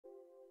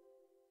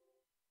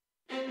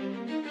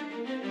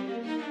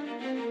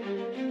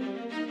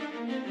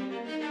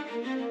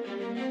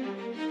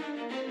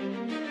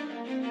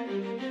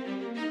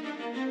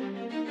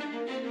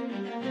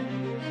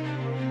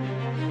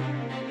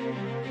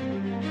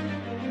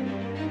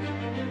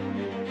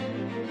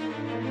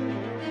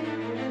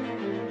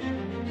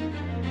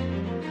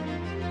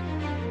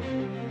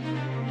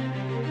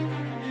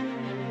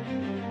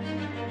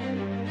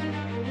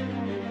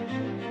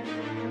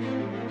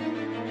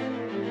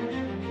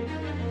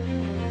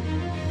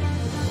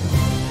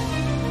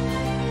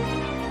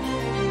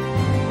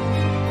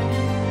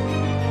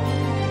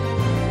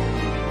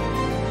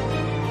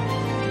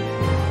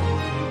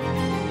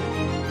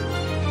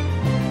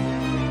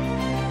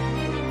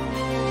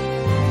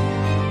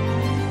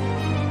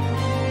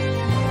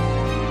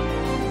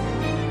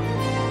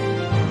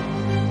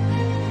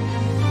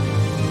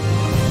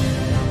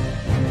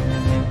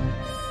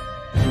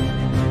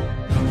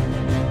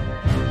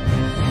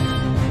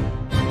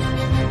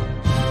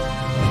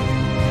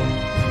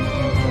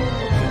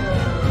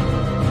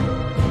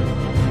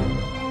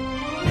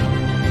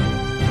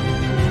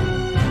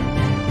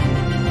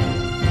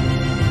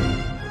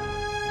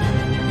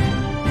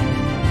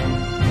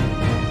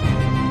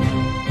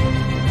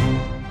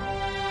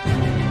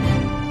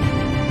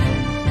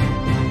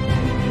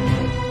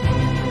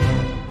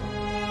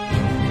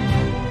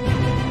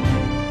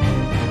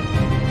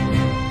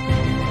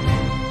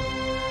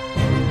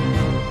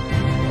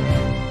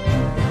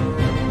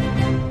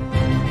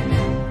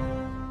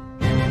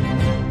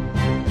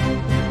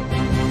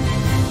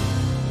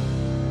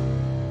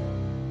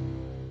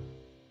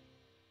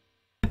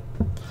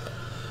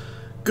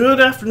Good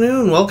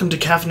afternoon, welcome to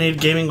Caffeinated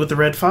Gaming with the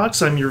Red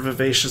Fox. I'm your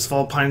vivacious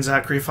Vulpine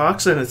Zachary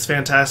Fox, and it's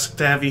fantastic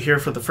to have you here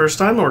for the first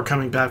time or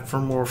coming back for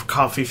more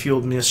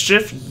coffee-fueled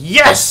mischief.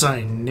 Yes,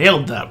 I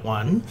nailed that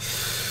one.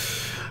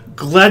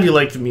 Glad you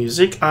like the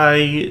music.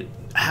 I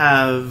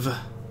have...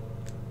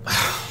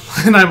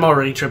 and I'm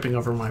already tripping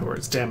over my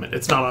words, damn it,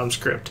 it's not on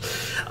script.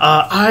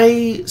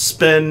 I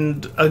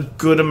spend a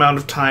good amount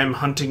of time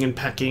hunting and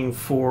pecking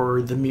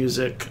for the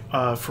music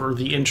for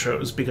the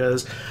intros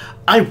because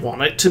I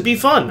want it to be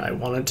fun, I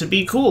want it to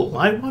be cool,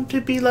 I want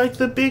to be like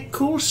the big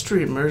cool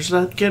streamers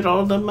that get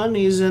all the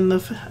monies and the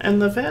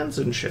fans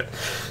and shit.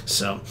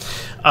 So,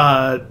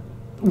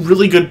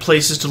 really good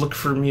places to look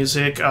for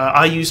music.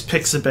 I use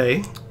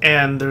Pixabay,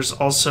 and there's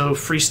also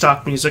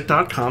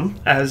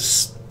freestockmusic.com,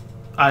 as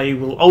I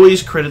will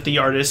always credit the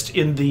artist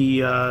in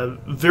the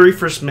very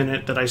first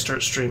minute that I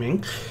start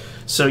streaming,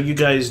 so you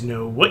guys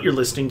know what you're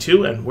listening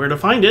to and where to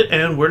find it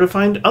and where to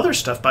find other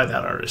stuff by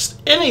that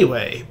artist.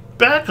 Anyway,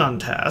 back on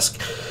task.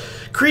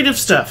 Creative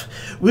stuff.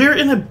 We're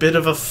in a bit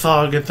of a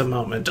fog at the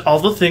moment. All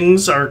the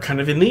things are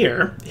kind of in the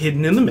air,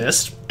 hidden in the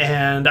mist,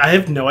 and I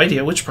have no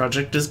idea which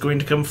project is going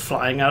to come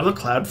flying out of the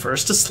cloud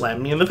first to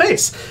slam me in the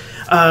face.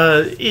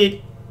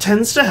 It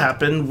tends to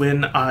happen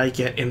when I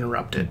get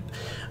interrupted.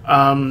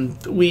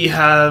 We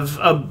have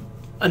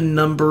a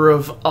number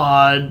of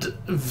odd,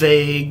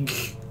 vague,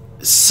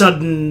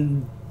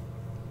 sudden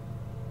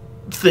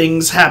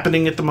things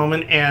happening at the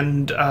moment,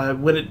 and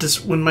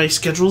when my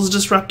schedule is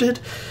disrupted,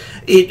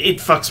 it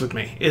fucks with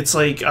me. It's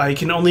like I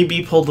can only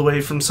be pulled away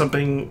from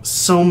something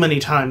so many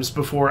times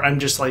before I'm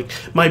just like,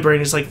 my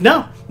brain is like,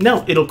 no,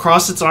 it'll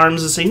cross its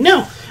arms and say,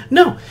 no,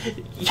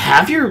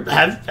 have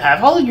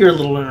all your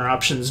little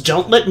interruptions.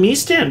 Don't let me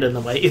stand in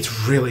the way.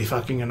 It's really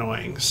fucking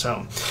annoying,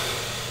 so...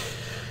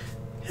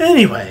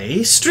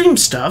 Anyway, stream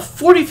stuff,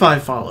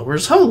 45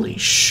 followers, holy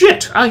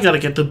shit, I gotta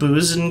get the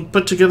booze and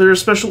put together a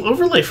special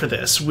overlay for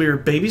this. We're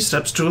baby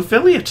steps to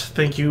affiliate.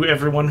 Thank you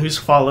everyone who's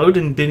followed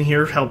and been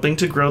here helping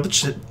to grow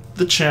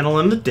the channel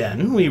and the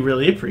den. We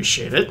really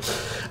appreciate it.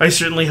 I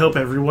certainly hope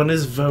everyone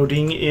is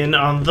voting in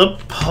on the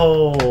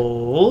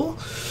poll.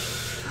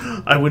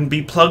 I wouldn't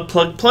be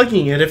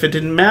plugging it if it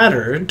didn't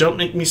matter. Don't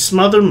make me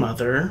smother,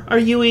 mother. Are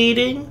you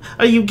eating?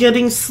 Are you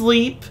getting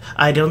sleep?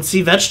 I don't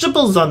see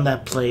vegetables on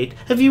that plate.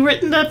 Have you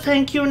written that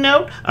thank you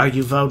note? Are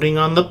you voting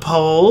on the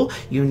poll?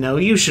 You know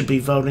you should be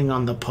voting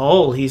on the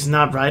poll. He's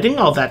not writing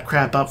all that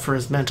crap up for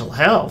his mental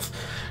health.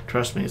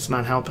 Trust me, it's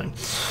not helping.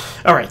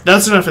 Alright,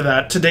 that's enough of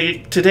that.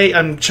 Today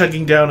I'm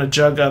chugging down a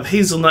jug of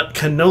hazelnut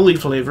cannoli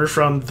flavor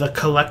from The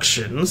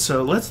Collection,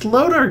 so let's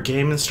load our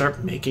game and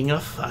start making a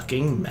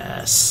fucking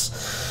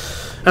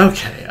mess.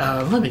 Okay,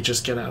 let me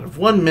just get out of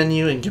one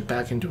menu and get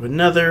back into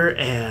another,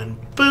 and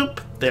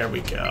boop, there we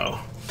go.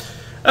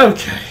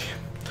 Okay.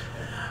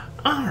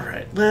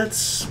 Alright,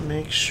 let's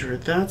make sure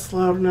that's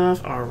loud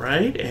enough.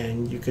 Alright,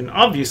 and you can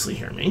obviously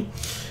hear me.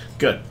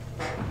 Good.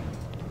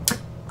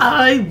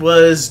 I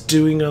was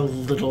doing a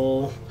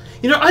little...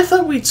 You know, I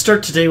thought we'd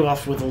start today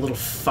off with a little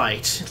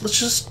fight. Let's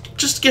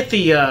just get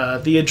the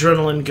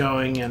adrenaline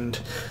going and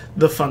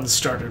the fun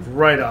started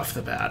right off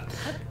the bat.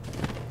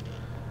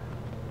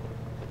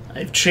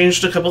 I've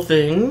changed a couple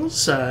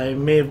things. I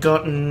may have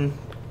gotten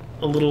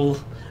a little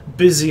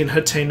busy in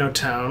Hateno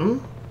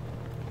Town.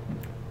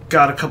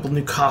 Got a couple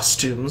new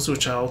costumes,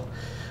 which I'll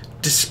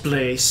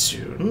display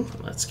soon.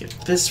 Let's get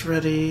this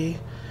ready.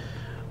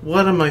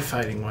 What am I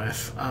fighting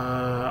with?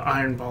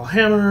 Iron Ball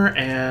Hammer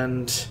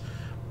and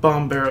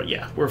Bomb Barrel.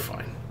 Yeah, we're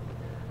fine.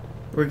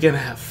 We're gonna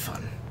have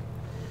fun.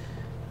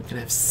 We're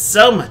gonna have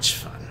so much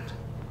fun.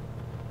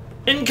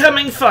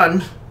 Incoming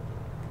fun!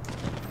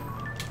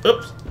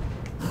 Oops.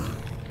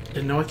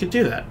 Didn't know I could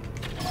do that.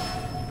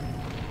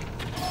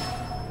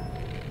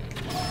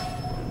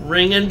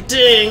 Ring and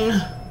ding!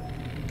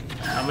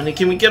 How many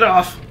can we get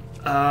off?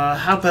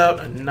 How about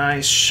a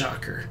nice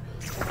shocker?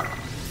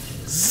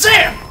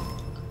 Zam!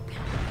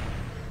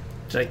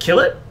 Did I kill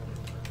it?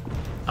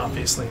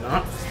 Obviously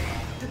not.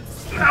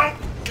 No!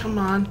 Come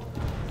on.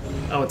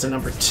 Oh, it's a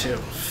number 2.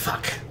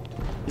 Fuck.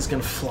 He's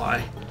gonna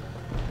fly.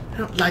 I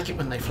don't like it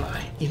when they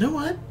fly. You know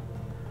what?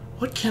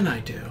 What can I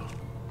do?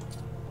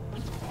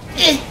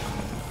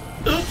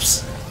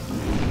 Oops!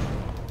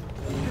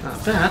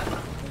 Not that.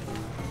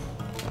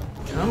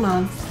 Come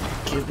on.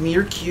 Give me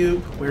your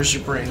cube. Where's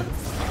your brain?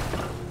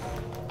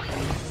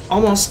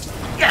 Almost.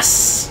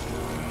 Yes!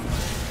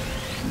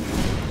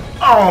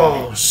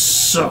 Oh,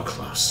 so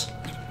close.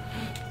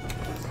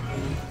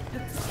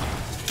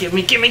 Give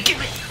me, give me, give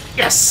me!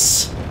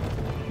 Yes!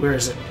 Where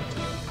is it?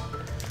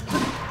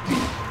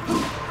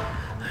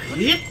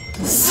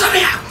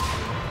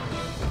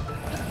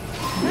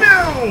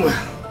 No!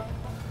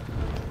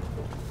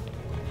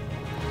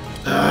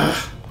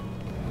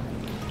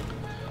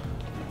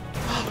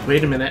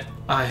 Wait a minute.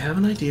 I have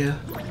an idea.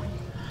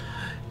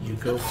 You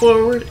go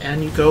forward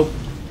and you go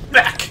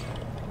back.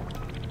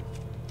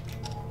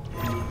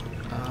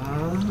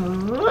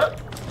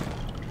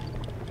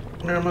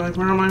 Where am I?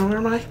 Where am I? Where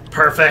am I?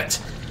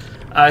 Perfect.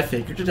 I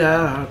figured it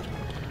out.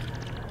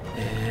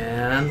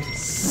 And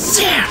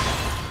zam!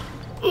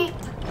 Ooh.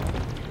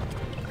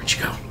 Where'd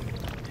you go?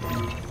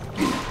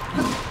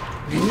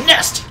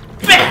 Nasty!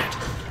 Bad!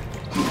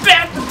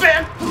 Bad!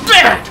 Bad!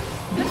 Bad!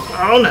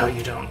 Oh no,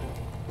 you don't.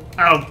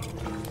 Oh,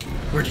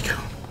 where'd he go?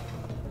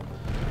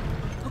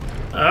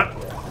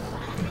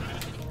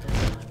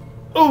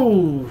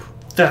 Oh,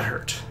 that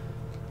hurt.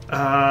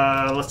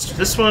 Let's do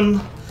this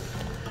one.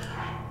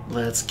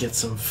 Let's get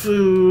some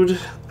food.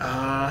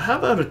 How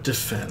about a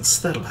defense?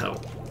 That'll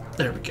help.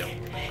 There we go.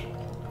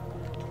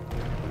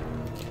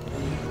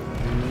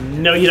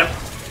 No, you don't.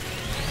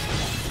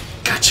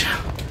 Gotcha.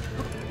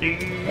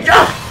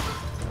 Yeah.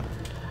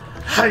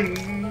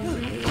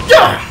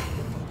 Hi-ya.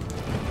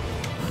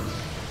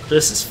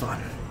 This is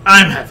fun.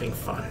 I'm having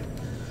fun.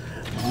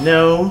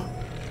 No.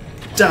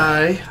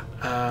 Die.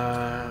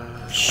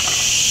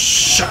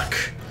 Shuck.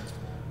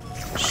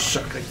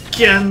 Shuck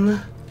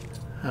again.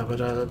 How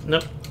about a...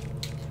 Nope.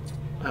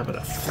 How about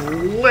a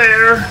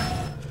flare?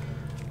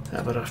 How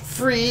about a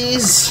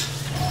freeze?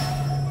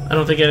 I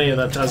don't think any of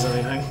that does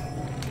anything.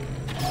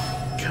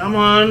 Come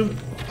on.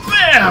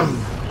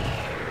 Bam!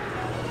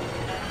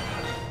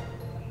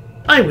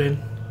 I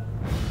win.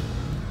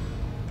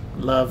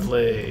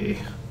 Lovely.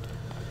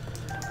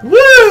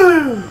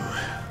 Woo!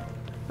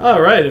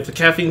 Alright, if the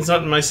caffeine's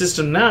not in my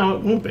system now,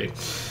 it won't be.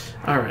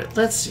 Alright,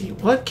 let's see.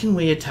 What can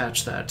we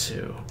attach that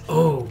to?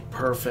 Oh,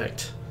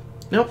 perfect.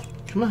 Nope.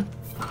 Come on.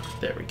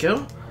 There we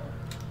go.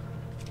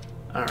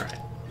 Alright.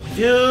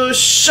 You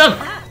shut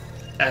up!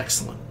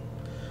 Excellent.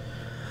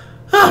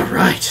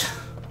 Alright.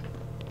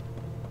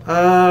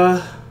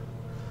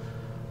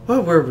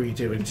 What were we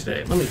doing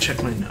today? Let me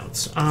check my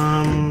notes.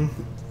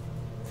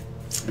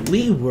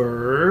 We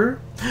were...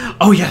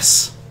 Oh,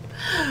 yes!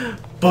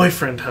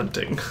 Boyfriend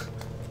hunting.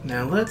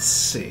 Now, let's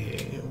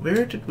see.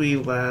 Where did we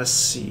last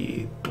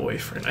see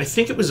boyfriend? I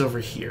think it was over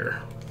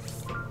here.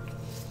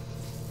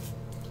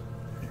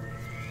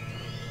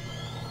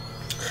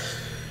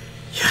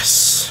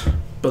 Yes!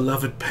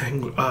 Beloved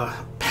penguin.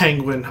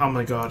 Oh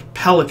my god.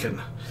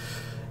 Pelican.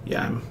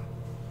 Yeah, I'm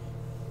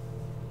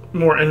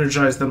more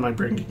energized than my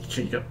brain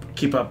can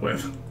keep up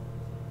with.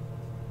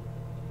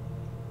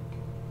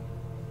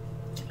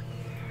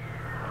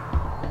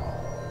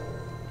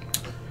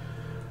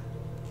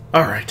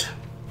 Alright.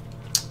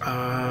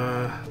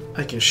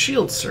 I can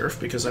shield surf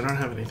because I don't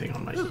have anything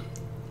on my...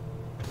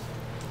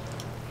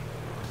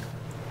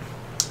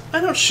 I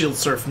don't shield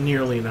surf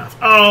nearly enough.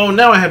 Oh,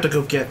 now I have to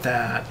go get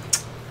that.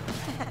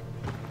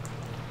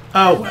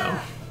 Oh,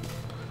 well.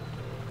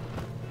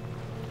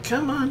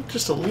 Come on,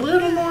 just a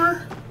little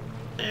more.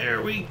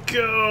 There we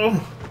go.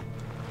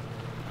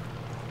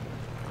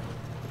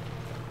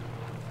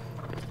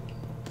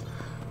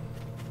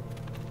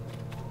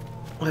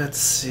 Let's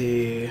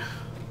see.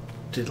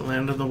 Did it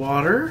land in the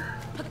water?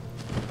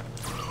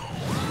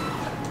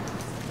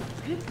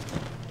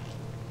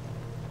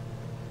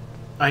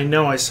 I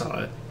know I saw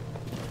it.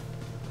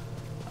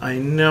 I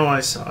know I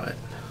saw it.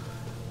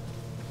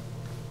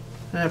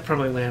 It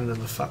probably landed in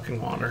the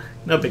fucking water.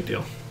 No big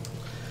deal.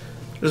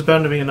 There's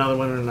bound to be another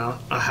one in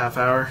a half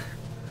hour.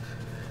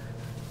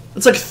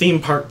 It's like a theme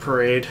park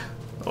parade.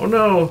 Oh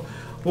no,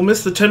 we'll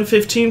miss the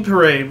 10:15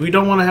 parade. We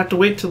don't want to have to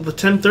wait till the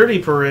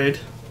 10:30 parade.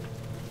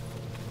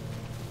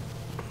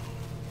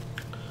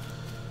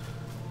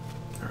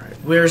 Alright,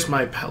 where's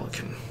my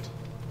pelican?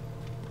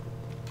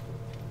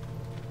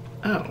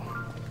 Oh.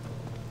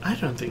 I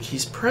don't think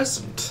he's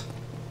present.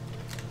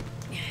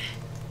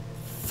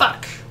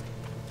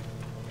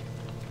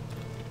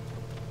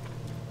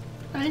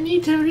 I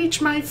need to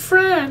reach my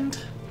friend.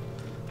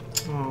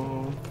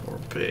 Oh, poor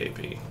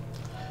baby.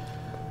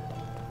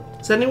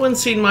 Has anyone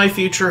seen my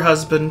future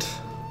husband?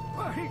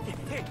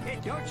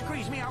 Don't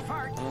squeeze me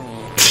apart.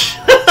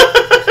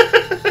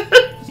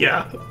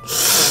 Yeah.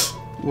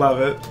 Love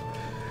it.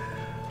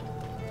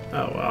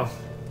 Oh, well.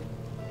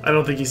 I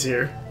don't think he's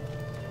here.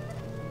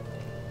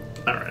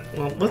 Alright,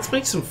 well, let's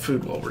make some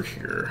food while we're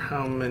here.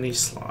 How many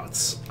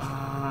slots?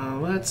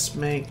 Let's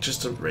make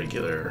just a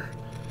regular...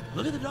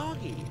 Look at the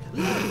doggy.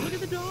 Look at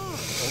the dog.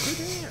 Over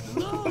there.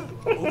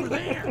 Look. Over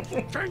there.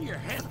 Turn your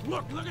head.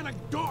 Look at the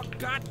dog.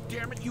 God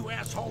damn it, you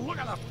asshole. Look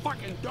at the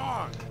fucking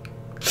dog.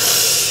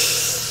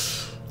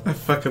 I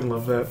fucking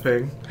love that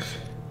thing.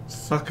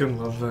 Fucking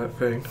love that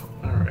thing.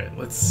 Alright,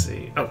 let's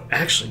see. Oh,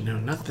 actually, no,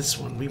 not this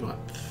one. We want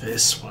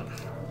this one.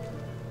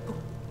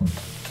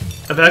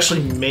 I've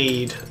actually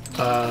made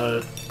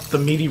the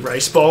meaty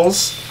rice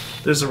balls.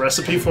 There's a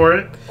recipe for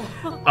it.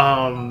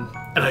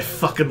 And I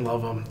fucking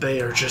love them.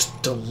 They are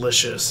just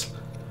delicious.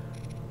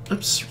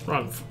 Oops,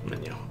 wrong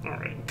menu.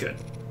 Alright, good.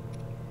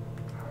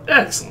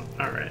 Excellent.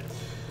 Alright.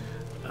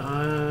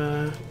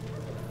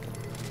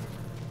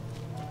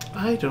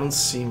 I don't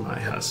see my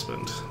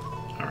husband.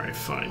 Alright,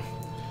 fine.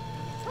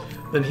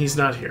 Then he's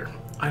not here.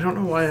 I don't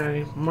know why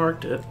I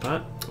marked it,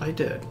 but I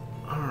did.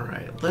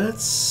 Alright,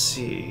 let's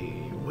see.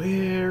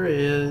 Where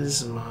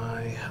is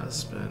my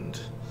husband?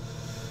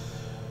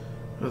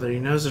 Whether he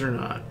knows it or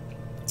not.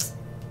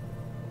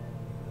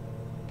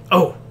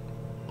 Oh!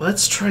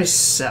 Let's try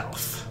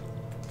south.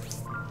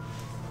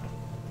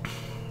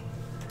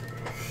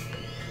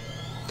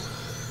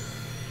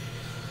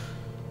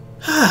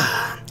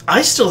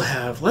 I still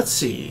have, let's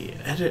see,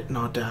 edit in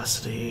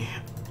Audacity.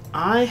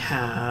 I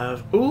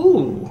have,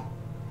 ooh!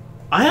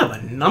 I have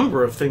a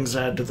number of things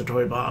to add to the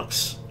toy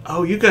box.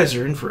 Oh, you guys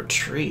are in for a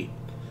treat.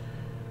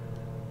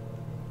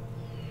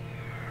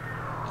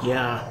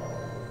 Yeah.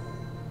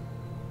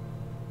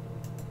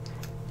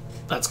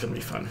 That's gonna be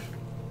fun.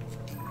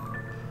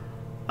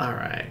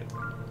 Alright.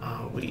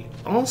 We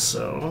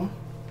also...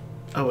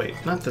 Oh wait,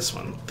 not this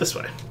one. This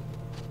way.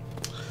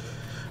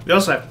 We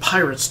also have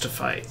pirates to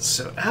fight,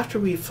 so after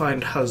we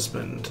find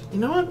husband... You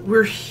know what?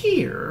 We're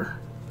here.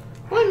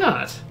 Why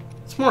not?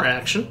 It's more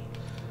action.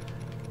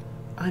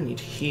 I need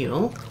to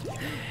heal.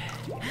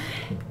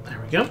 There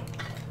we go.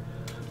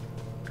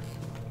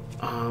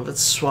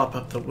 Let's swap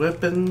up the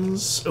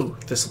weapons. Oh,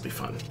 this will be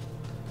fun.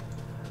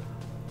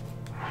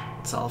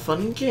 It's all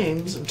fun and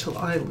games until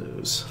I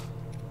lose.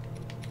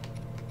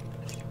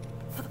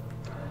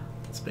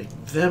 Let's make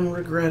them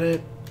regret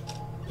it.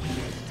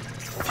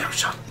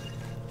 Fusion.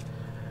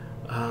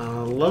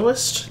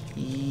 Lowest?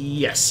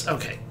 Yes.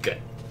 Okay,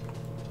 good.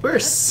 We're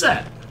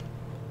set.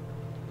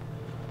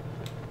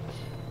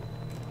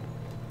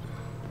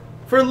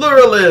 For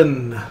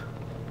Lurelin!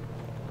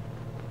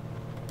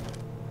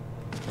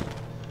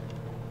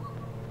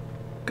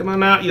 Come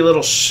on out, you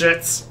little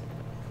shits.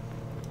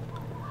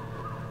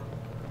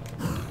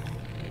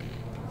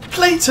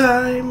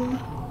 Playtime!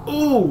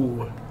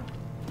 Ooh!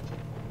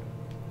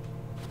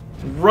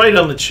 Right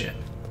on the chin.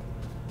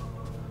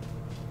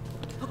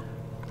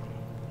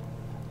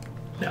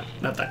 No,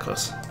 not that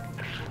close.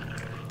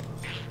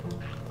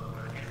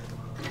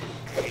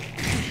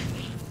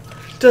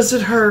 Does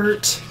it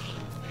hurt?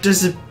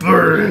 Does it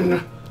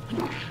burn?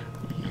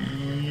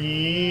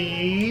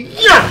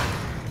 Yeah!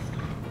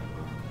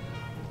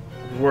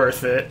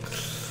 Worth it.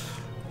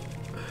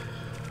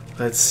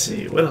 Let's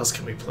see, what else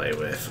can we play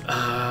with?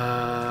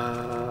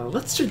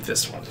 Let's do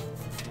this one.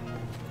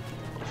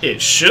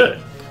 It should.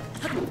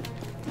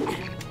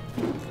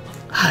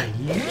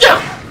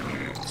 Hi-ya!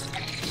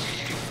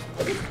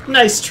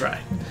 Nice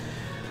try.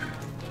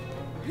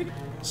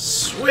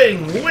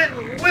 Swing, win.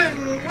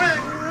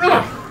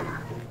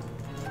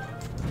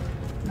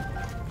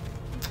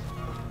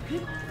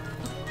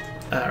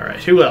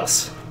 Alright, who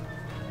else?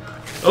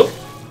 Oh!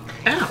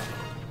 Ow!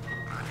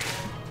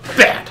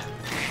 Bad!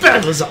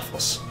 Bad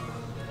Lazaffles!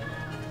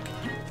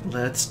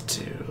 Let's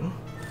do...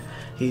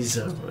 He's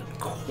an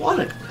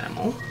aquatic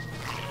mammal.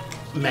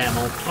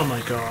 Oh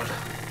my god.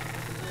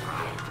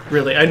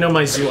 Really, I know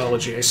my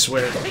zoology, I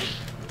swear.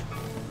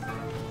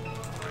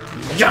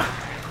 Yeah!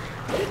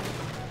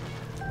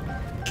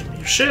 Give me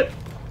your shit.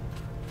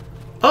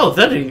 Oh,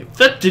 that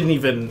didn't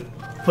even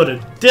put a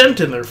dent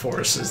in their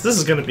forces. This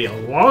is gonna be a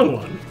long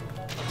one.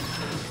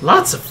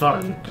 Lots of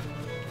fun.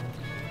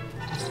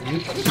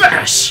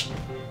 Bash!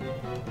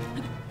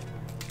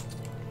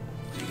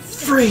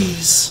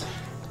 Freeze!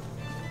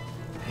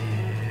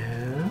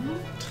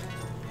 And...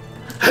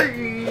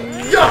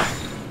 Hey-ya!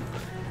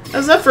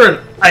 How's that for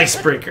an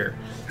icebreaker?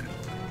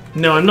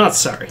 No, I'm not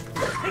sorry.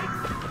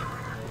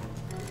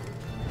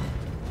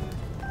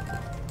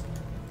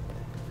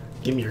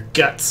 Give me your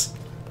guts.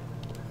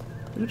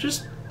 You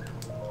just...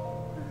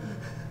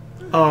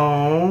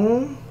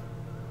 Oh.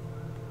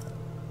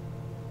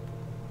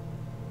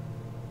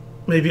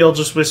 Maybe I'll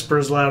just whisper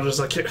as loud as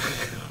I can.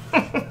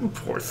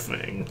 Poor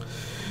thing.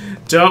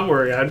 Don't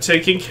worry, I'm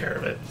taking care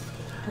of it.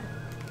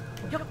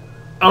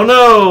 Oh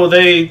no,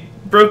 they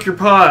broke your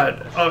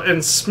pod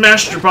and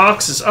smashed your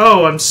boxes.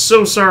 Oh, I'm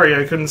so sorry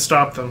I couldn't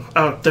stop them.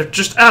 Oh, they're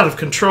just out of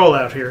control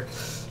out here.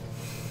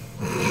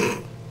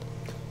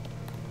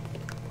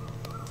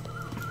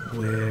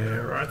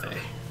 Where are they?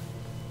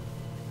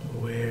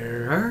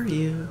 Where are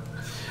you?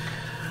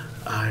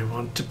 I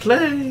want to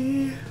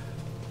play.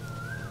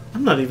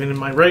 I'm not even in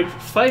my right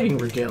fighting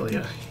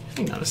regalia.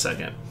 Hang on a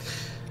second.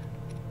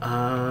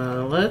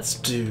 Let's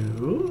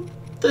do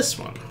this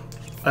one.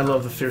 I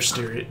love the Fierce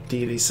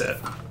Deity set.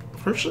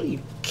 Unfortunately, you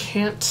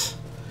can't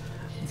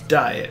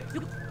dye it.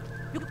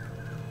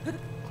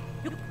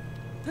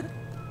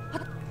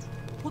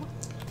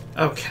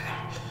 Okay.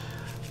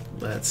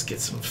 Let's get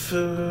some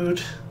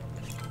food.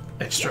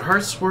 Extra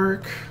hearts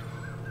work.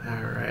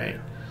 Alright.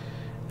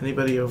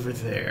 Anybody over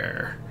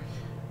there?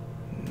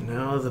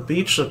 No, the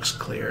beach looks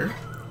clear.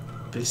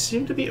 They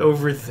seem to be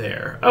over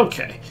there.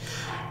 Okay.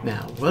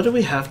 Now, what do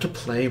we have to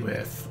play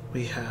with?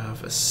 We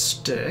have a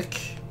stick.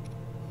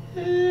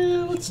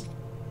 Let's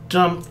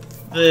dump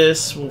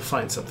this. We'll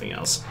find something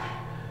else.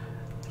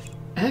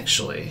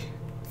 Actually...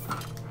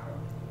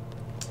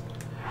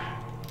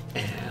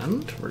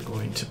 And we're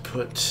going to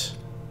put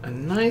a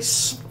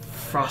nice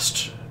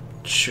frost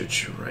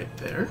choo-choo right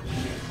there.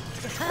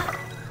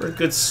 For a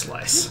good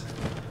slice.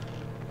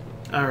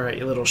 Alright,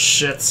 you little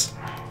shits.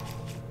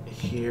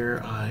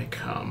 Here I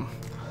come.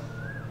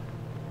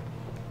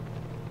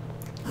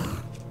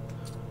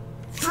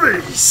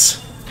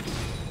 Freeze!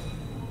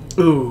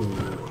 Ooh.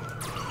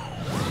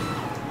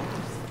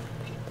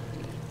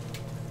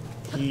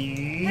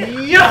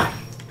 Yeah!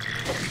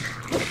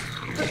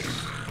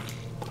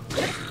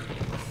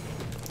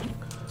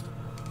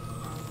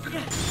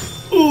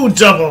 Ooh,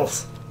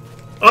 doubles!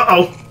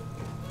 Uh-oh.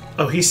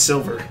 Oh, he's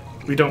silver.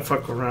 We don't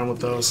fuck around with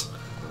those.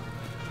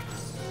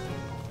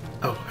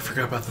 Oh, I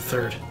forgot about the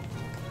third.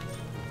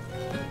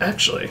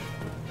 Actually...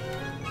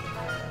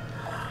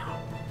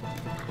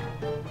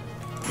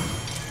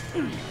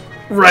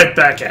 Right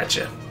back at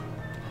you.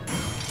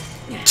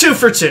 2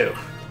 for 2.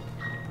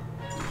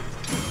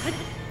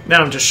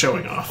 Now I'm just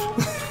showing off.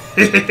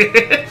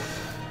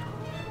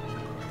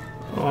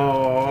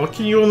 Oh,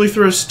 can you only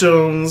throw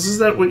stones? Is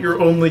that what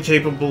you're only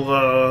capable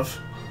of?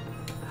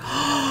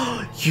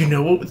 You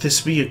know what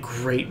this would be a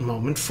great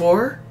moment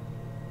for?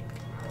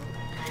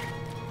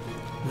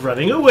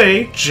 Running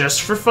away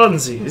just for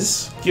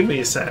funsies. Give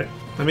me a sec.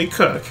 Let me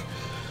cook.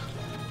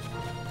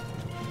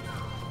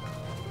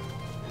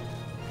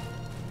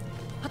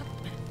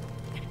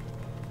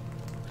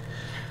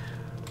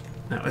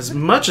 Now, as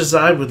much as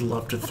I would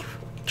love to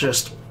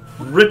just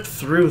rip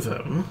through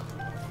them,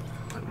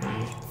 let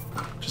me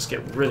just get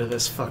rid of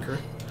this fucker.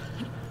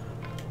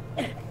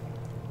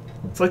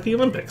 It's like the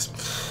Olympics.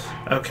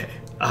 Okay,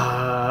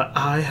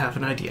 I have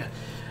an idea.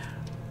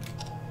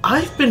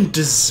 I've been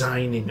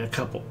designing a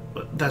couple...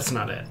 That's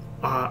not it.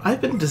 I've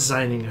been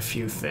designing a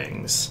few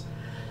things.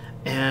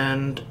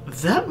 And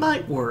that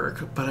might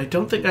work, but I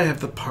don't think I have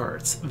the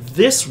parts.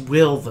 This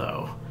will,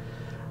 though.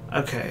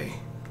 Okay.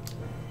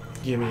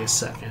 Give me a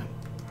second.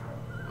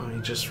 Let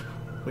me just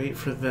wait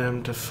for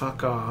them to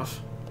fuck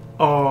off.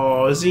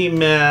 Oh, is he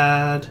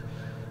mad?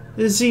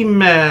 Is he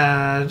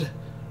mad?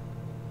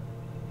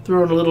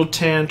 Throwing a little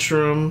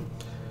tantrum.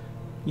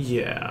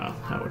 Yeah,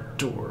 how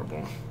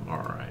adorable.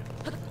 Alright.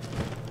 Let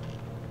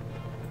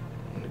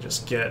me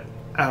just get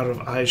out of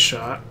eye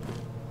shot.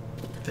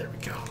 There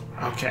we go.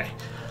 Okay.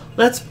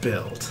 Let's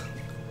build.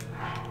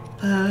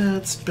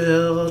 Let's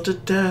build a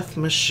death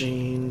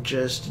machine,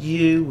 just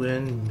you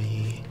and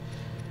me.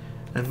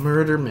 And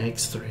murder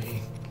makes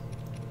 3.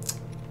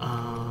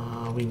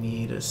 We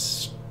need a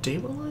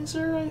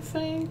stabilizer, I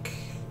think?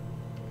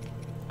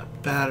 A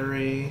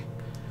battery.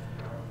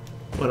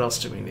 What else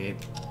do we need?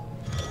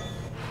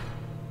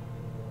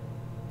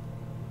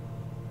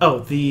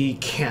 Oh, the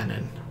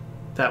cannon.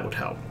 That would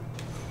help.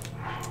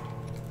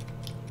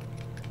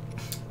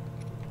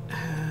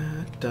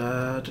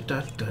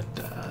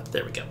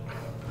 There we go.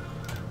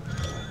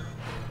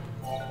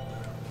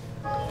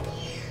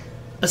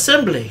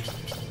 Assembly.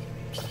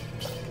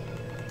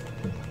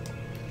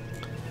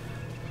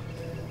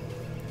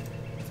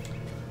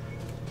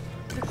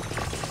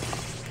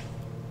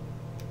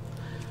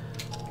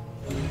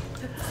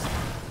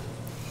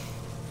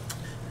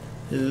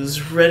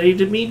 Who's ready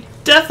to meet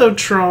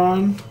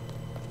Deathotron?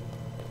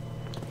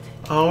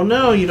 Oh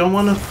no, you don't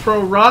want to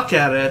throw a rock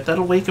at it.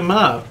 That'll wake him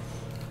up.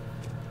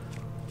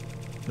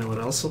 Know what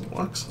else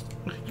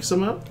wakes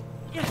him up?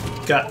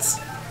 Guts.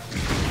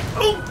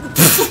 Oh!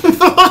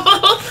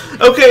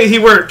 Okay, he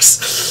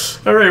works.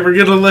 Alright, we're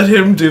gonna let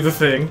him do the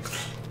thing.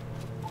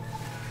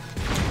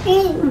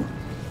 Ooh!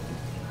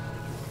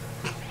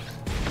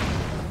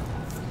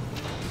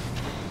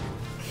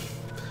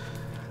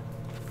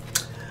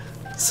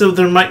 So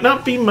there might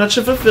not be much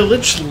of a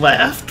village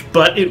left,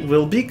 but it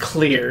will be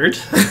cleared.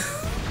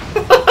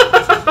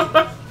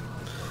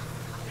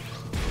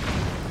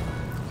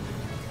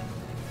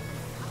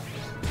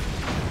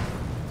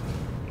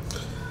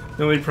 The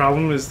only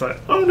problem is that...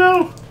 Oh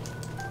no!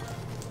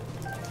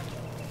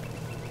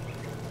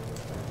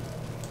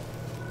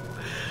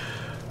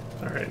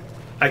 Alright.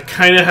 I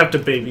kind of have to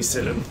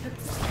babysit him.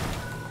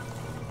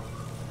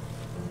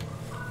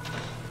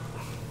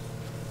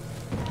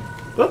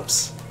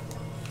 Whoops.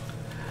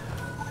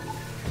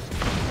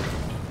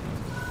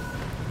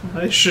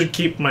 I should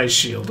keep my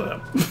shield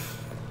up.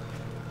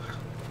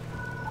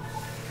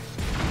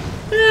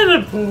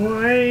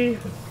 Attaboy.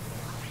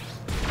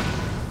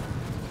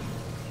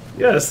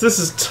 Yes, this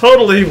is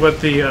totally what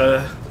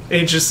the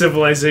ancient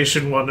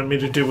civilization wanted me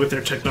to do with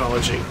their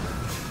technology.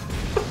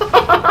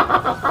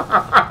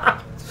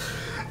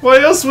 Why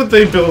else would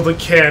they build a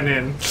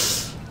cannon?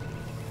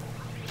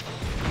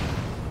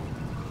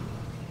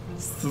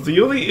 So the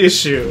only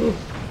issue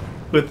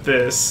with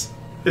this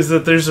is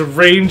that there's a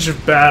range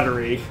of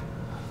battery.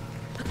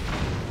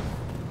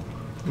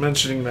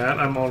 Mentioning that,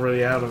 I'm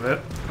already out of it.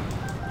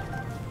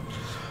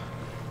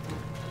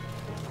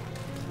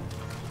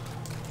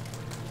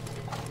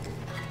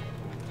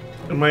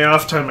 In my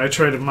off time, I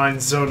try to mine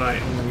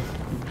Zonite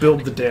and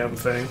build the damn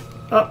thing.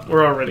 Oh,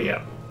 we're already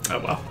out. Oh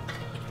well.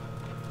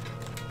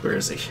 Where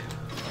is he?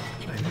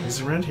 I know he's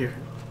around here.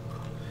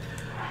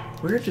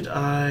 Where did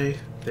I...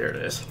 There it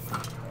is.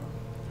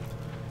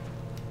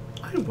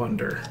 I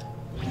wonder...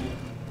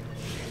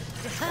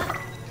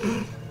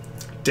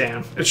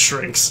 Damn, it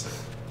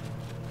shrinks.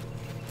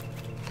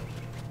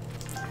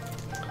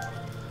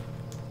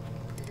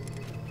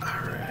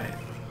 Alright.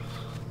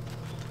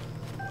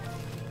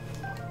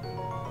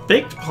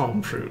 Baked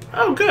palm fruit.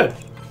 Oh, good.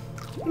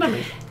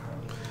 Nummy.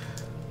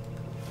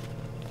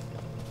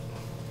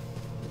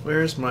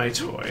 Where's my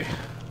toy?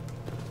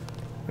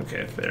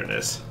 Okay, there it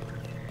is.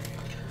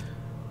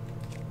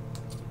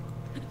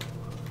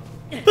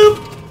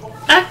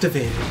 Boop!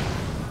 Activated.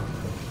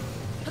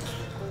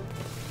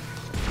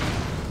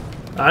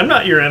 I'm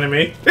not your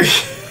enemy.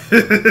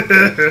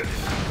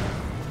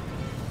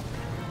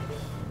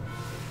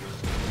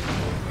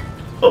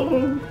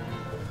 Oh.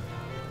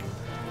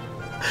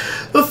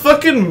 The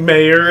fucking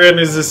mayor and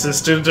his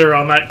assistant are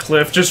on that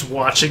cliff just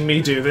watching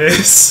me do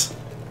this.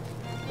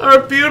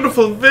 Our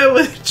beautiful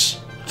village.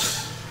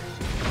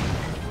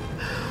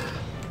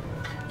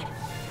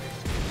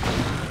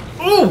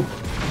 Oh!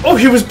 Oh,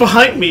 he was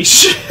behind me.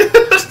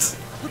 Shit!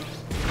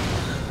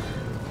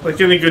 Like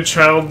any good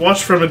child,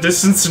 watch from a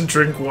distance and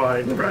drink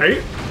wine,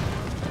 right?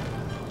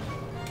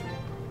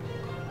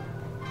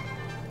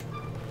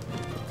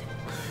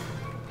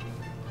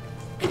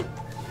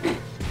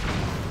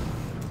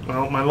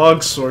 Well, my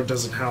log sword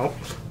doesn't help.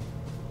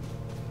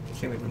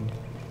 Can't even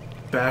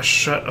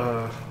bash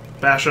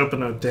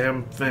open a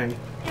damn thing.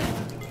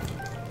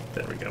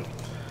 There we go.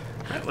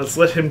 Alright, let's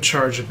let him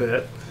charge a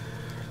bit.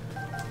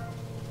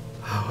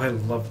 Oh, I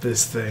love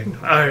this thing.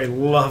 I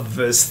love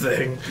this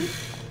thing.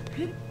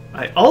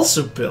 I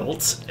also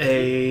built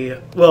a...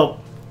 Well,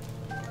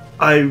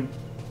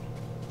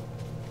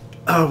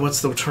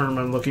 what's the term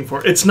I'm looking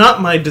for? It's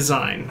not my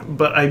design,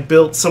 but I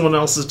built someone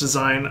else's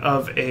design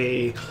of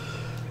a...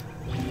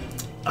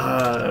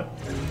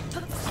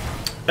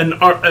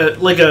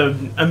 like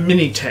a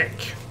mini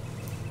tank.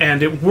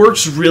 And it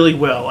works really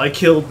well. I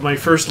killed my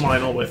first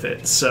Lionel with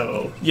it,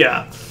 so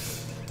yeah.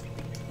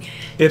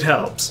 It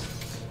helps.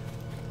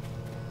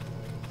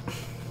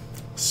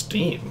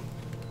 Steam.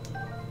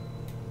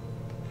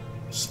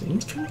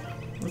 Steam's coming up?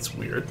 That's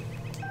weird.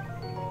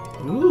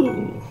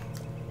 Ooh.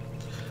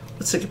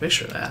 Let's take a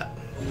picture of that.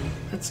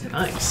 That's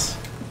nice.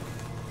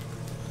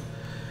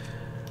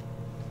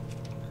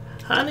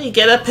 Honey,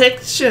 get a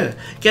picture.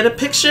 Get a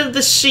picture of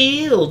the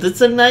shield.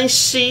 It's a nice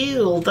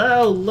shield.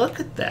 Oh, look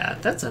at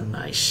that. That's a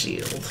nice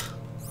shield.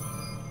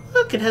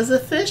 Look, it has a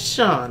fish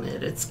on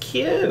it. It's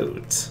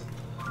cute.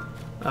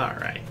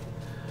 Alright.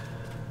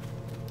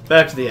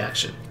 Back to the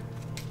action.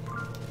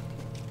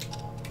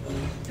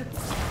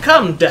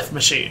 Come, Death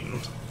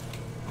Machine.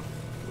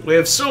 We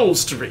have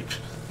souls to reap.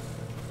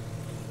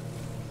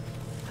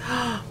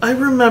 I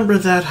remember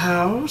that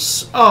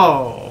house.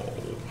 Oh,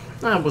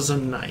 that was a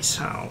nice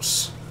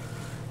house.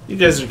 You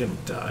guys are gonna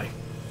die.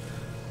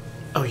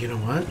 Oh, you know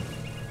what?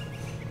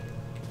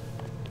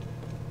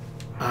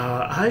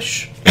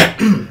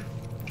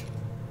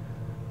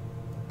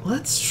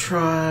 Let's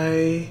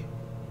try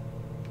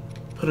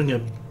putting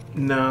a...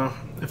 No.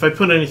 If I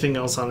put anything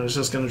else on it, it's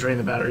just gonna drain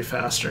the battery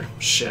faster.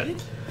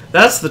 Shit.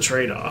 That's the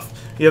trade-off.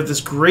 You have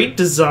this great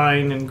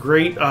design and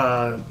great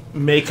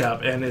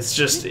makeup, and it's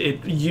just...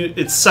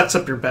 It sucks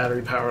up your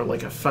battery power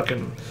like a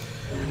fucking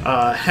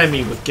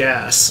Hemi with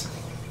gas.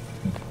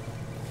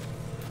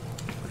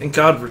 Thank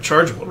God,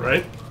 rechargeable,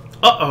 right?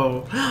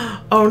 Uh-oh.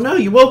 Oh no,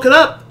 you woke it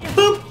up!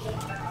 Boop!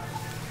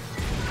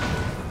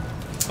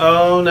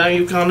 Oh, now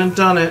you've gone and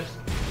done it.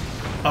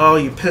 Oh,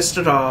 you pissed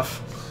it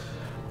off.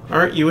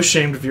 Aren't you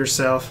ashamed of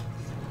yourself?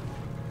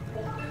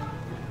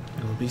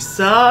 You'll be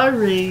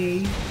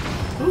sorry.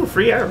 Ooh,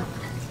 free arrow.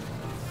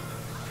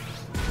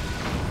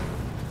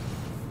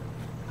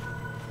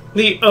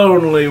 The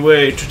only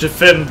way to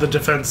defend the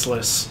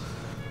defenseless.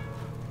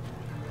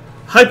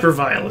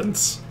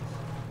 Hyperviolence.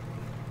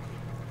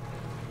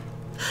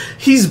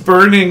 He's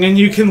burning and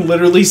you can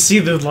literally see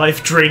the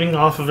life draining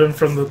off of him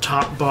from the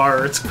top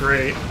bar. It's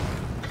great.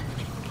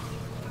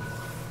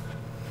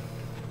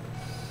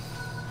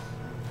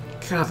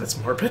 God, that's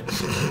morbid.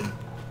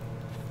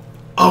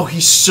 Oh,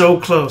 he's so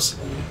close.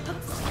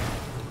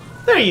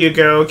 There you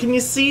go. Can you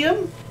see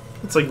him?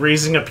 It's like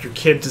raising up your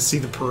kid to see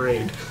the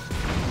parade.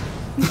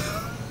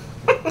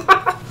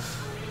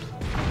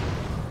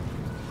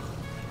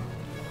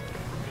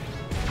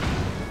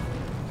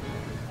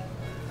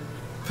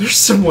 There's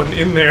someone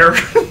in there.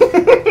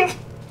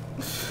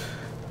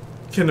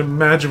 Can't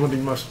imagine what he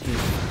must be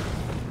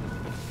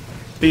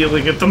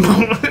feeling at the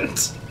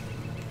moment.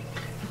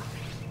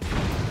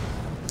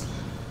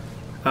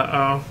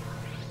 Uh-oh.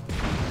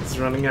 He's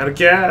running out of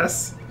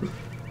gas.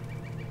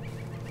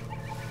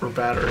 Or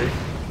battery.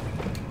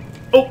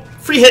 Oh!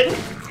 Free hit!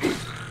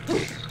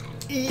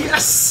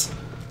 Yes!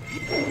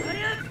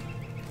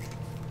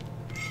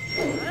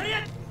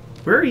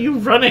 Where are you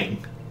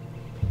running?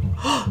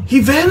 He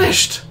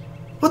vanished!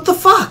 What the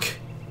fuck?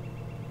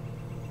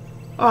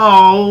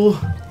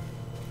 Oh.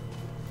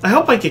 I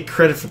hope I get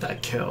credit for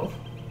that kill.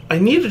 I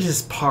needed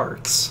his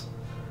parts.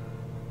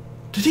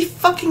 Did he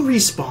fucking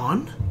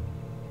respawn?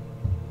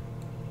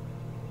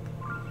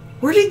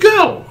 Where'd he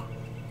go?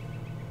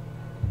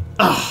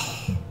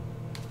 Oh.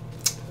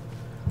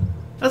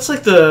 That's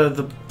like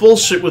the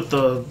bullshit with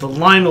the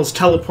Lionels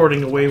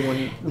teleporting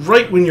away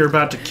right when you're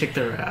about to kick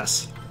their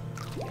ass.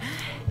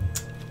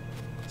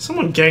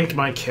 Someone ganked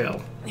my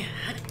kill.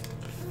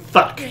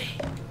 Fuck.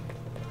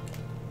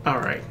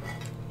 Alright.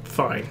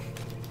 Fine.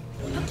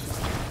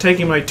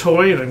 Taking my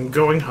toy and I'm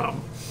going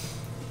home.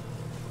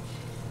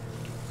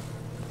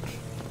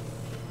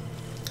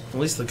 At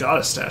least the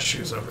goddess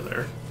statue's over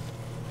there.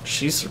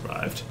 She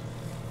survived.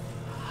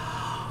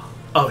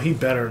 Oh, he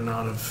better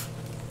not have.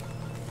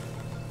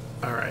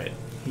 Alright.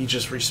 He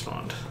just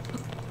respawned.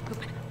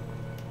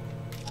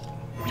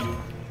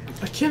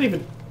 I can't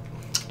even.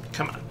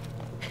 Come on.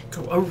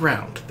 Go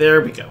around.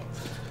 There we go.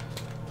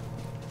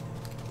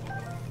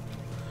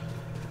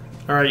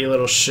 Alright, you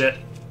little shit.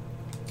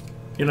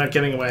 You're not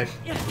getting away.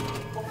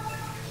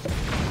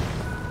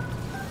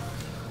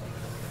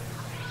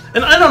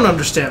 And I don't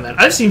understand that.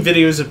 I've seen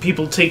videos of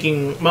people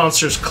taking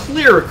monsters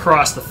clear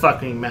across the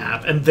fucking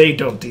map and they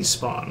don't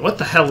despawn. What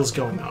the hell is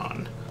going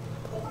on?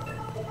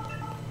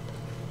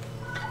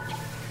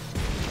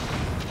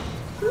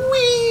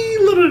 Wee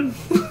little...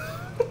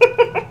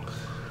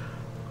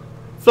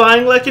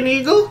 Flying like an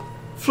eagle?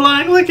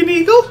 Flying like an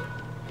eagle?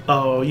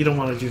 Oh, you don't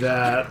want to do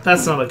that.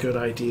 That's not a good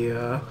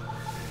idea.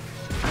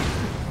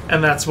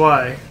 And that's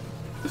why.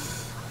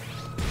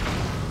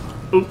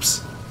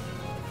 Oops.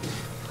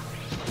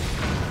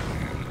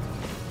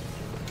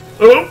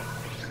 Oh!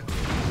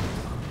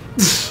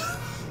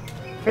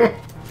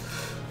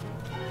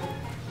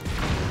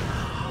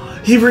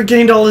 He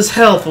regained all his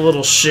health, a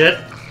little shit.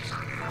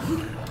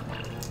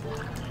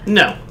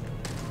 No.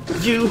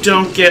 You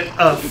don't get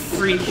a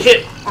free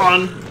hit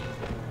on...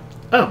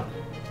 Oh.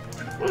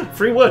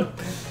 Free wood.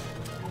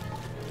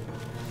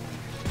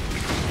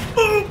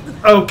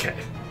 Okay.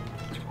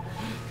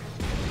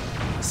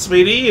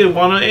 Sweetie, you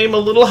want to aim a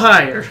little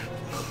higher.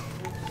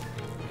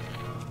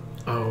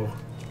 Oh.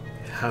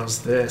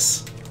 How's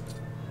this?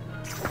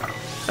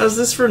 How's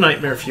this for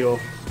nightmare fuel?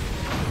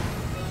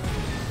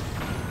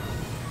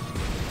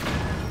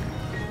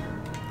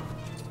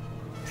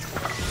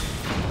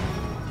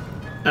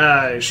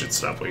 I should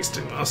stop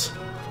wasting those.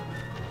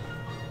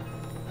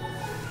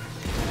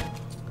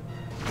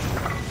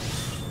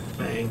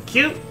 Thank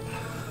you.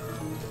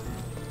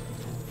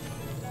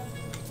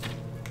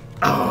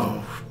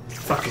 Oh,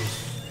 fucking.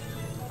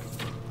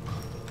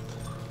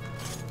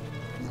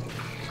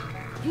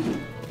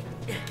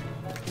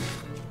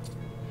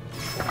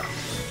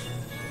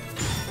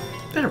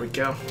 There we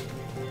go.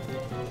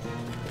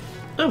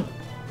 Oh,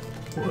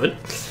 wood.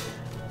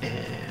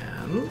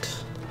 And...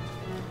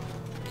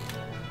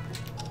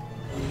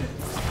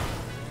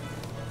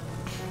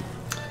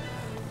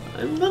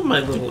 I love my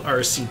little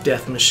RC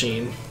death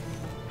machine.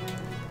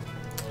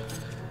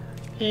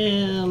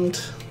 And...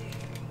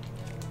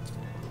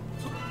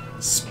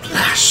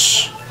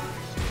 Splash!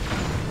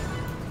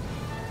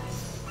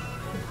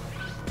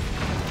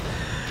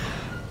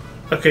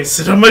 Okay,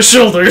 sit on my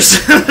shoulders.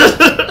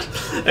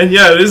 And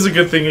yeah, it is a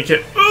good thing it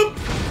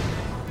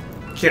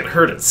can't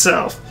hurt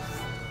itself.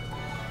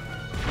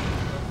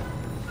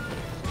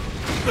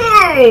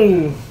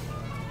 Oh!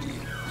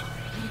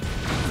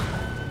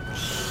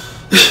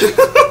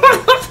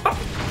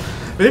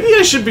 Maybe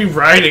I should be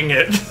riding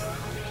it.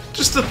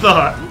 Just a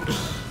thought.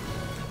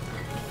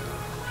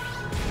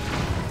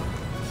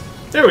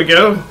 There we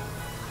go.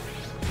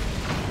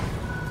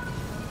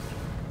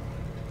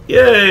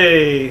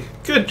 Yay!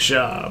 Good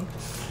job.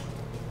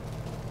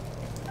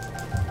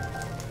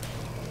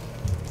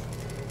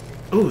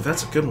 Ooh,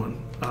 that's a good one.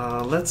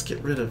 Let's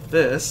get rid of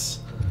this.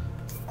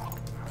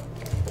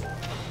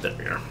 There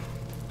we are.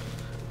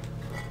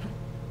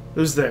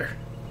 Who's there?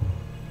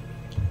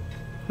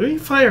 Who are you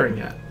firing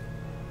at?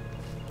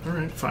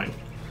 Alright, fine.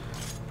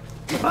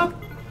 Up.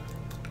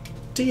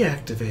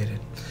 Deactivated.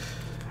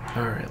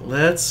 Alright,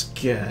 let's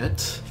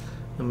get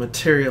the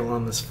material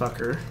on this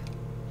fucker.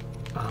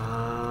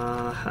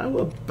 How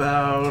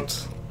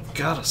about...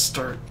 Gotta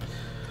start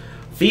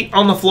Feet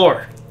on the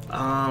floor.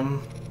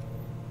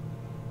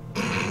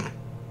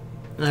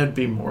 That'd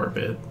be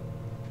morbid.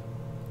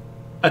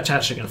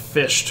 Attaching a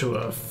fish to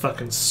a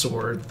fucking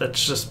sword. That'd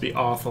just be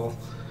awful.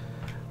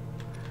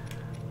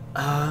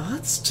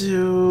 Let's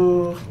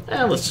do...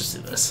 let's just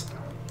do this.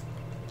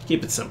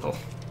 Keep it simple.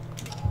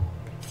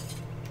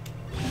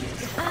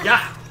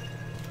 Yeah!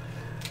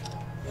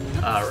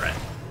 Alright.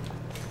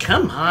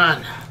 Come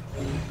on!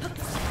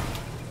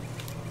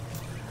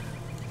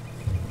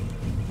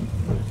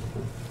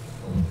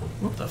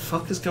 What the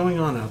fuck is going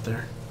on out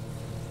there?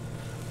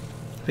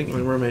 I think my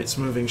roommate's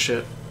moving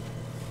shit.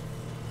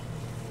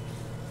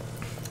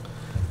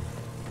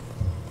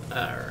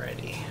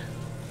 Alrighty.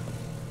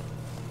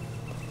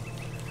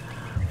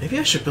 Maybe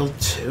I should build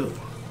 2.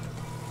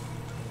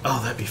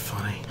 Oh, that'd be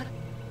funny.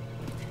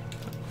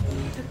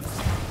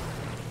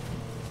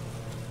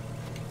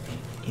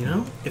 You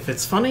know, if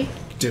it's funny,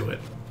 do it.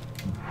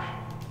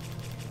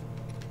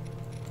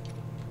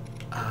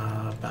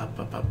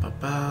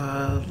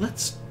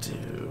 Let's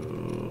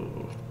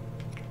do...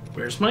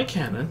 Where's my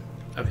cannon?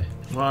 Okay.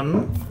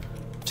 1,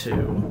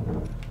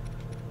 2,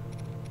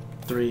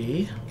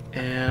 3,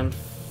 and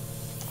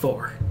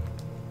 4.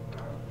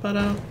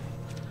 Ta-da!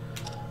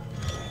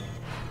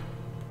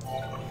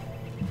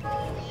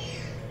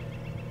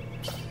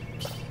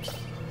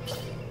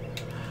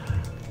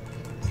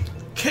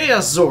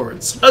 Chaos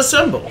Zords,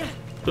 assemble!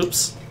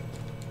 Oops.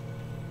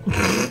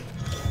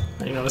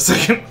 Hang on a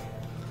second.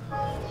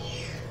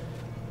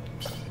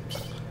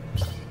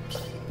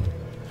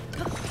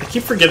 I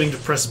keep forgetting to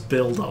press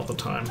build all the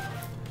time.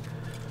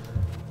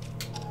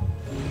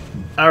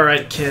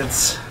 Alright,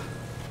 kids.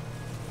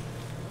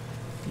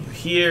 You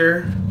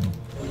here.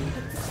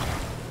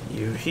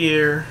 You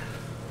here.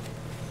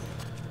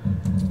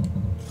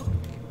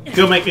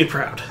 Go make me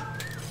proud.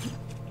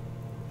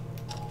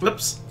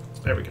 Whoops.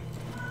 There we go.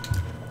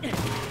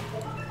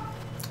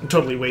 I'm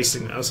totally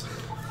wasting those.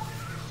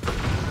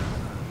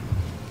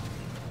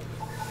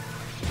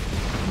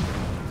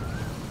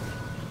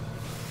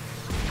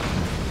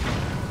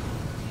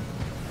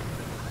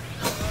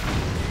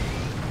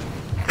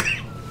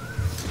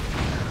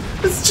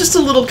 It's just a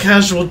little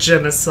casual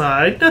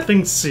genocide,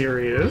 nothing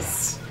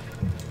serious.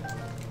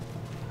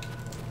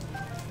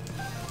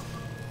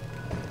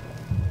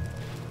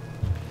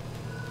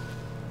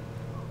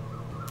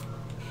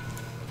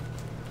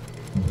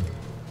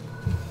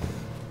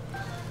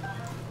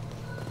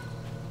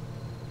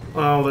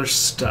 Oh, they're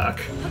stuck.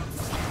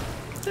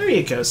 There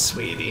you go,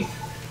 sweetie.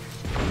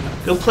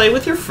 Go play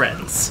with your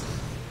friends.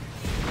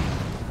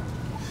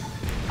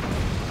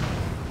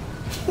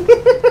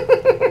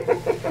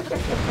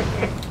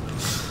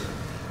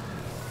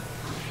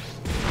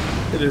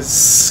 It is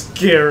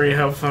scary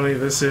how funny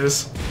this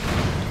is.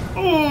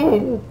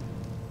 Oh!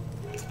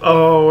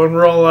 Oh, and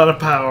we're all out of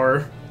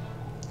power.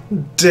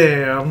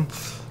 Damn.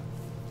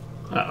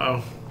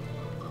 Uh-oh.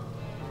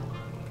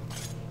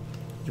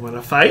 You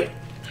wanna fight?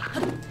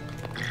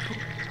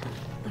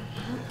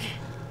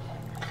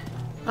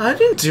 I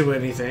didn't do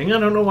anything. I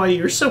don't know why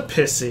you're so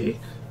pissy.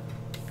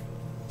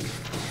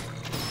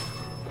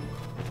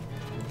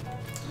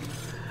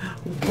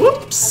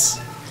 Whoops!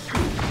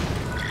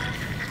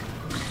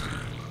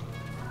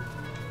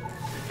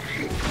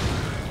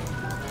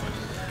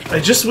 I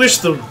just wish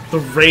the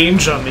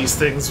range on these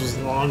things was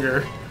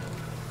longer.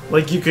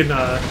 Like you can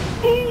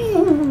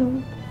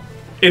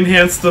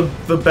enhance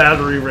the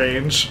battery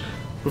range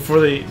before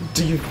they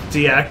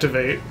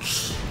deactivate.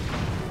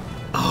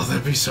 Oh,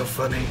 that'd be so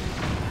funny.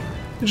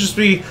 You'd just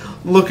be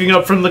looking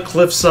up from the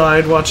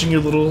cliffside, watching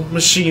your little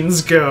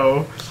machines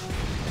go.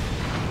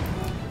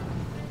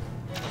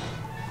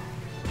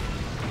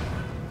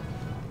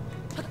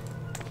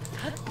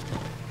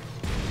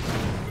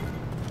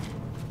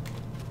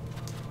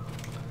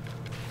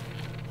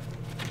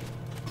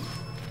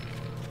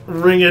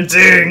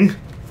 Ring-a-ding!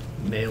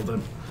 Nailed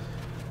him.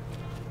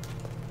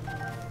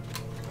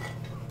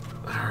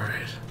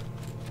 Alright.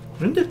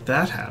 When did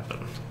that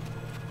happen?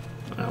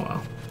 Oh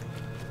well.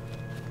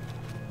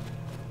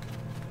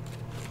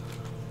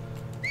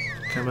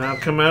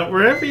 Come out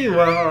wherever you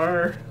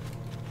are!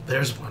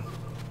 There's one.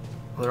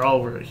 Well, they're all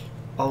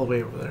the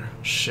way over there.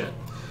 Shit.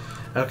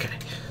 Okay.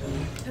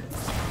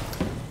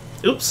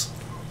 Oops.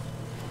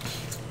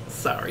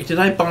 Sorry, did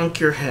I bonk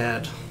your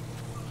head?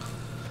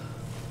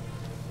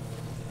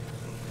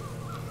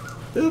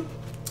 Boop.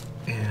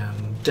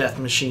 And death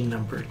machine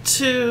number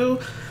 2.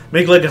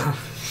 Make like a...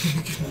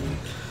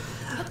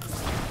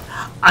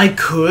 I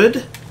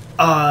could,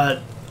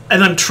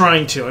 and I'm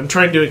trying to. I'm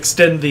trying to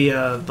extend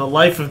the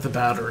life of the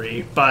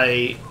battery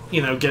by,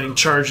 you know, getting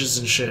charges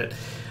and shit.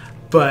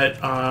 But,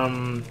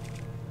 oh,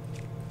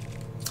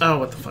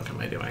 what the fuck am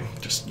I doing?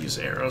 Just use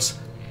arrows.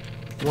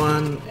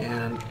 1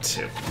 and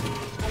 2.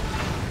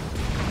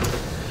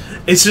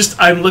 It's just,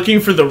 I'm looking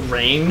for the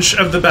range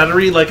of the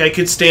battery. Like, I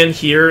could stand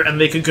here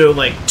and they could go,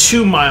 like,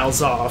 2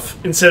 miles off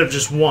instead of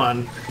just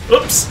 1.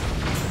 Oops!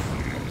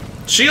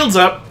 Shields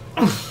up!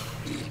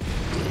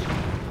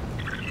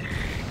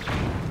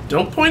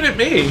 Don't point at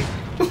me.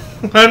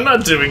 I'm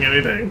not doing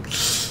anything.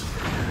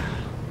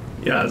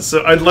 Yeah,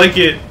 so I'd like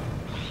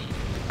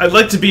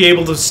to be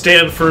able to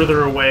stand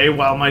further away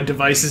while my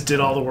devices did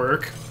all the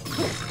work.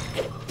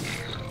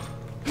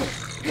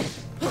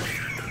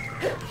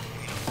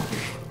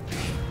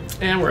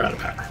 And we're out of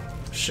power.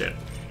 Shit.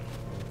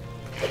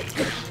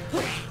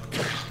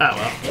 Oh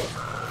well.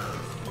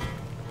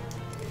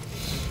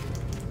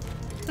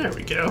 There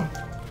we go.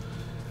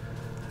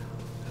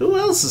 Who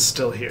else is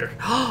still here?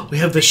 We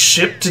have the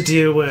ship to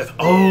deal with.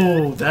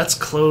 Oh, that's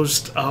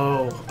closed.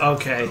 Oh,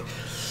 okay.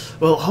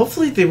 Well,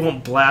 hopefully they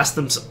won't blast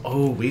them.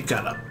 Oh, we've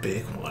got a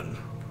big one.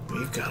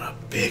 We've got a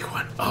big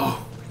one.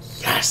 Oh,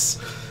 yes.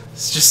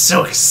 It's just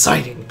so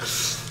exciting.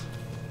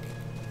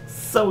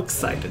 So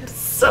excited.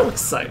 So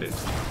excited.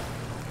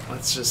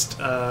 Let's just,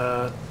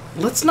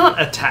 let's not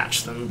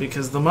attach them,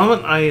 because the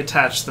moment I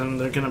attach them,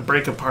 they're gonna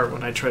break apart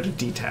when I try to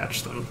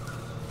detach them.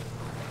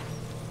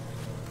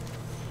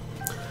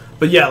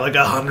 But yeah, like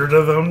 100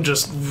 of them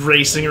just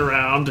racing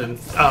around, and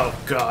oh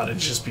god,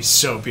 it'd just be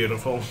so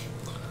beautiful.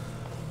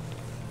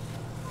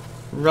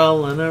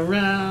 Rolling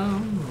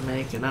around,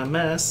 making a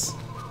mess.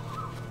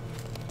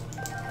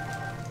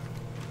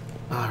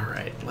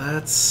 Alright,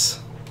 let's...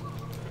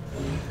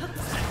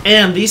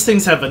 And these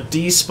things have a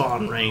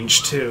despawn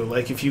range too.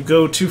 Like if you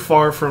go too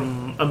far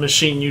from a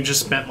machine you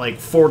just spent like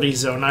 40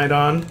 zonite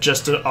on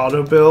just to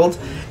auto build,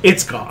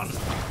 it's gone.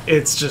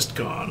 It's just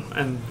gone.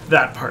 And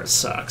that part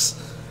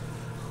sucks.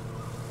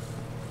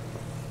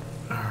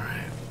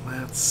 Alright,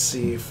 let's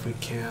see if we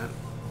can...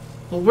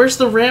 Well, where's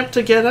the ramp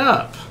to get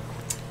up?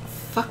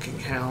 Fucking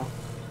hell.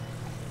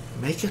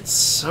 Make it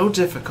so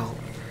difficult.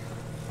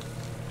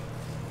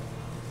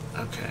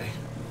 Okay.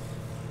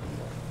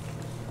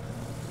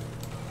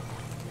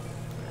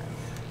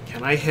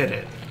 Can I hit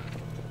it?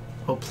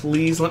 Oh,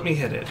 please let me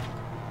hit it.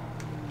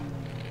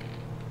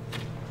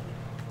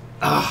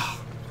 Ah.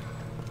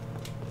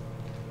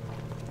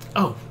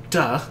 Oh,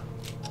 duh.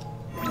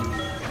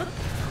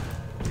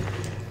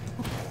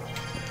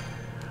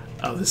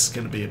 Oh, this is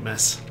gonna be a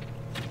mess.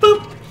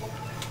 Boop!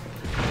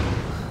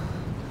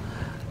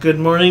 Good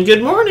morning,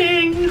 good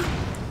morning!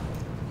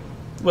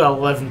 Well,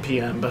 11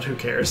 p.m., but who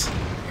cares?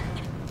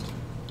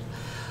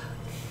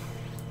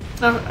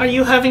 Are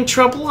you having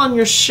trouble on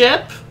your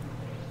ship?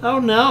 Oh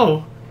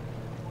no.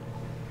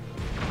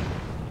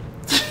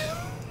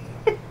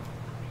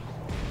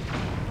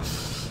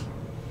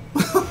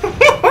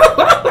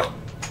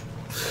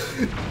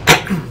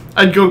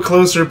 I'd go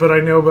closer, but I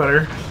know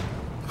better.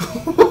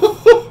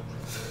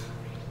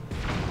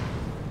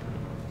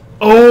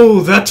 Oh,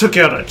 that took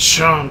out a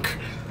chunk.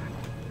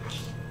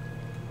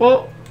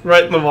 Well,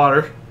 right in the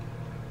water.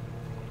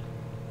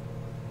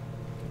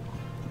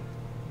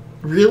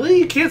 Really?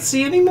 You can't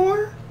see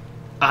anymore?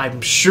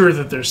 I'm sure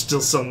that there's still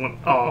someone...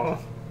 Oh.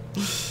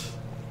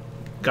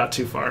 Got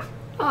too far.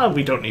 Ah,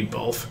 we don't need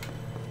both.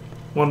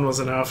 One was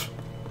enough.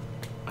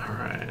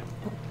 Alright.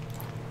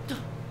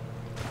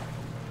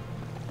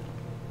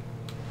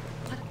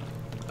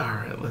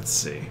 Alright, let's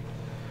see.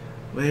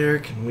 Where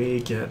can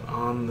we get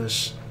on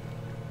this...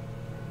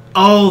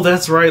 Oh,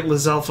 that's right,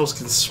 Lizalfos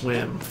can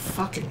swim.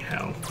 Fucking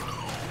hell.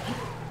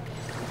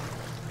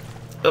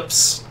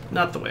 Oops.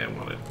 Not the way I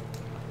wanted.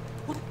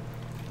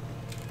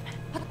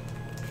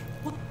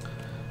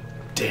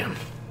 Damn.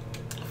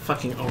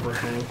 Fucking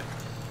overhang.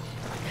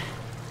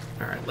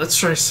 Alright, let's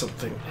try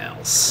something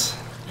else.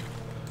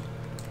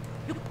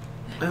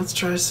 Let's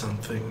try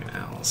something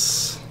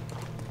else.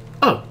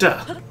 Oh,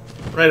 duh.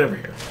 Right over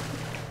here.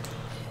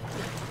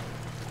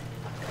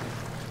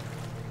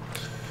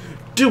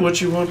 Do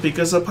what you want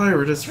because a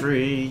pirate is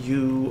free.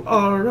 You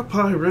are a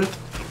pirate.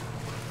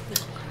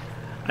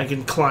 I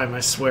can climb, I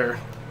swear.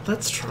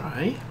 Let's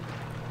try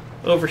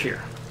over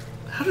here.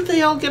 How did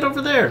they all get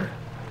over there?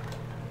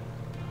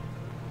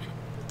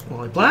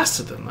 Well, I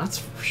blasted them, that's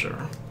for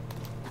sure.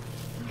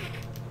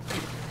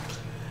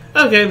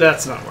 Okay,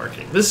 that's not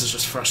working. This is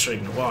just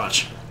frustrating to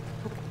watch.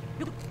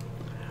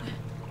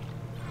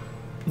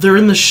 They're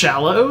in the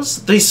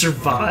shallows? They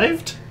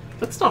survived?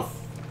 That's not...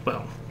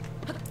 well...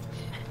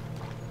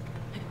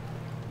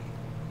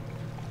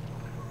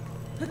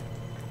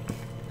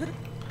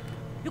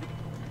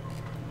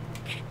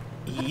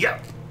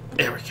 Yep.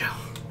 There we go.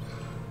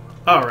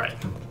 Alright.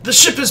 The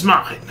ship is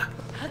mine!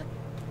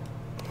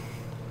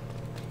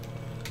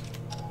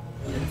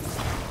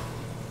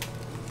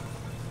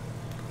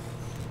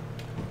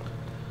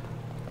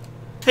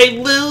 Hey,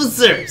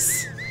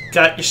 losers!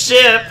 Got your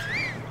ship!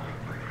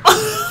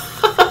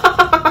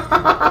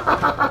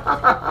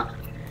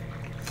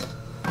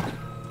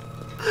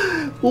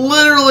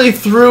 Literally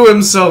threw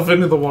himself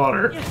into the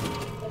water.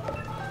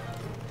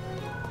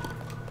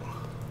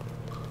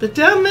 They're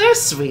down there,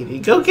 sweetie.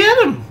 Go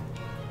get him!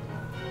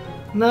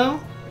 No?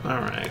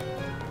 Alright.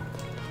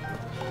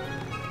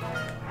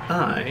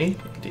 I need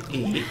to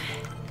eat.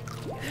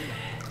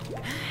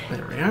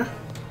 There we are.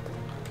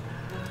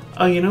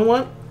 Oh, you know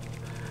what?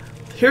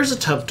 Here's a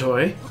tub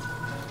toy.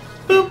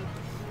 Boop.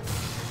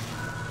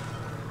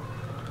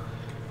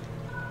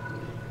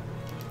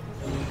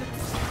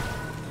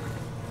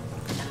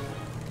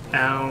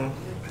 Ow.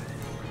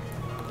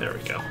 There we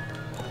go.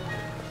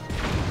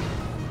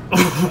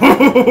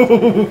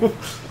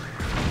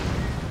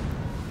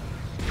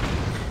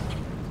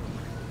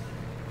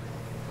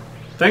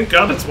 Thank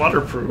God it's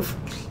waterproof.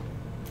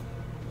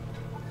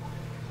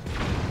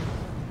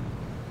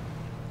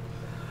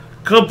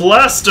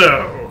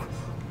 Kablasto!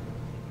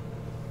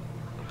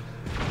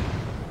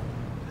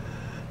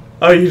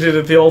 Oh, you did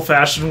it the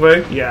old-fashioned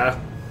way? Yeah.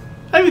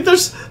 I mean,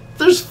 there's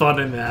fun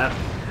in that.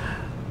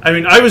 I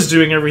mean, I was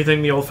doing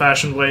everything the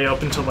old-fashioned way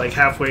up until, like,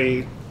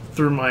 halfway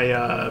through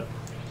my,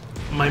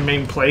 my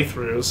main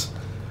playthroughs.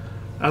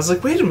 I was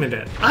like, wait a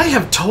minute, I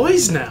have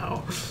toys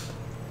now!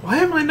 Why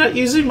am I not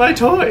using my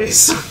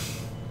toys?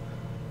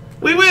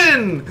 We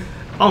win!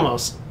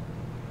 Almost.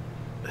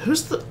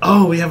 Who's the...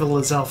 Oh, we have a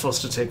Lizalfos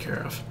to take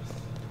care of.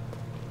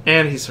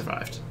 And he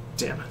survived.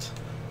 Damn it.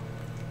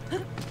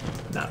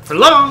 Not for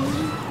long!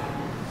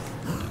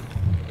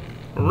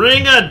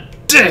 Ring a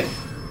dick!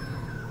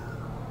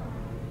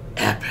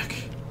 Epic.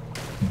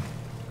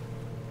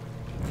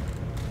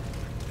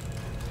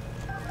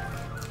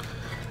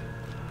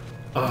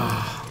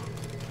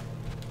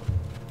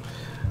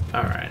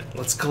 Alright,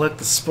 let's collect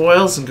the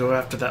spoils and go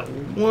after that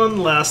one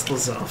last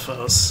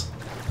Lizalfos.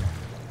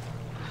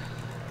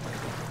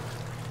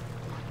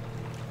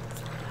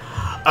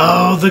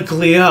 Oh, the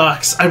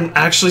Gleox! I'm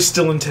actually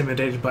still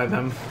intimidated by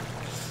them.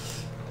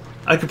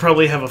 I could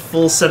probably have a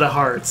full set of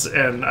hearts,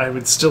 and I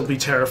would still be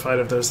terrified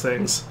of those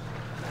things.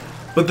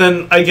 But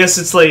then, I guess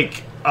it's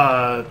like,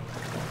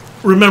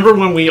 remember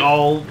when we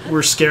all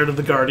were scared of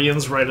the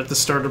Guardians right at the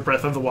start of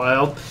Breath of the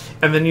Wild?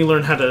 And then you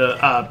learn how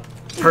to,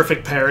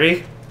 perfect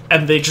parry,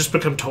 and they just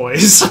become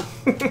toys.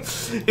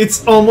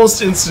 It's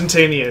almost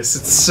instantaneous.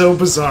 It's so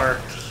bizarre.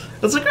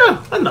 It's like,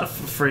 oh, I'm not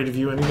afraid of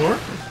you anymore.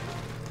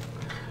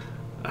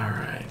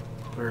 Alright,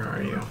 where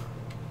are you?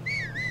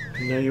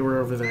 I know you were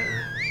over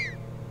there.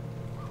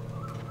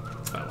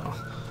 Oh well.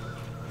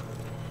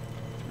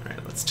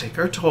 Alright, let's take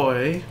our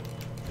toy,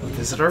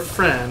 visit our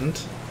friend.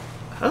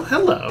 Oh,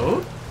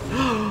 hello!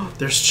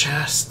 There's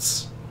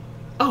chests.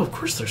 Oh, of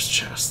course there's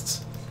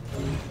chests.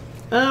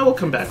 We'll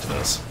come back to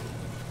those.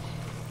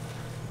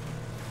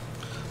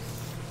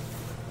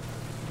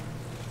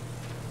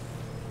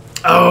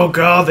 Oh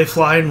god, they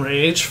fly in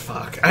rage?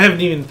 Fuck. I haven't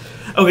even...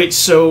 Okay,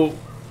 so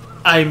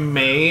I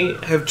may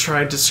have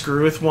tried to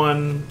screw with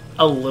one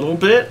a little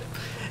bit,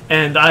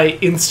 and I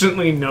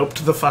instantly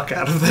noped the fuck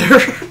out of there.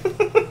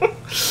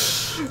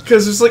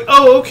 Because it's like,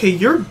 oh, okay,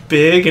 you're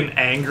big and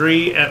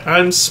angry, and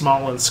I'm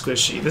small and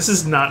squishy. This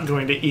is not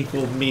going to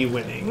equal me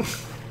winning.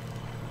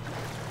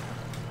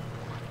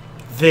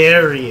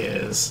 There he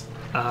is.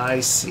 I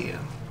see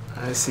him.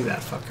 I see that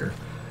fucker.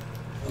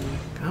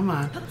 Come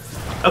on.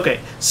 Okay,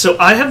 so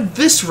I have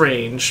this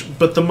range,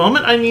 but the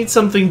moment I need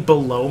something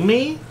below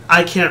me,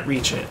 I can't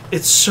reach it.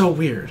 It's so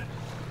weird.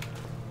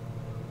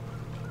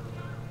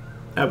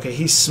 Okay,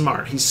 he's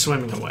smart. He's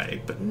swimming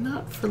away, but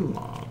not for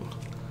long.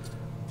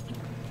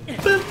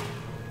 Boop.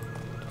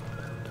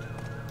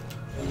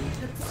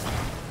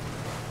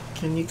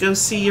 Can you go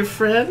see your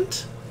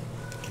friend?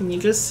 Can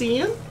you go see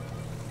him?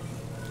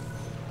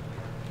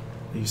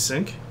 You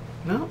sink?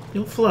 No,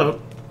 you'll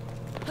float.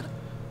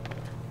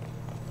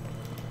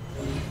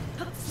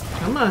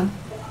 Come on.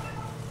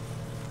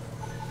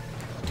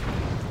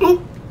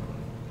 Oop!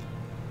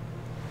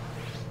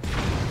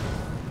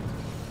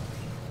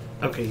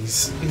 Okay,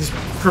 he's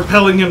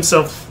propelling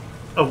himself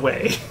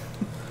away.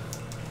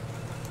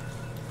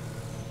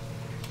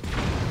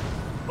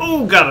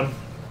 Oh, got him.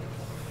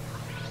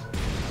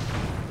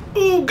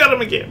 Oh, got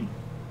him again.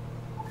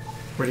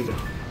 Where'd he go?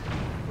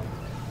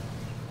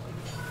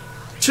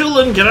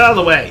 Tulin, get out of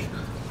the way.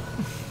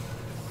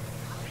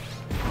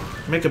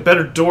 Make a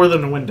better door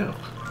than a window.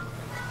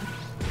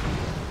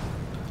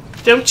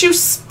 Don't you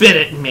spit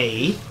at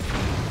me!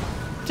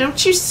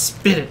 Don't you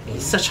spit at me!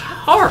 Such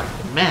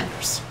horrible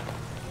manners.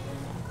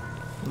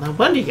 No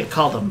wonder you get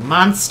called a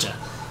monster.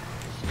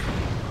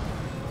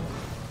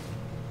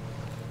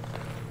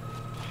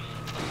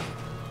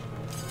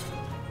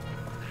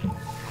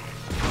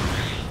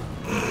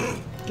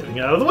 Getting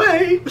out of the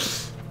way!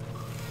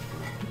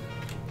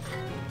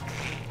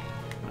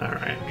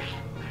 Alright.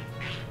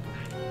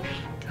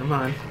 Come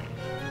on.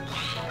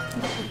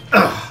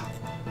 Ugh.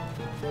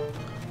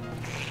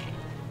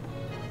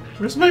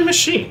 Where's my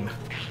machine?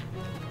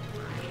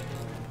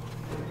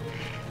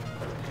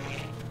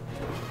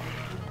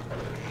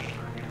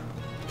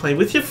 Play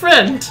with your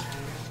friend.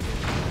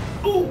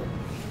 Ooh.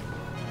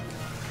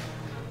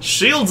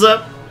 Shields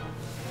up.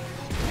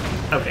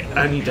 Okay,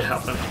 I need to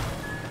help him.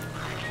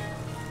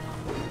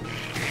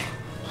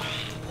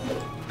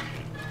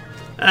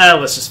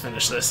 Let's just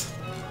finish this.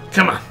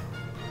 Come on.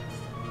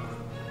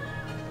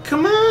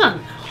 Come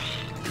on.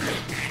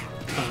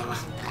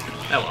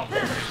 Oh well.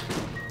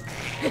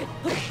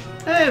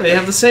 Hey, they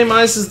have the same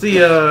eyes as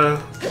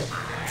the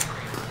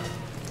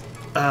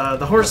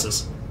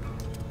horses.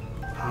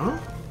 Huh?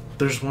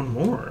 There's one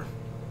more.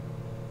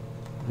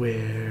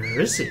 Where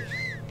is he?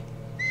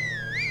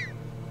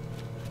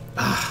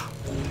 Ah.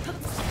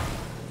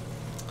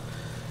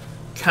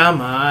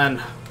 Come on.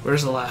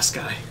 Where's the last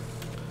guy?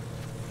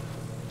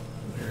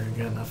 We're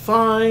gonna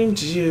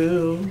find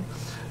you.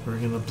 We're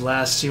gonna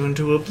blast you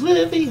into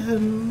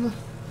oblivion.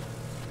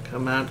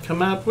 Come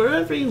out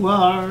wherever you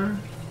are.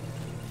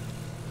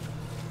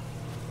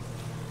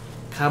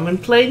 Come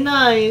and play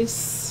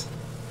nice.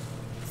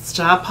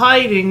 Stop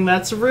hiding,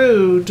 that's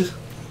rude.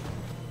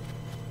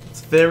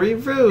 It's very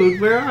rude.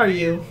 Where are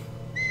you?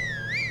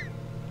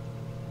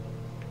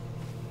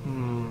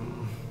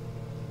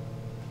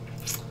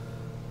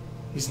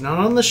 He's not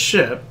on the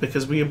ship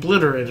because we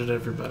obliterated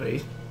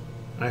everybody.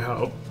 I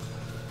hope.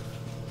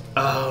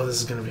 Oh, this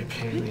is gonna be a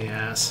pain in the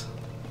ass.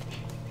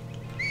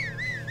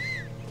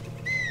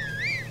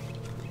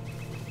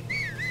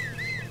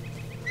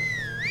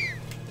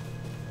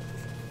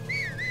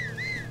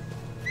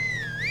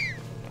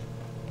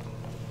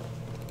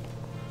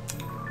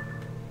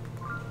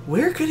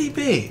 Where could he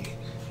be?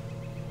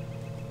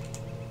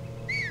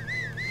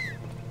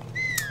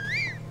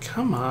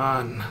 Come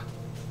on.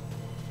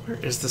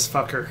 Where is this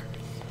fucker?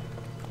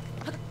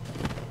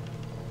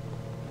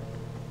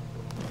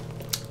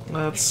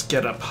 Let's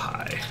get up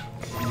high.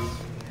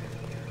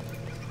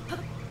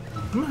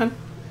 Come on.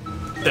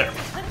 There.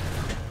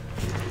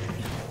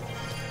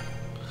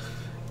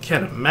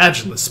 Can't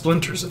imagine the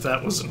splinters if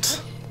that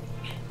wasn't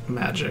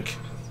magic.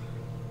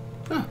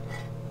 Huh.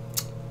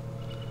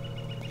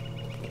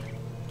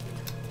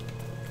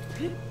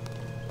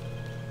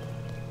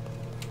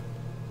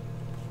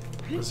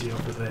 Was he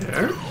over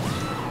there?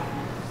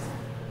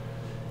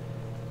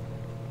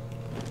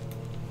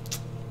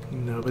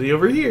 Nobody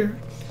over here.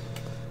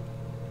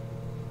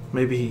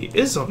 Maybe he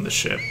is on the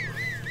ship.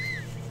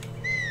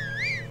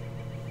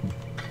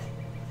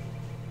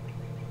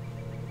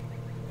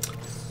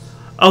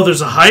 Oh, there's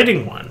a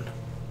hiding one.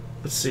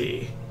 Let's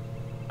see.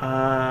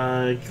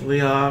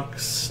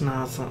 Leox.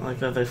 No, it's not like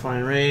that. They fly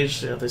in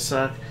rage. Yeah, they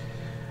suck.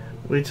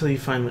 Wait till you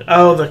find the...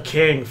 Oh, the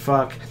king.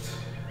 Fuck.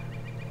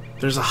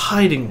 There's a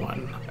hiding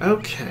one.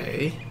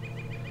 Okay.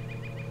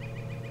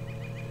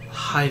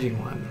 Hiding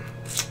one.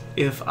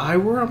 If I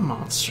were a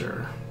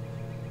monster...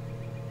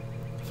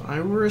 If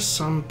I were a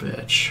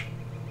sumbitch...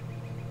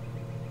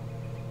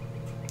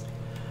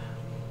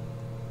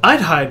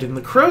 I'd hide in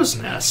the crow's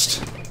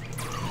nest.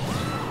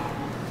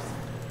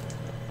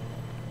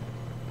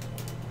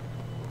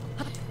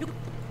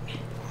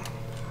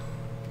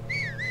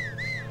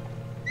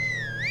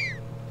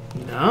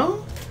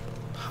 No?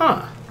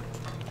 Huh.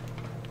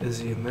 Is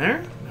he in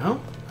there?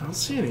 No, I don't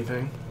see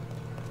anything.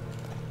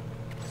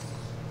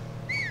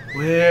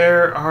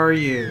 Where are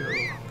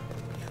you?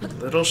 You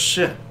little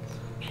shit.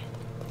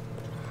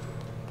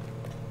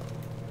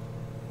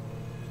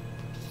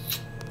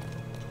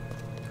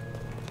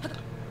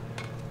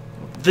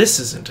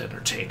 This isn't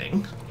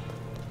entertaining.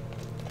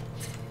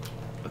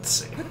 Let's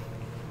see.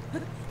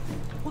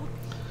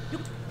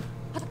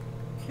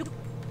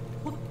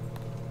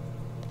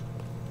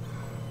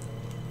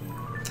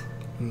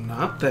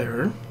 Not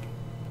there.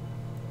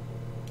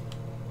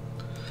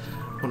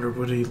 Wonder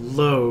would he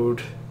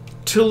load?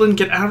 Tulin,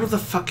 get out of the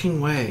fucking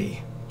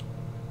way.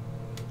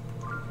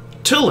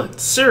 Tulin,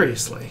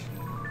 seriously.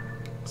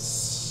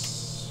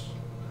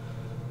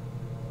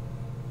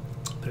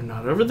 They're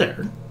not over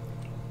there.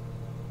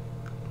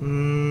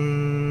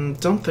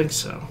 Don't think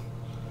so.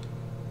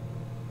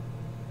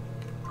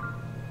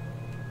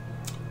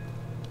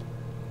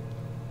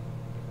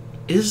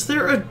 Is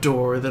there a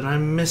door that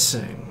I'm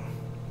missing?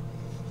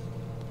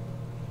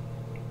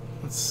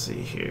 Let's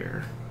see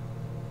here.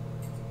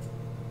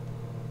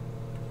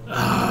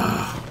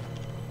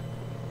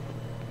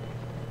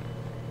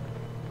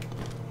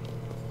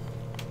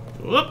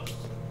 Whoops.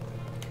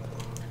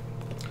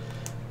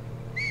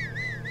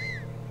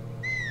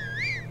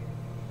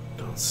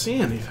 Don't see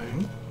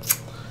anything.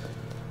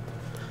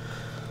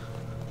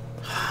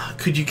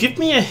 Could you give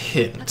me a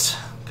hint?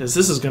 Because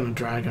this is going to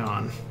drag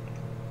on.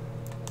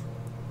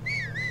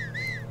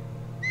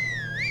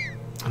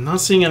 I'm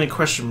not seeing any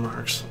question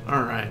marks.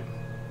 Alright.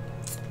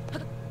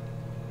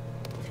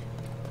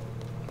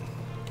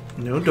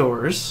 No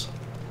doors.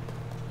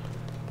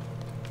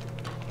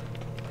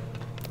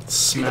 Let's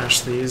smash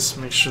these.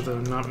 Make sure that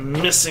I'm not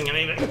missing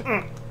anything.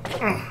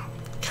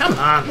 Come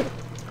on. There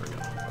we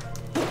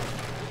go.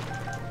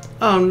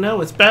 Oh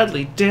no, it's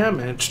badly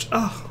damaged.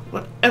 Oh,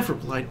 whatever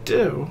will I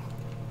do?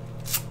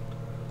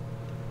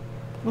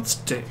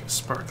 What's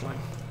sparkling?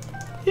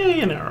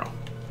 Yay, an arrow.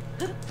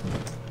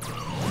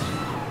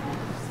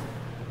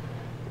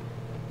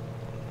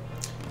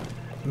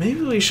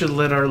 Maybe we should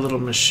let our little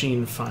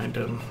machine find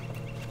him.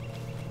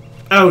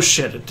 Oh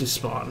shit, it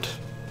despawned.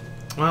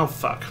 Well,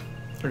 fuck.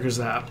 There goes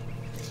that.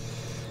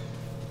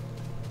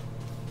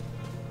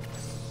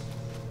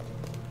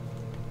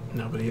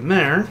 Nobody in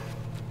there.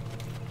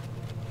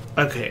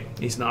 Okay,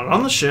 he's not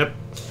on the ship.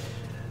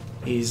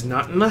 He's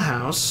not in the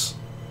house.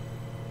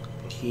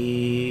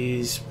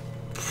 He's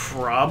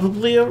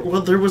probably...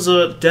 well, there was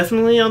a...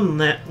 definitely on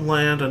that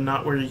land and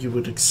not where you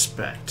would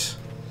expect.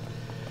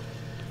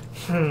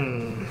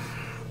 Well,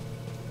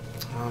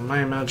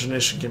 my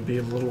imagination can be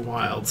a little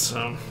wild,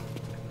 so...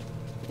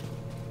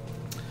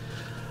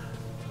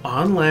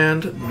 On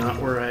land,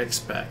 not where I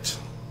expect.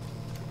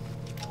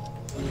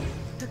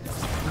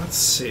 Let's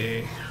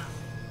see.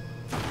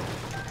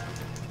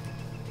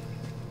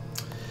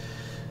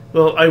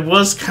 Well, I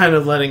was kind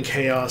of letting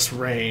chaos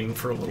reign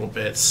for a little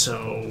bit,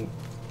 so...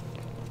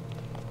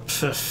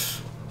 Pff.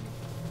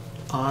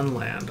 On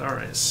land.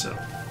 Alright, so...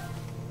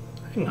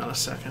 Hang on a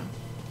second.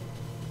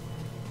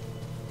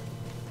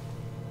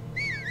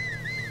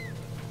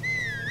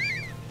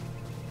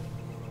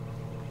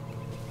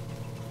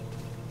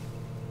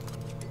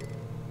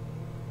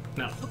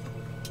 No.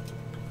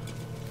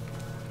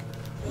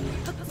 Let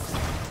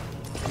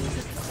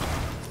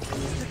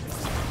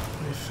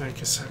me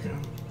think a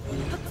second.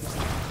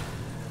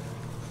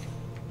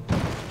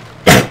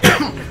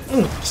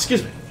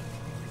 Excuse me.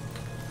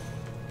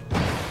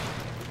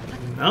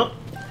 Nope.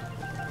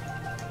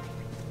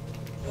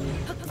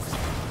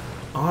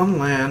 On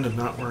land and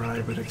not where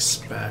I would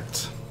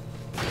expect.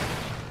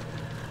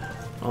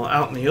 Well,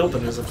 out in the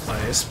open is a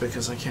place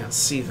because I can't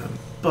see them,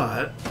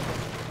 but...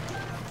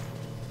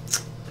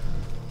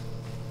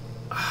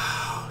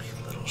 Oh, you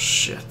little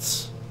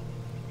shits.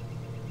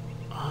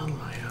 On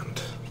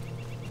land.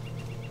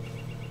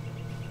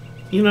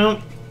 You know,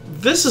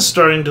 this is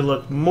starting to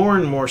look more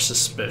and more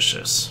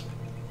suspicious.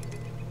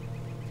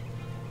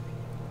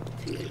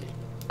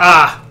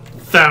 Ah!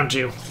 Found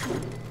you.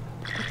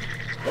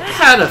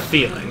 Had a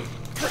feeling.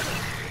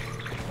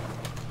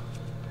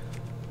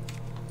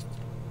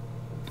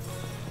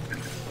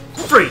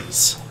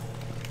 Freeze!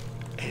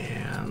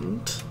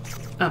 And...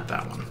 not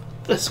that one.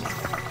 This one.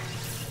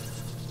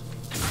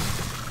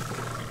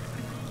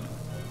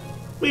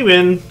 We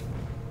win.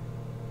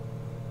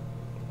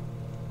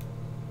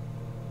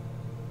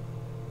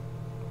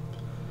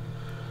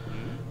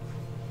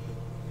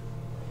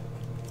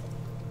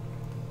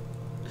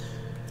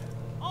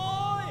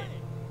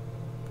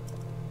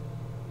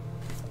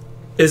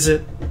 Is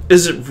it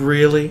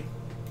really?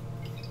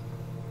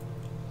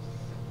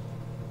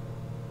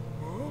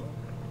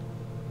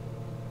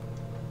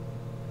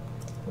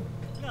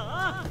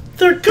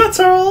 Their guts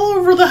are all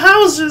over the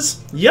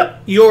houses.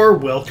 Yep, you're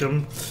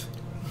welcome.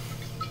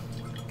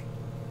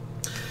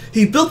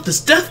 He built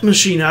this death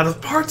machine out of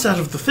parts out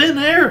of the thin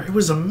air. It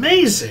was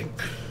amazing.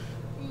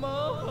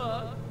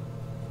 Mama.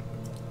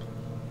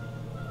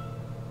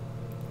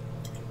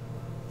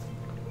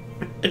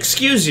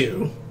 Excuse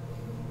you.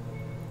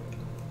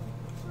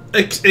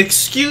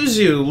 Excuse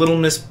you, little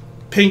Miss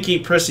Pinky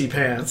Prissy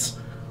Pants.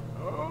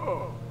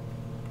 Oh.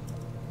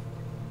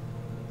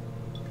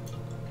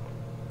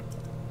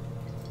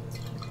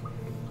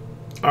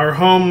 Our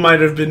home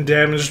might have been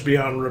damaged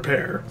beyond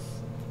repair.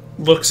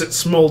 Looks at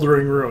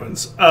smoldering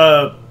ruins.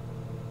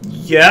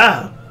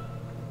 Yeah.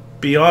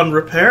 Beyond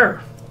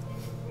repair.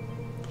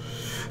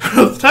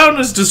 The town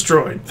is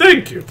destroyed.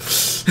 Thank you.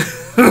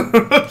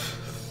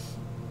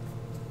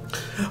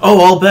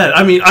 Oh, I'll bet.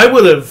 I mean, I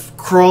would have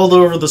crawled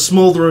over the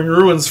smoldering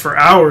ruins for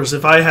hours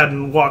if I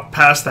hadn't walked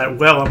past that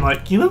well. I'm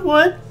like, you know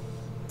what?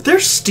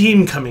 There's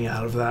steam coming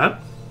out of that.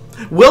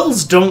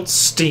 Wells don't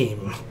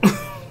steam.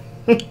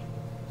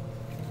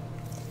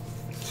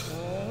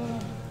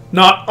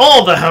 Not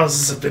all the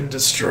houses have been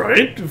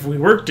destroyed. If we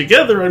work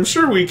together, I'm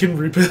sure we can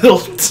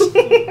rebuild.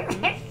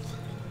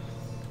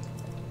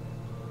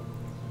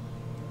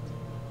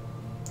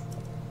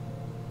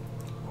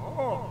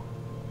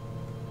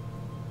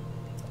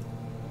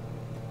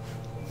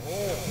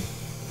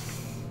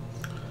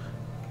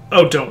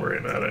 Oh, don't worry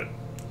about it.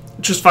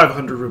 Just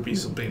 500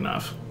 rupees will be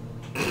enough.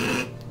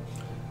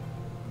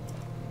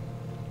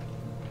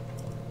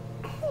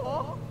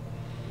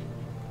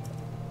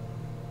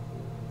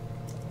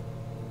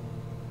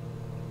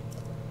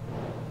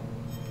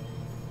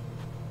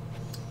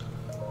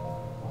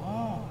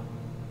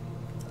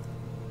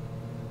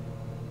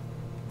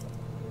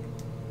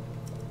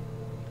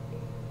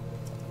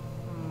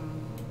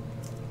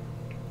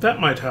 That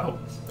might help.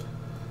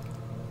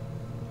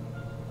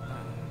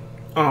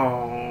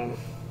 Oh.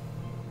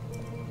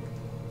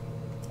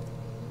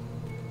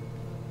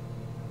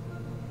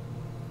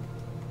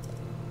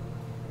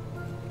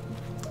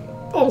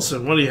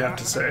 Olsen, what do you have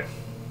to say?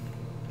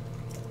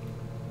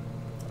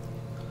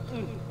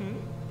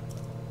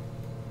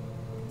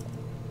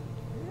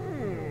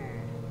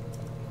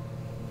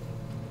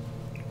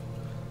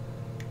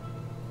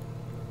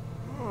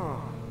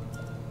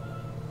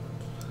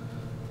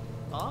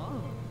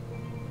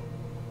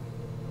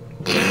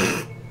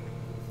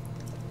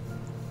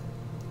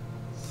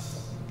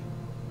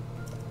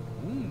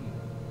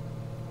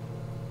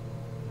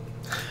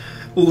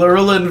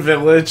 Lurlin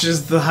Village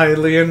is the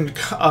Hylian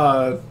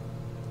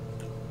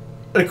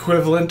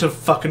equivalent of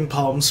fucking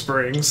Palm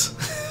Springs.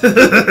 How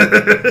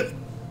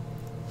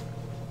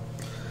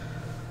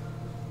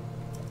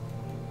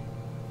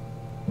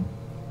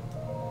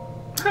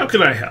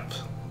can I help?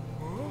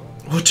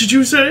 What did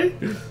you say?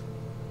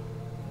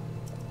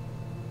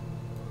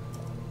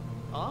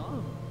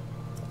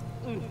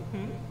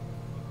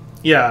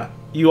 Yeah,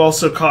 you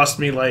also cost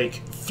me like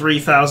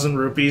 3,000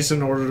 rupees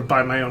in order to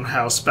buy my own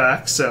house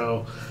back,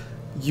 so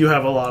you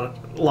have a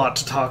lot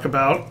to talk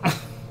about.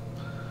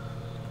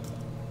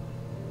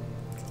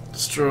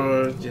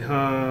 Destroyed,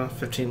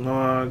 15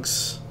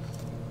 logs.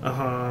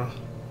 Uh-huh.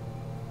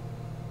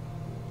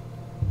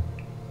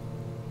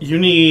 You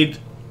need...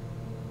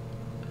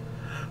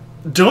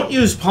 Don't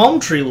use palm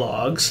tree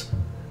logs.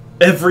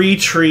 Every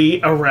tree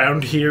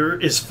around here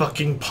is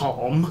fucking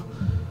palm.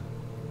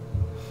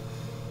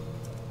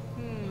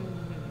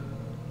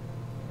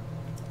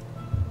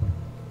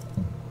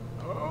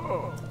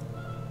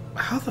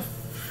 How the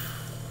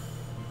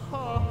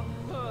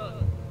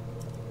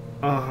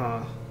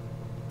Uh-huh.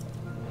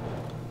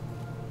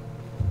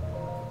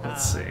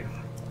 Let's see.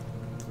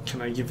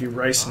 Can I give you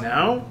rice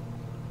now?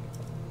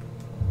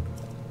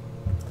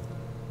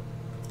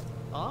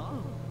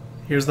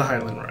 Here's the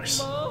Highland rice.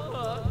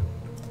 Oh.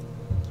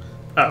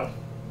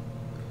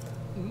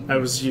 I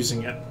was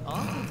using it.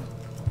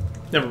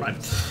 Never mind.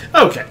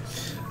 Okay.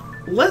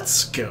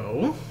 Let's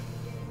go.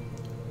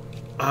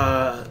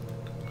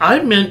 I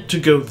meant to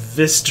go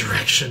this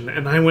direction,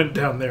 and I went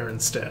down there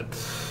instead.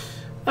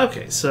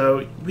 Okay,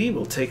 so we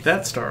will take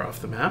that star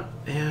off the map,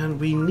 and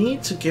we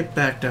need to get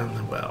back down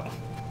the well.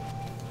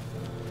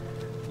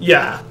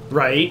 Yeah,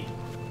 right?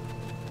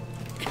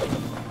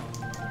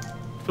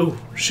 Oh,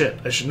 shit,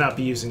 I should not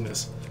be using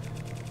this.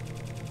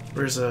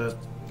 Where's a...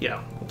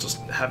 Yeah, we'll just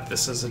have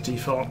this as a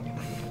default.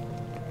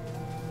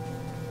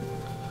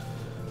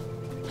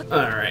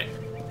 Alright.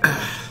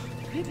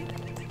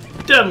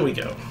 Down we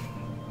go.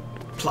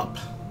 Plop.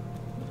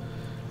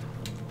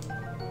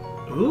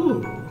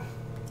 Ooh.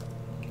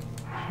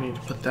 Need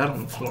to put that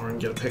on the floor and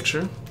get a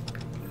picture.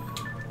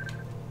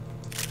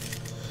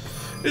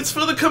 It's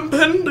for the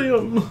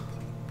compendium!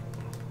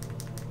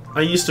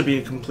 I used to be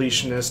a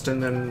completionist,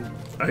 and then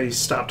I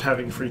stopped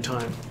having free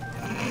time.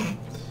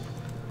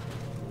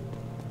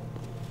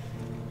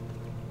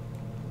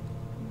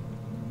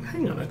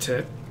 Hang on a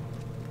tick.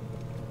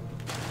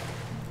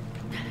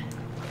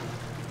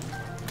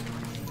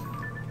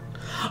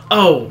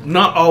 Oh,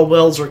 not all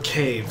wells are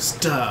caves.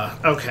 Duh.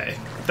 Okay.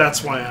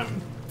 That's why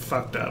I'm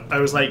fucked up. I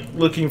was like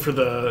looking for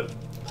the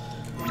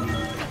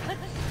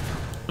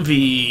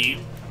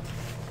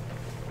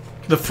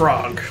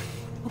frog.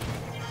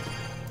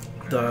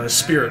 The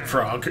spirit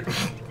frog.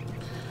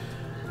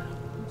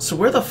 So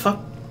where the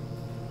fuck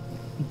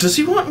does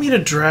he want me to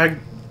drag?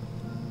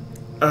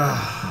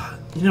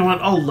 You know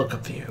what? I'll look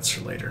up the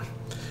answer later.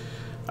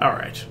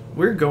 Alright,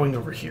 we're going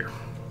over here.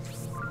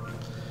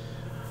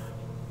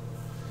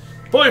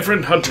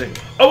 Boyfriend hunting!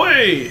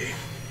 Away!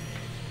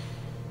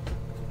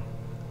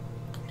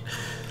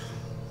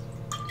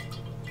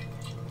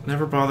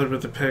 Never bothered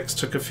with the pics,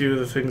 took a few of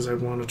the things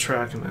I'd want to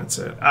track, and that's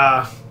it.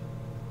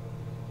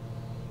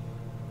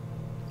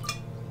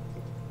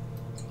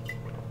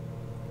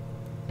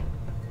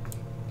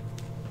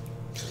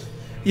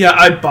 Yeah,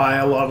 I buy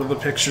a lot of the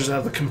pictures out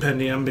of the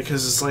compendium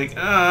because it's like,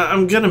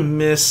 I'm gonna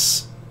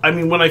miss... I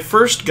mean, when I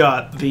first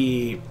got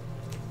the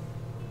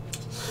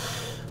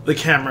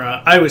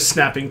camera, I was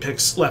snapping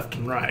pics left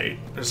and right.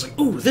 I was like,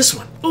 ooh, this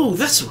one, ooh,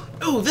 this one,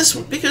 ooh, this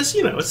one, because,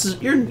 you know,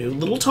 it's your new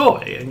little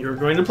toy, and you're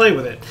going to play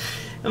with it.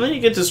 And then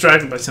you get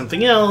distracted by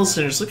something else,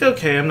 and you're just like,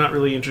 okay, I'm not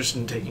really interested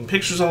in taking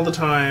pictures all the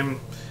time.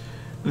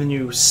 And then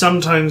you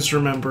sometimes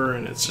remember,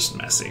 and it's just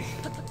messy.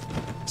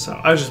 So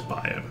I just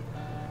buy it.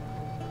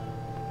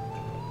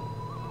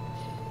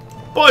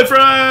 Boyfriend!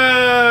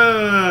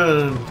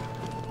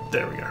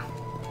 There we go.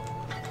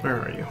 Where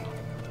are you?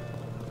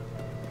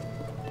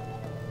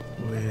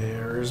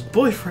 Where's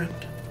boyfriend?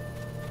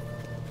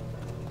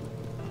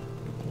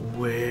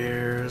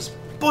 Where's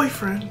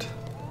boyfriend?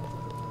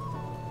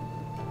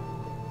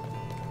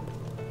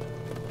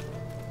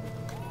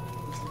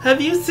 Have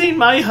you seen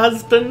my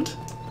husband?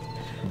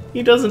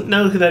 He doesn't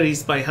know that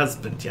he's my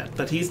husband yet,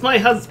 but he's my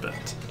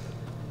husband.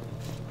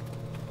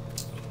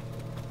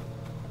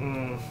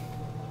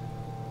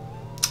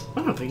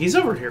 I don't think he's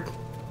over here.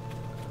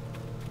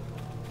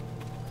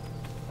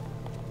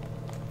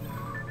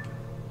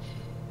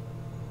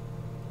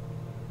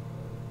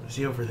 Is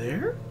he over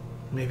there?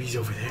 Maybe he's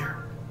over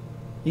there.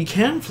 You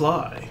can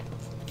fly.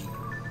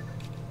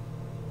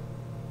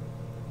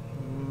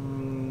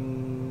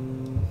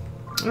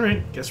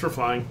 Alright, guess we're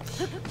flying.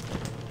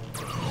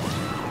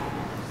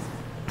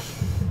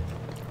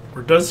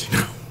 Or does he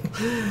know?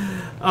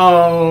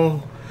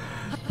 Oh,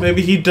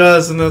 maybe he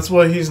does, and that's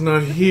why he's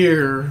not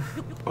here.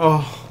 Oh,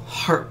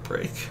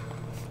 heartbreak.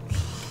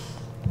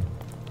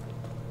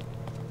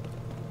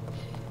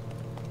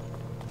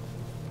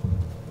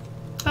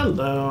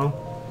 Hello.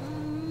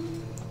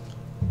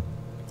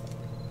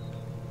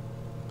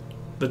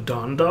 The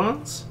Don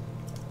Dons?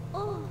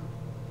 Oh.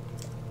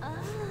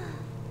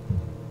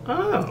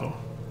 Oh.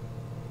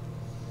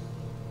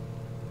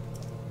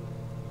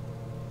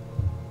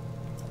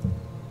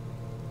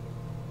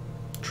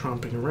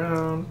 Tromping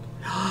around.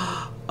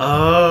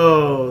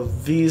 Oh,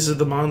 these are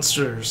the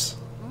monsters.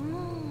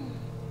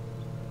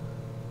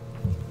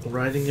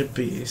 Riding a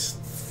beast.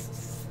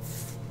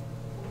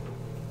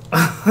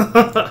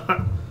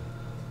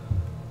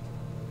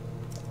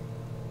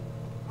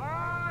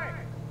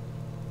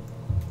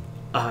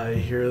 I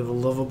hear the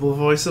lovable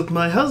voice of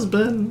my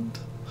husband.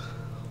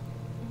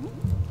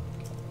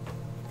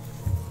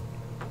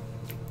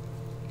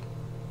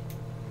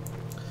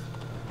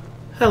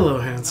 Hello,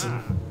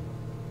 handsome.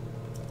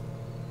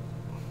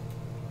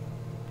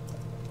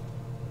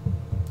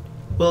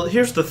 Well,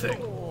 here's the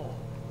thing.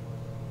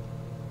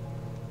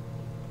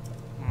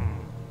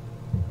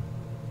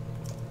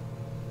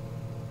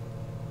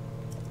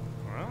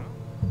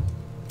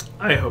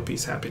 I hope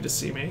he's happy to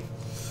see me.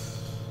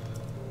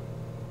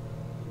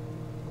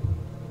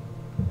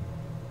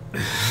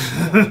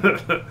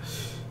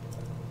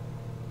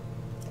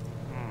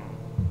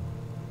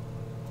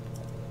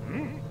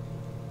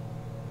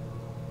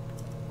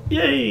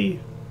 Yay!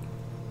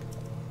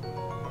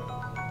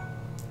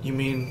 You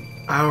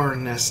mean our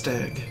nest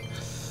egg?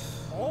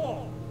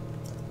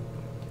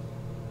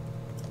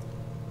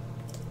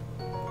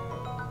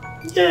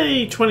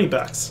 Yay! 20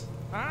 bucks.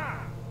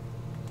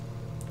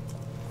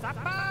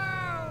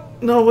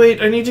 No,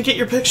 wait, I need to get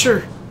your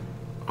picture.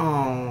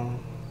 Oh.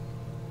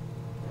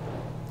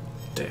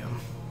 Damn.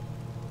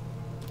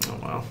 Oh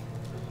well.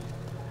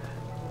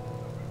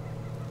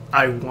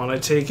 I want to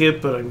take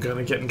it, but I'm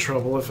gonna get in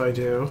trouble if I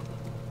do.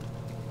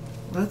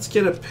 Let's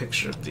get a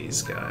picture of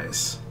these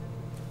guys.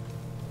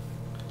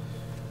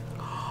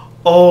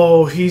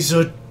 Oh, he's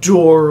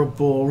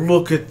adorable.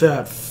 Look at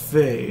that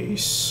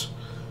face.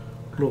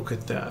 Look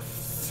at that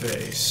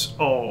face.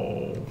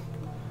 Oh.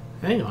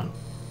 Hang on.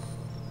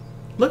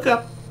 Look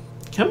up.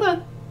 Come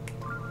on.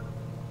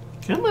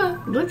 Come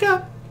on. Look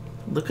up.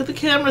 Look at the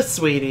camera,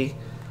 sweetie.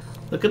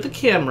 Look at the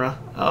camera.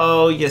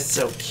 Oh, you're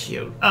so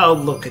cute. Oh,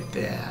 look at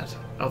that.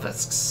 Oh,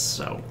 that's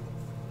so...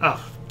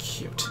 Oh,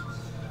 cute.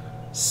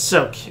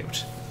 So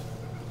cute.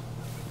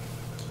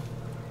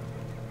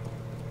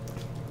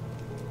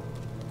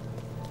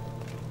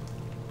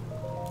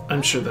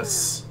 I'm sure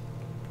that's...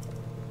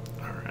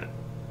 Alright.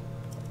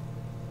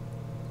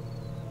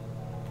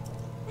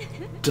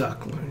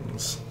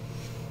 Ducklings.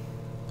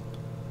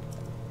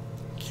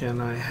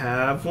 Can I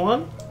have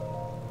one?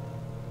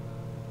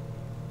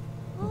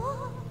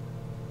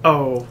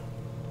 Oh.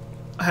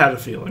 I had a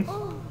feeling.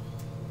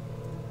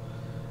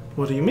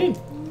 What do you mean?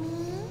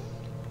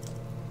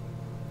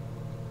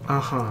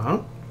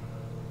 Uh-huh.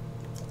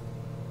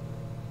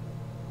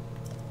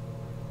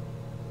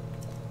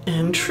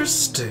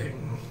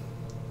 Interesting.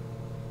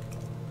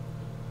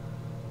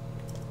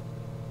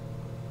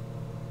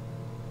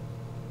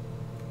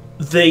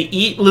 They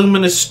eat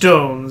luminous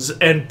stones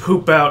and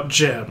poop out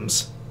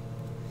gems.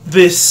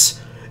 This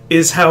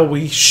is how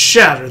we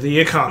shatter the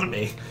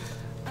economy.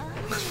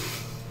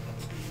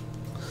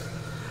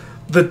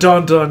 The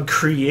Don Don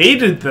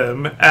created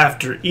them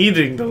after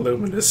eating the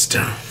luminous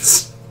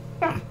stones.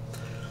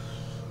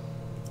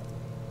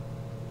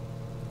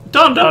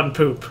 Don Don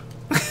poop.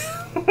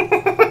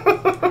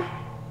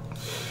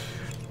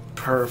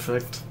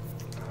 Perfect.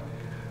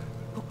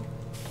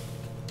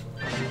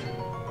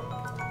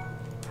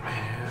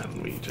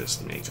 And we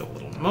just make a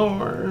little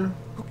more.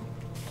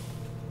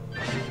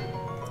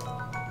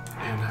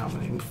 And how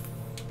many?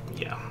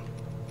 Yeah.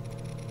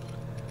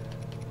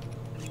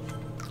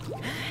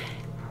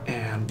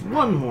 And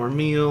one more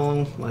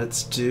meal.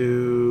 Let's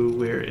do...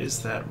 Where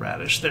is that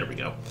radish? There we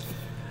go.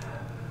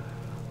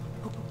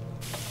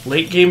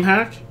 Late game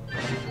hack.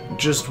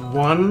 Just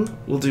one.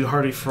 We'll do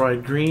hearty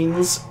fried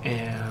greens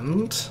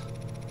and...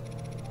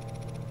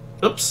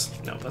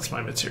 Oops. No, that's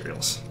my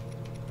materials.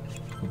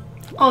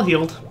 All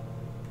healed.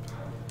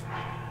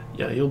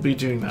 Yeah, you'll be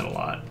doing that a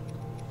lot.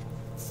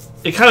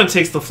 It kind of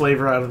takes the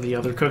flavor out of the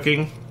other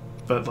cooking,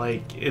 but,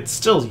 like, it's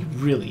still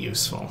really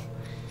useful.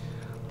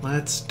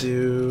 Let's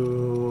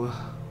do...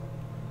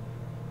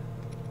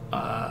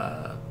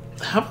 how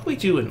about we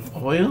do an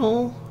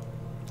oil?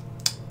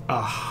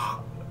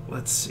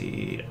 Let's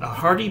see. A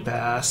hearty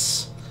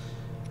bass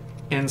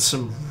and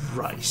some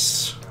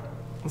rice.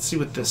 Let's see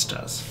what this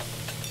does.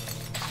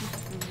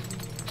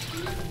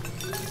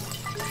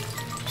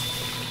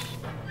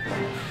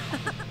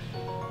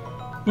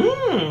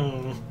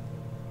 Mmm.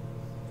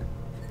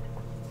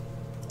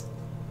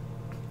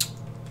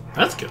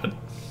 That's good.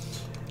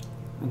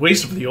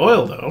 Waste of the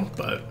oil, though,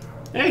 but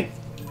hey.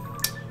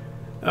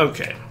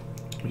 Okay.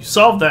 We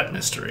solved that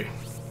mystery.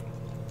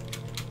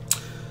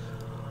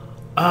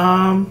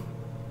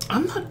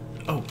 I'm not...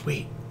 Oh,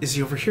 wait. Is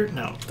he over here?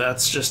 No,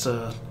 that's just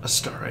a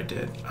star I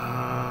did.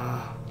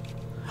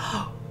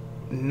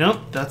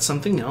 Nope, that's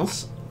something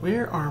else.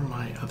 Where are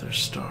my other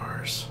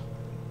stars?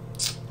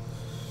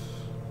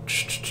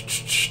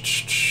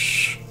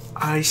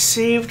 I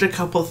saved a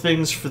couple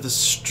things for the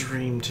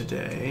stream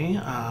today.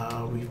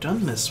 We've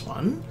done this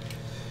one.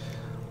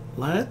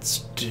 Let's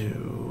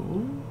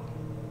do...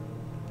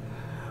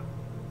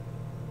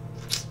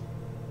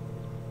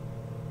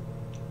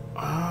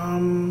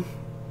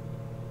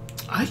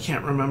 I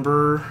can't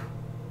remember.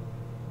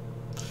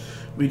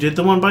 We did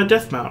the one by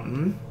Death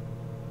Mountain.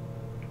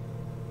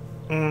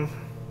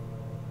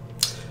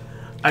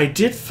 I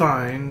did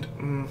find...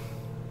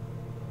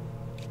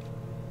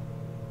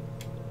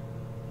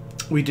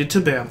 We did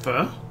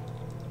Tabantha.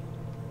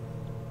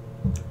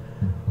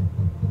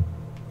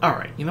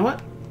 Alright, you know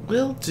what?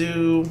 We'll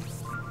do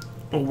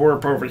a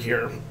warp over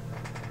here.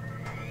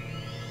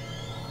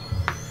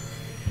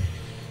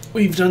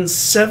 We've done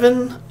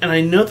 7, and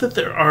I know that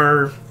there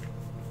are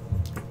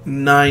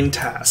 9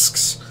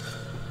 tasks.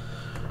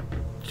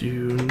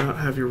 Do not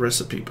have your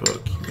recipe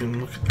book. You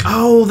can look at...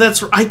 Oh,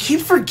 that's... I keep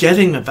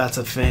forgetting that that's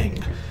a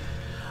thing.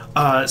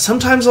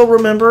 Sometimes I'll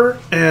remember,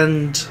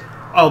 and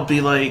I'll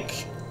be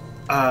like,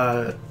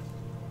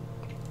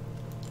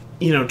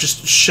 you know,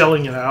 just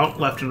shelling it out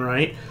left and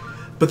right.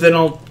 But then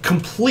I'll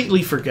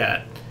completely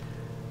forget.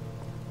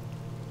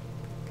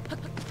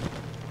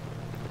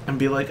 And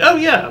be like, oh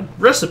yeah,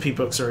 recipe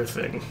books are a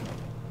thing.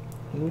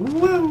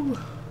 Woo!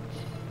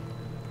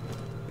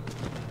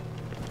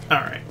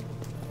 Alright.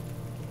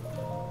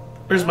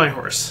 Where's my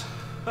horse?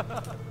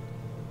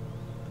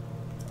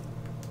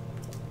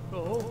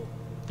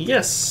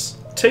 Yes,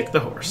 take the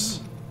horse.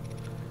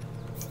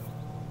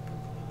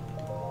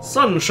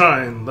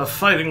 Sunshine, the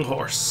fighting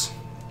horse.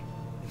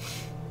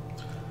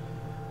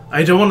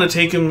 I don't want to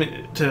take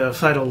him to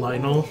fight a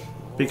Lionel,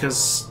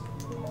 because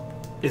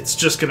it's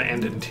just going to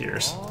end in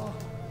tears.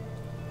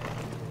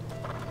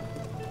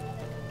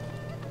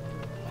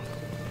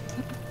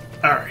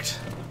 Alright.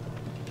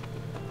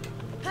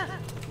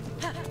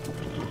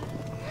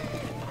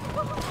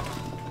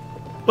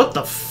 What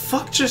the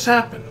fuck just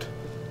happened?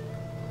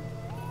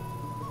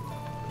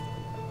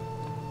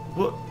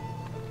 What?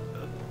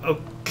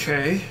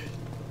 Okay.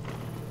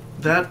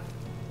 That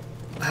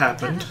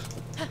happened.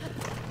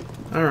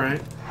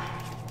 Alright.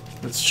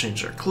 Let's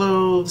change our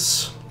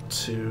clothes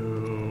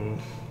to...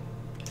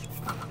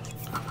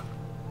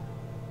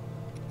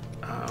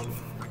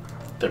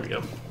 there we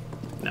go.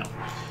 No.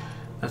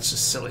 That's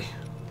just silly.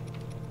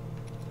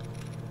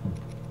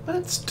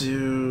 Let's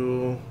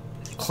do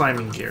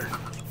climbing gear.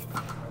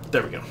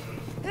 There we go.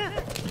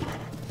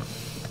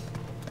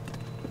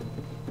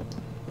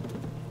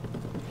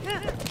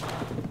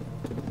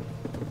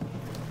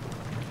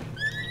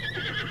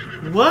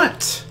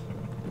 What?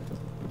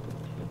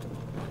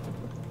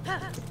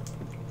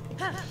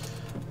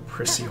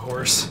 Prissy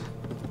horse.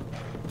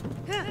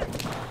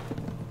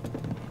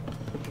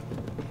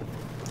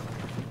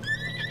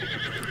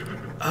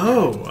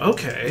 Oh,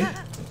 okay.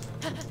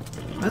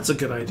 That's a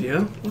good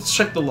idea. Let's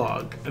check the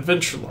log.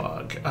 Adventure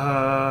log.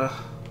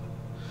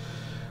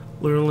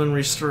 Lurelin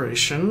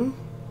restoration.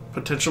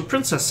 Potential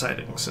princess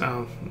sightings.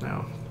 Oh,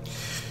 no.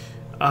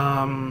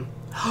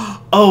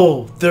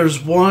 Oh,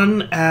 there's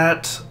one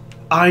at...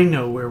 I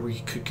know where we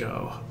could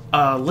go.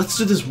 Let's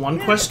do this one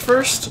quest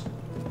first.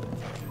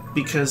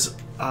 Because,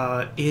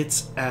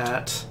 it's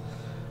at...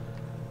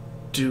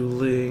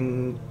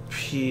 Dueling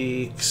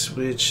Peaks,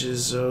 which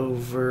is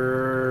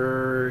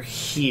over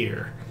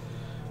here.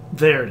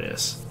 There it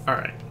is.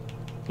 Alright.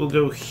 We'll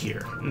go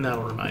here. And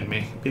that'll remind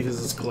me,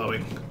 because it's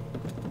glowing.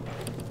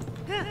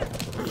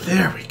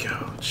 There we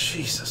go.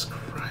 Jesus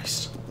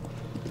Christ.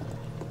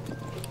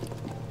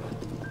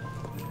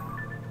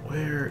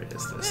 Where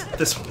is this?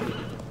 This one.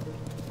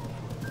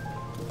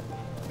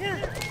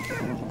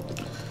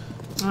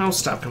 I'll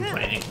stop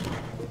complaining.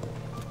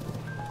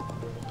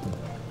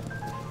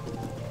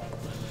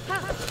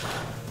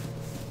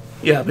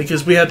 Yeah,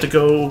 because we had to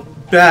go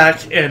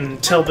back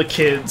and tell the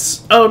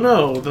kids, oh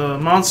no, the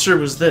monster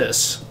was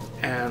this.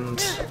 And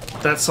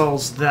that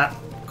solves that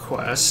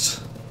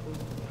quest.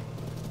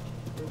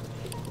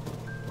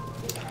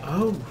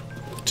 Oh,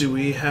 do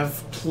we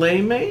have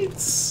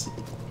playmates?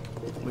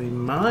 We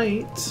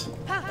might.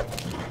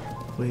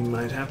 We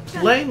might have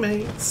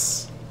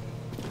playmates.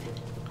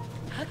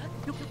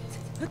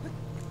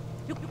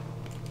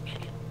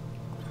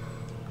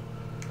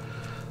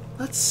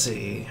 Let's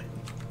see.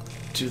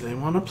 Do they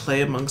want to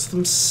play amongst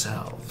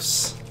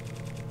themselves?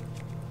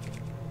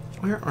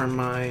 Where are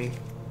my...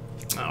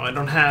 Oh, I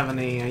don't have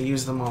any. I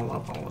use them all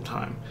up all the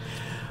time.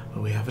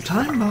 But we have a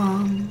time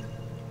bomb.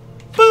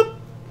 Boop!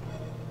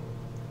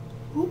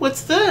 Ooh,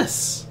 what's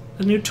this?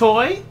 A new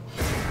toy?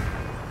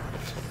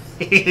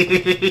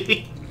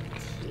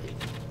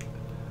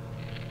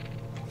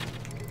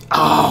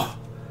 Oh!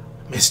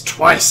 Missed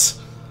twice.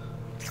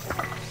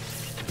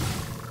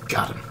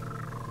 Got him.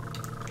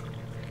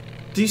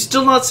 Do you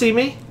still not see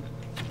me?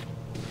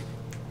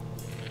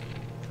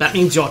 That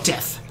means you're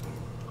deaf.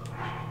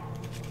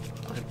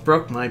 I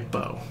broke my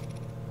bow.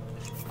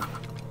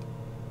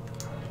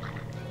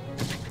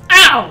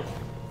 Ow!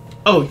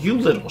 Oh, you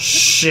little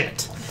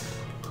shit.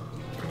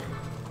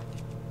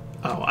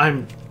 Oh,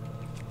 I'm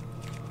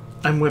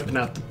whipping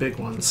out the big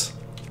ones.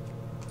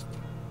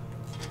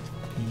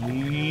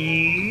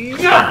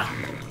 Yeah!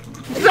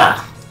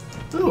 Yeah!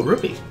 Oh,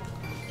 rupee.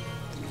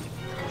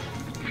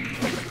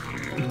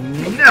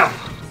 No!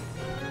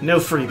 No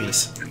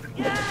freebies.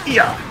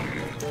 Yeah!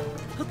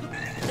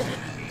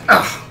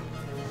 Ugh.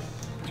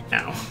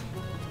 Ow.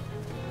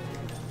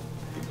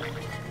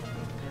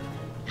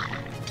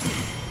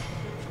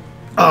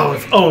 Oh,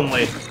 if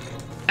only.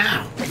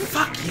 Ow.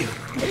 Fuck you.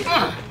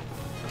 Ugh.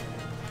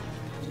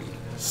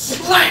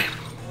 Slam!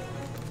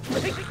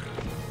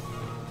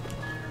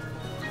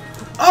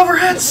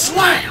 Overhead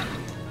slam!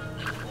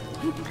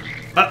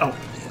 Uh-oh.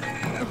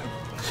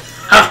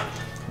 Ha!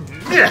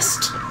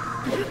 Missed!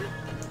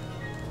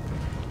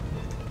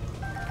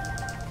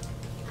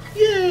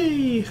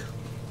 Yay!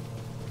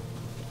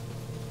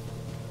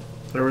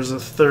 There was a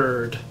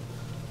third.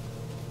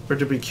 Or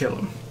did we kill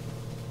him?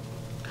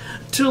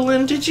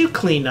 Tulin, did you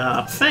clean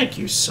up? Thank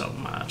you so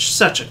much.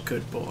 Such a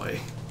good boy.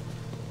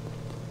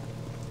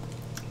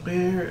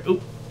 Where...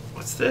 Oop.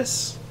 What's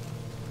this?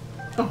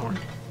 A horn.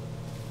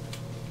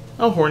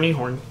 A horny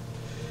horn.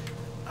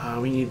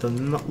 We need the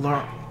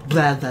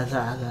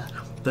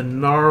the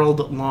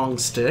gnarled long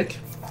stick.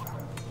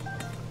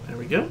 There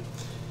we go.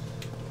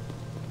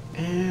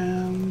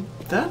 And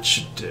that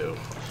should do.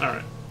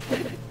 Alright.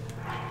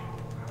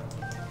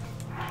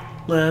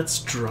 Let's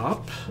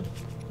drop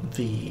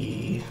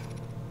the...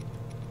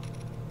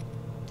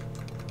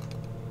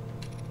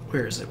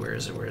 Where is it? Where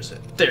is it? Where is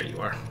it? There you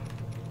are.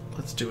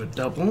 Let's do a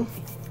double.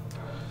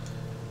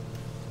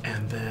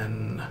 And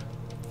then...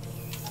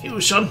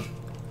 Fusion.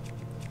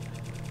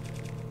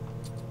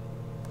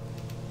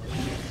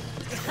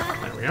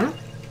 There we are.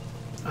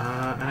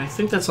 And I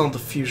think that's all the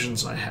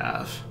fusions I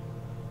have.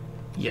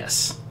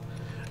 Yes.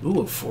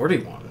 Ooh, a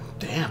 41.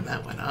 Damn,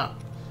 that went up.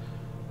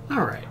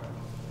 Alright.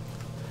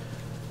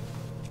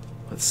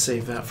 Let's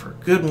save that for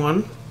a good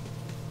one.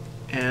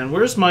 And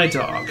where's my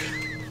dog?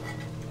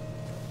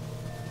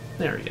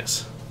 There he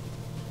is.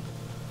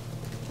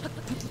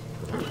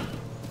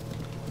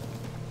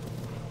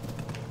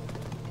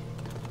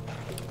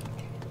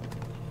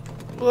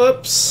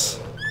 Whoops.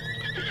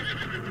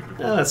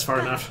 Oh, that's far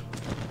enough.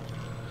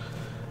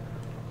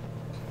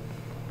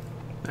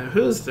 Now,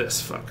 who's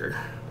this fucker?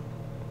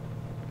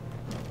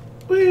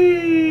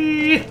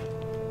 Whee!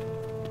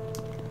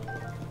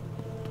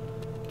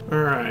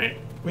 Alright,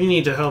 we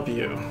need to help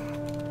you.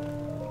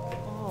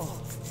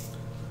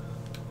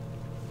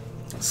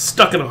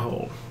 Stuck in a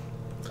hole.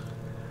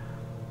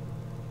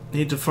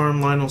 Need to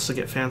farm Lionels to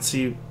get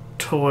fancy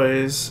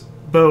toys,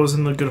 bows,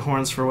 and the good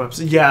horns for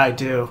weapons. Yeah, I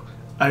do.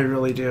 I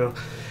really do.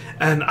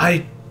 And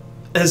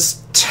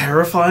as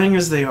terrifying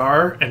as they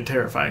are, and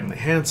terrifyingly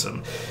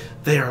handsome,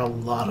 they are a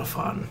lot of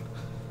fun.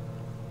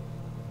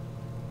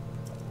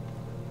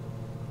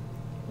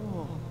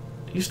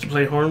 Used to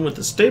play horn with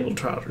the stable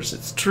trotters,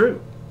 it's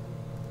true.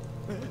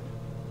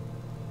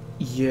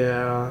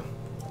 Yeah.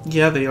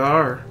 Yeah, they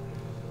are.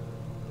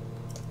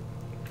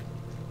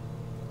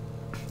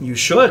 You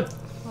should.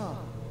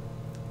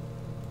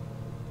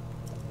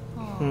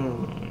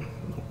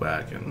 The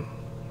wagon.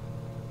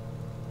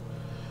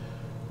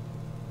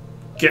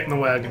 Get in the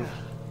wagon.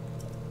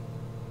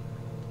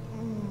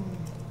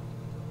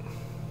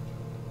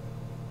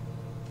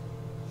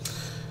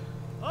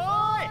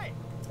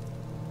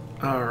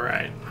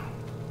 Alright.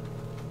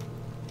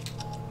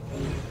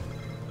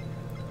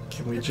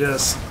 Can we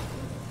just...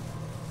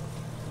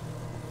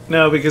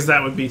 No, because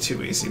that would be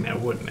too easy now,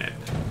 wouldn't it?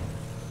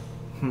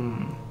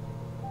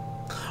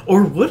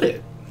 Or would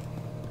it?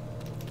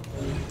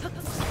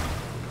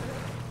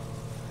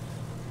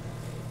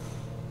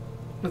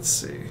 Let's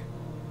see.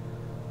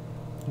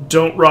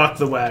 Don't rock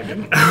the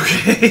wagon.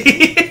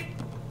 Okay.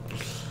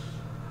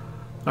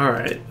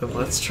 Alright, but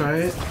let's try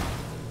it.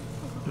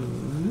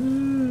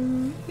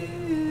 Ooh,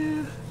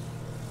 yeah.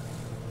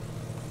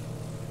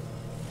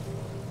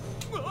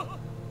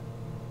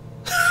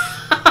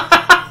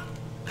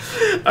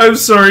 I'm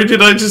sorry,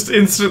 did I just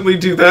instantly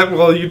do that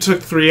while you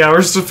took 3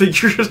 hours to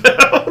figure it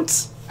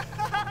out?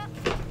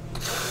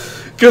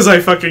 Because I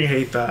fucking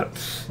hate that.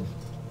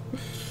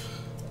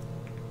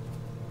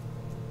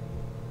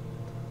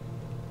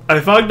 I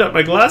fogged up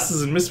my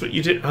glasses and missed what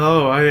you did.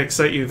 Oh, I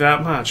excite you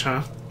that much,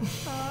 huh?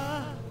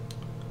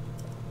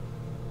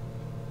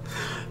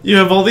 You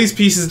have all these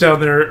pieces down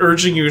there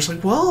urging you. It's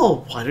like,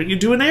 well, why don't you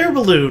do an air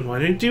balloon? Why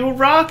don't you do a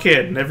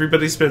rocket? And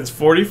everybody spends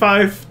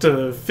 45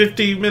 to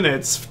 50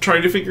 minutes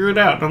trying to figure it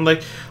out. And I'm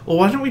like, well,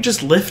 why don't we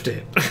just lift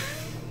it?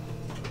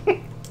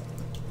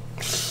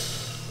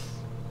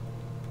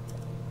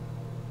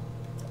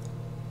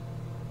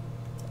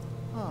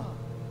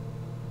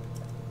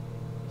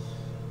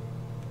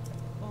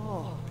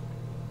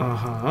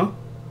 Uh-huh.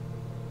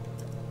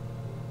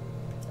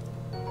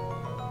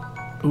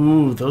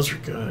 Ooh, those are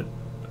good.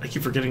 I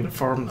keep forgetting to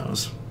farm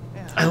those.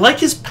 I like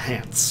his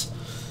pants.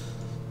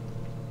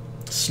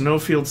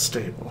 Snowfield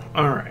Stable.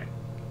 Alright.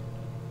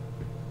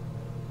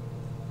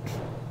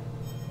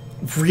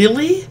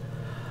 Really?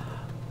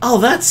 Oh,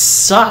 that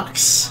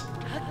sucks.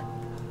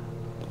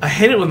 I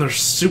hate it when they're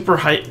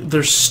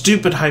they're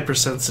stupid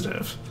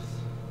hypersensitive.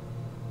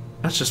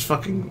 That's just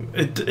fucking...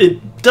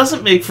 It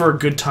doesn't make for a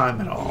good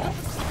time at all.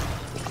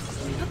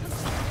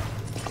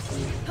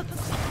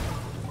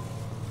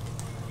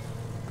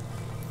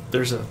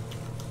 There's a...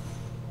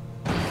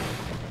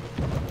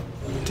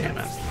 Damn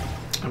it.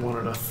 I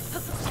wanted a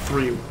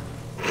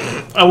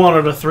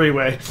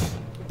three-way.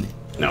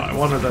 No, I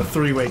wanted a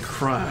three-way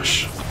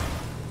crash.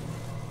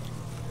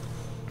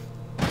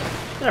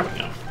 There we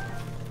go.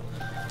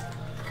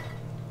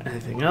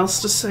 Anything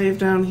else to save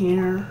down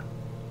here?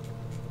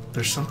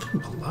 There's something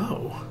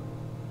below.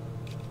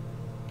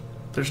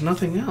 There's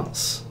nothing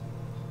else.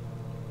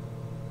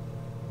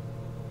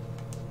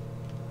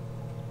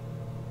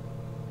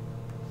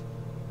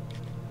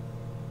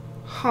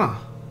 Huh.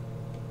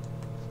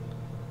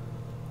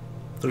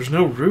 There's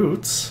no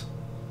roots.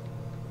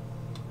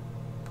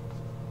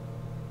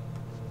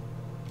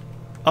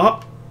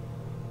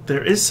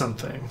 There is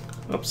something.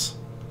 Oops.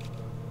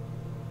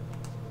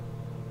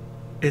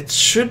 It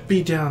should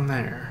be down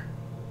there.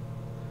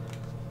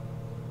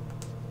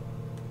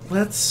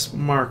 Let's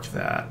mark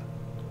that.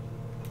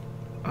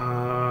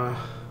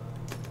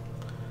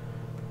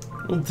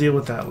 We'll deal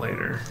with that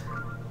later.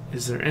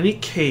 Is there any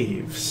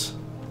caves?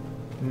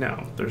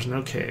 No, there's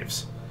no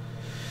caves.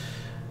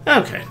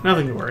 Okay,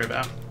 nothing to worry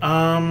about.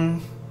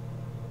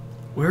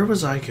 Where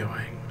was I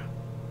going?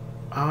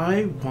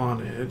 I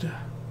wanted...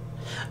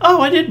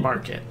 Oh, I did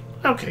mark it.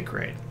 Okay,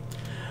 great.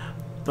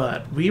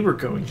 But we were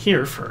going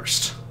here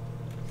first.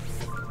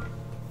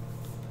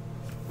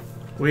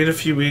 Wait a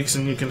few weeks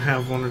and you can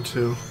have one or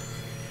two.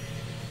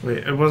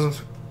 Wait, it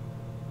wasn't...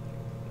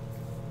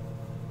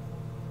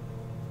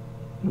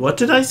 What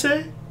did I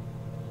say?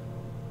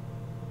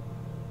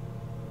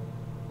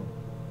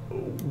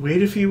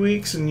 Wait a few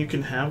weeks and you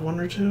can have one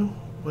or two?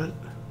 What?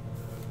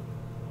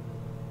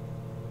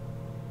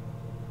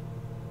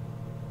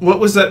 What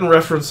was that in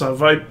reference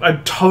of?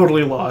 I'm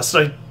totally lost.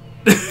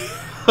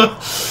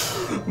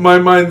 My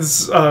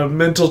mind's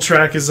mental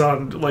track is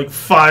on like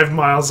 5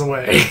 miles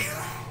away.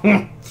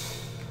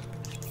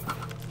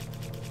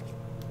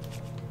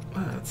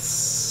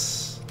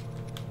 Let's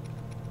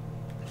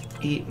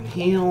eat and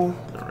heal.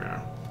 There we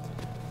are.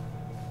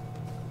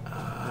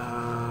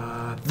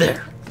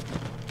 There.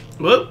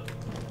 Whoop.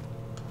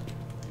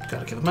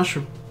 Gotta get the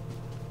mushroom.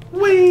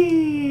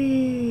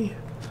 Whee!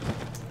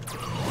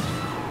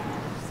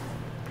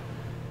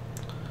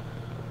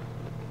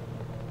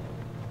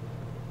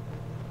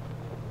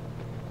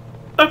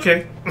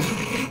 Okay.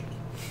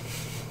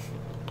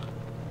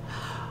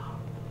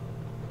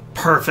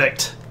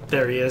 Perfect.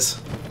 There he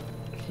is.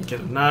 Get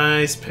a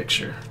nice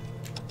picture.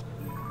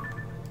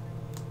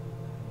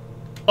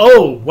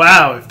 Oh,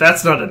 wow. If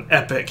that's not an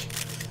epic...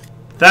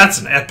 That's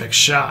an epic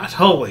shot.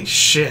 Holy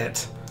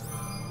shit.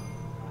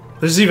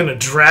 There's even a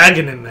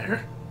dragon in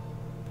there.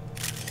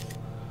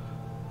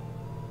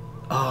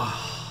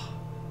 Oh.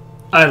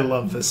 I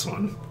love this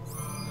one.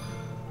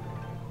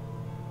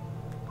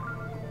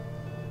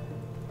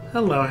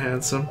 Hello,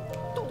 handsome.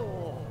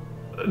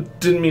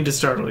 Didn't mean to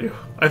startle you.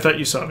 I thought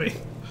you saw me.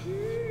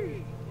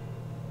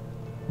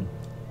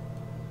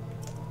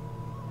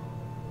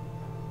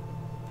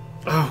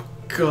 Oh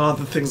god,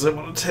 the things I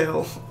want to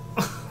tell.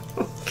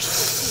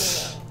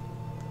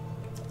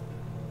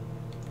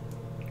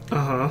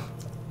 Uh-huh.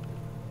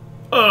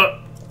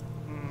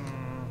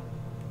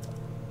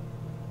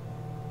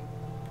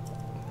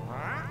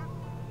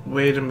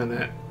 Wait a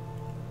minute.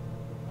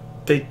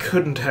 They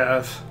couldn't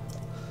have...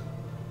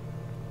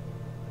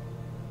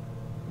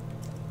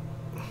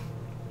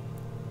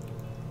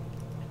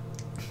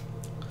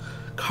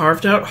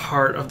 Carved out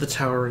heart of the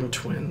towering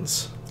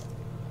twins.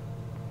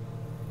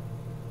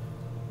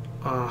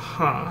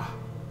 Uh-huh.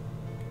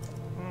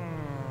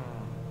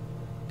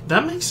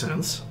 That makes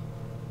sense.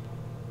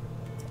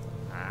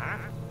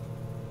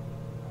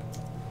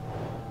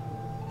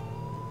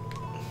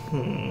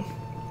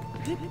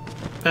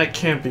 That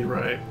can't be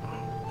right.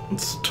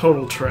 It's a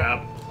total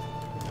trap.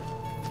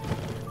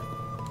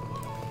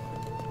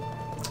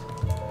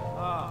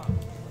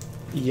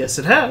 Yes,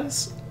 it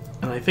has.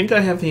 And I think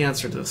I have the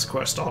answer to this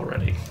quest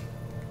already.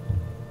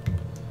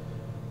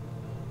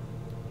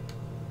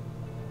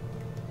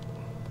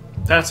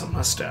 That's a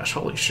mustache,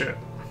 holy shit.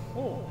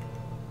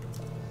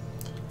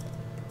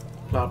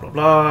 Blah, blah,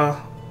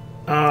 blah.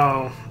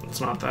 Oh, it's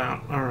not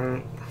that.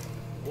 Alright.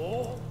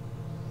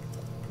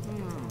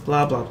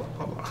 Blah, blah, blah,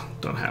 blah, blah.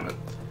 Don't have it.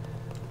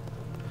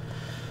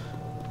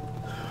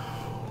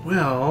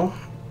 Well...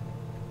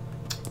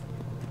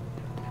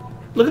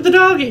 Look at the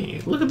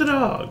doggy! Look at the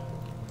dog!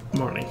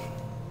 Morning.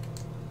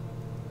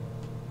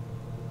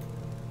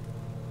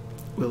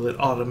 Will it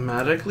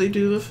automatically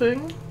do the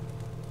thing?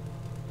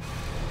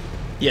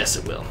 Yes,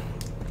 it will.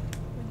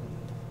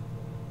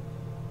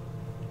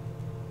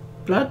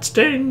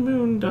 Bloodstained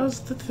moon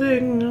does the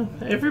thing.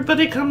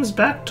 Everybody comes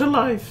back to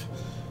life.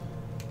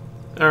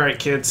 Alright,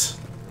 kids.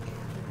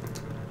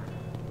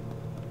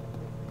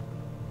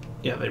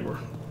 Yeah, they were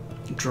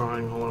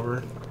drawing all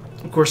over.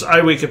 Of course,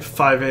 I wake up at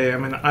 5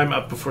 a.m. and I'm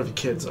up before the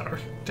kids are.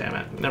 Damn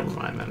it. Never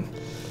mind then.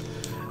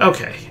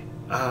 Okay.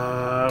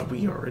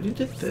 We already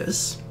did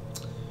this.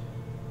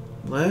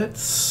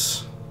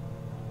 Let's...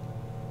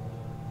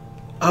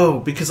 Oh,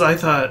 because I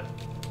thought...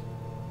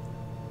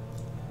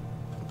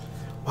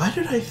 Why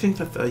did I think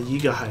that the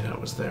Yiga hideout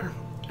was there?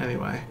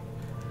 Anyway.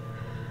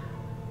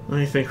 Let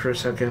me think for a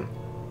second.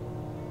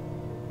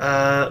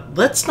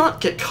 Let's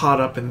not get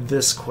caught up in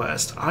this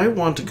quest. I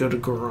want to go to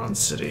Goron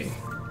City.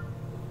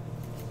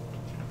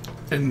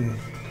 And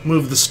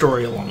move the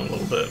story along a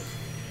little bit.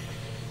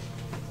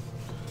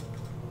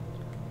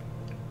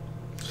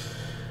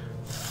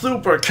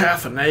 Super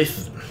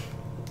Caffeinated.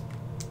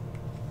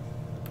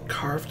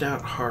 Carved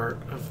out heart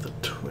of the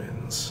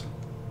twins.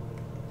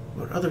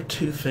 What other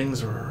two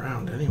things are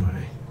around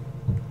anyway?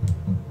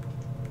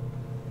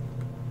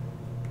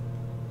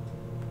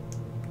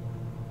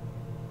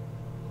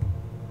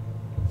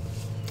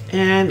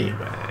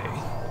 Anyway.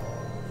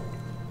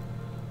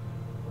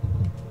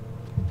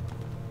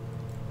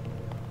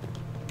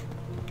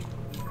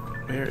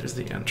 Where is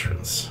the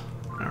entrance?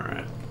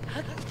 Alright.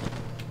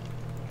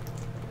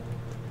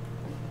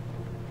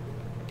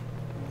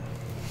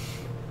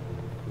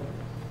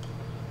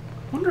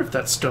 Wonder if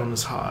that stone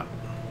is hot.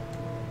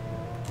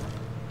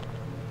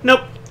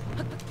 Nope.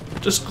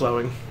 Just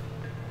glowing.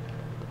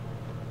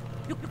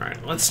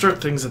 Alright, let's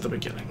start things at the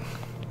beginning.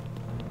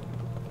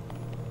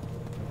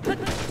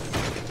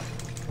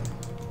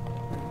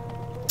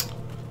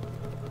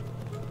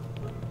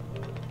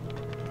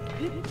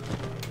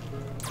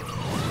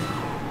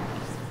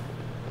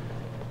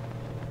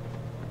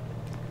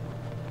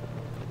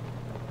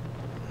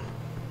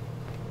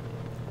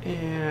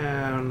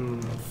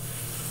 And...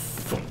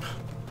 thump.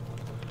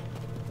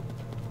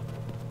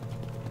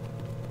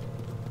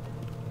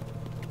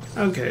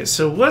 Okay,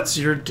 so what's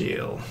your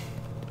deal?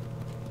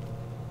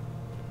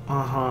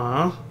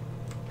 Uh-huh.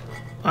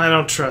 I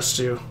don't trust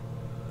you.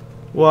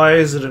 Why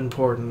is it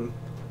important?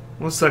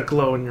 What's that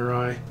glow in your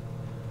eye?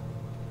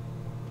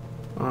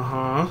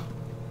 Uh-huh.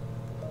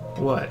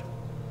 What?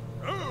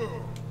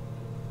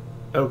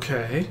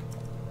 Okay.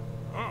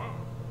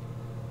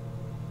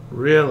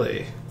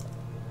 Really?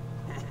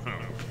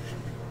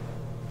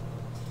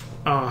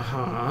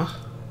 Uh-huh.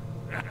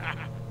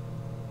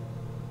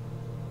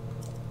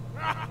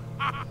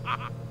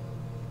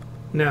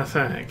 No,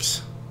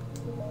 thanks.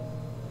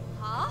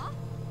 Huh?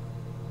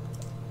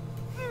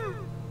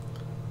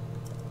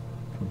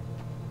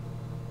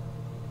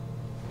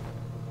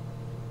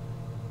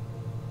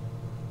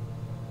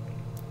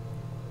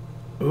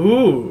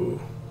 Ooh.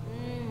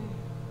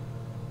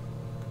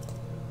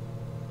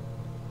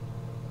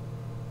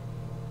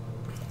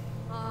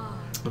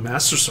 The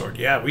Master Sword.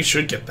 Yeah, we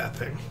should get that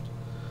thing.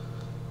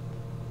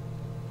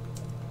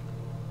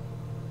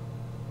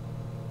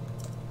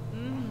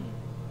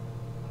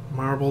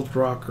 Marbled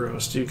rock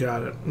roast. You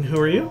got it. And who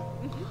are you?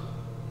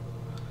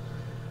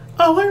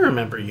 Oh, I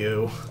remember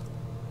you.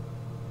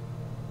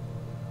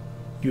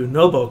 You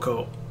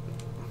Noboko.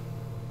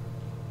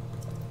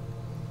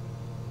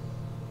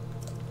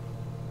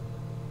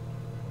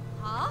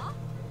 Huh?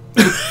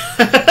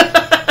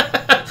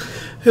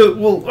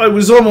 Well, I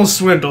was almost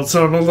swindled,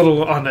 so I'm a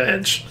little on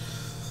edge.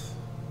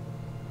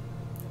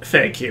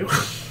 Thank you.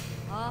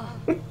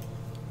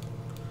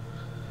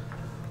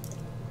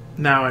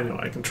 Now I know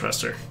I can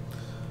trust her.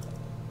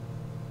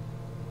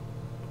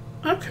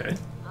 Okay.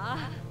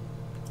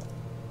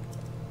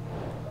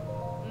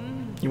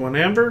 You want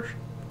amber?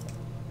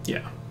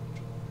 Yeah.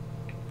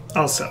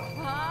 I'll sell.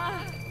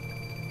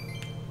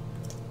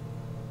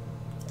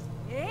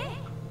 Eh?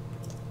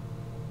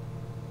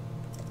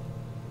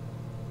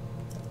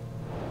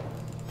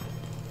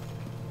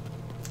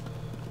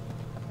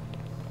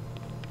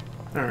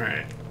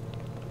 Alright.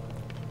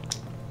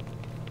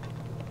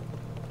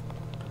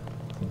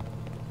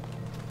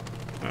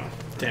 Oh,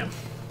 damn.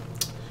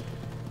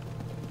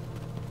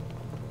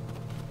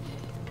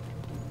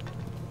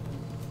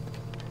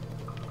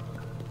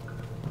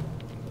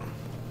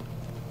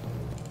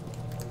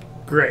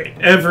 Great.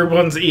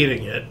 Everyone's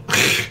eating it.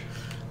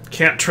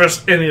 Can't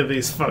trust any of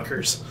these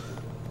fuckers.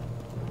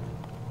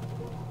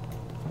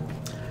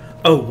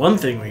 Oh, one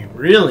thing we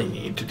really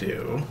need to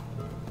do,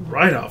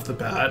 right off the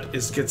bat,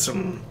 is get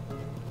some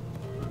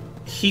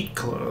heat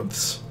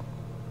clothes.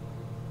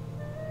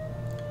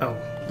 Oh,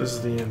 this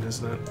is the end,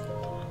 isn't it?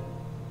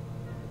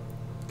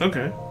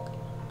 Okay.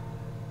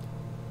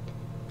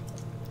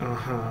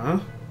 Uh-huh.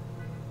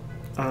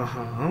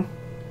 Uh-huh.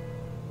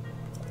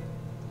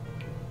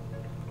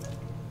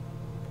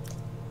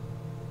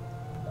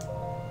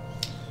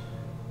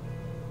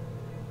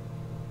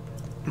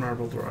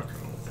 Marbled rock.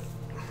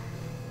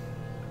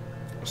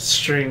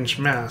 Strange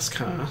mask,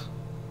 huh?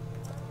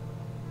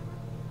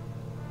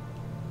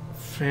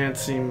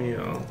 Fancy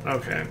meal.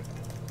 Okay.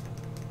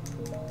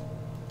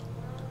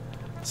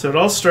 So it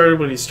all started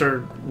when he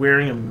started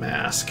wearing a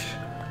mask.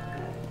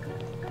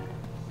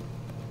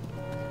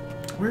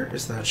 Where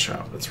is that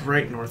shop? It's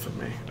right north of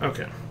me.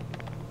 Okay.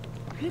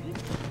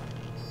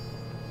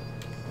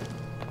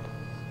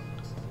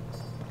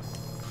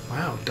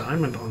 Wow,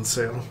 diamond on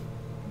sale.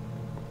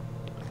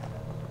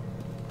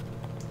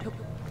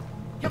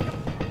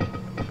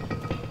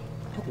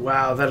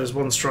 Wow, that is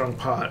one strong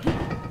pot.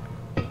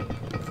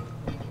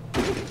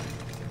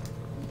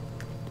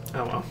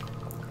 Oh well.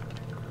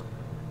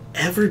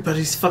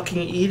 Everybody's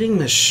fucking eating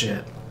this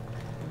shit.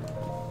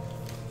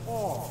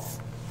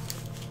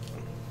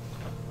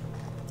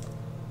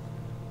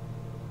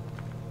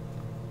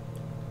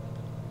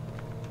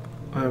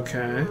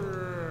 Okay.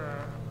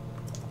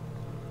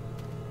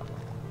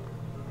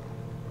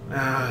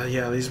 Ah,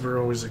 yeah, these were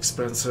always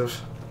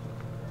expensive.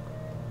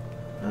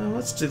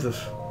 Let's do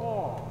the...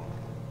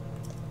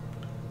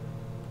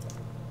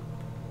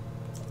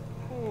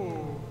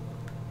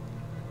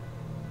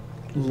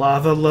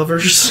 Lava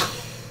lovers.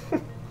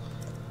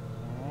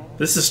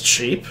 This is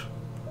cheap.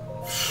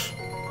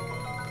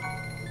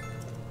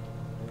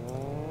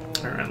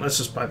 Alright, let's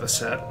just buy the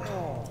set.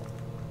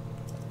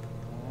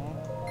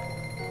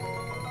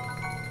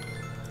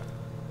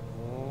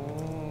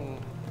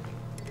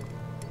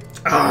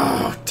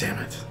 Oh, damn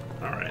it.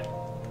 Alright,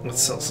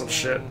 let's sell some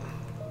shit.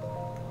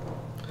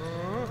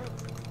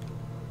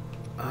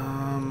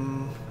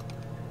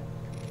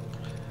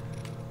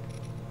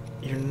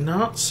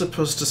 not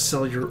supposed to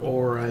sell your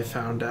ore, I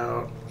found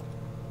out.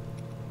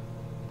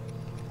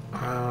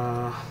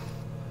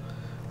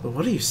 But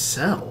what do you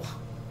sell?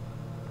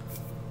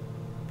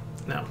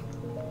 No.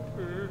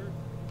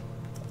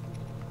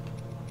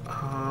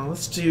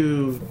 Let's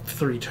do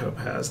 3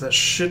 topaz. That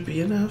should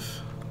be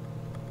enough.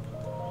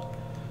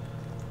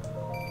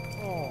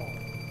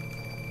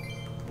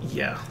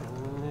 Yeah.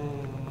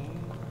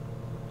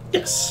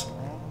 Yes.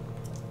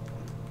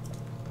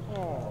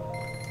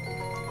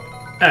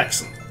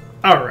 Excellent.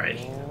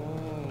 Alrighty.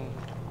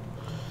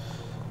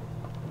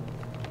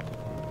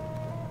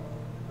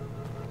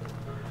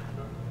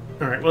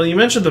 Alright, well, you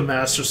mentioned the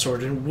Master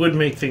Sword, and it would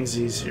make things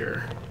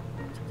easier.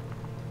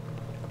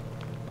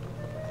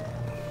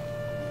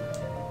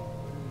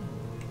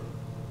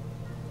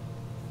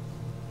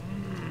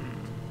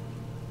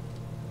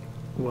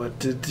 What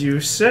did you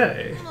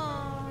say?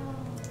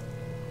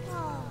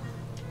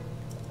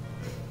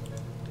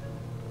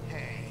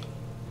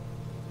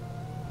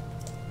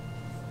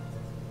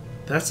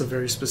 That's a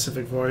very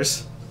specific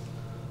voice.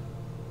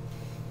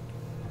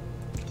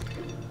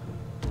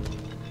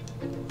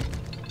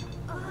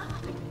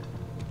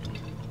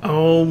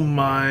 Oh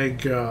my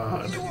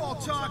god. You all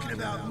talking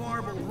about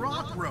marble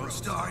rock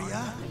roast, are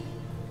ya?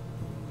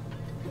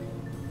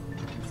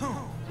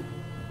 Huh.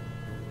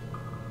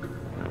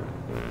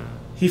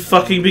 He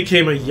fucking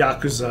became a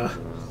Yakuza.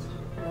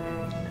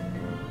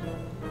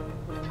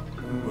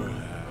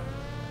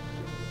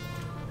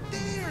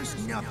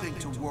 There's nothing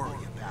to worry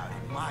about,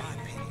 in my opinion.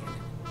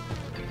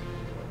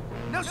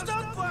 Now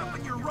stop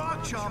flapping your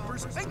rock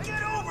chompers and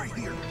get over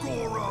here,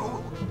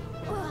 Goro!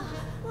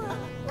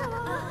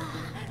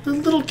 The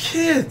little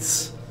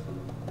kids!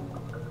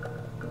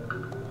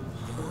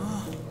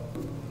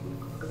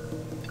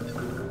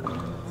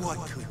 What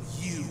could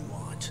you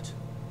want?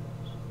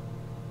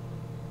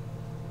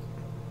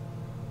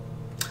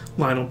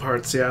 Lionel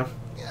parts, yeah.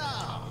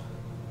 Yeah.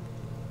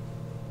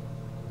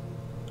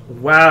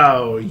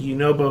 Wow,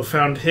 Yunobo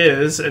found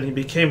his and he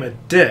became a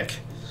dick.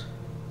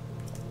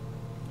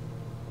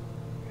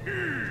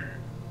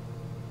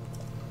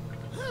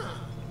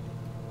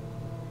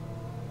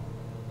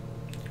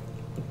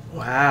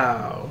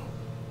 Wow.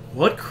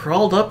 What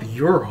crawled up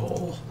your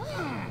hole?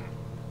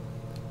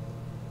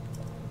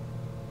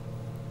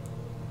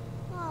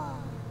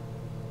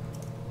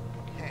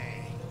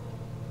 Hey.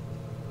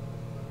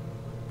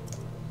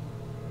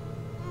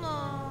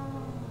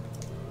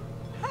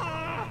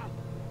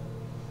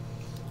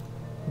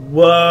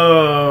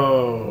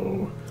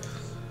 Whoa.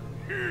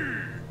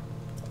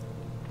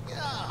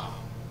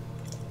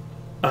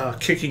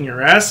 Kicking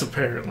your ass,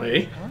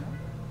 apparently.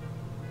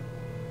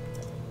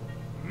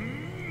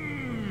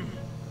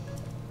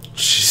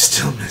 She's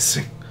still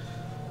missing.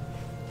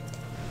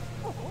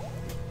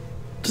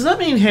 Does that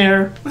mean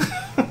hair?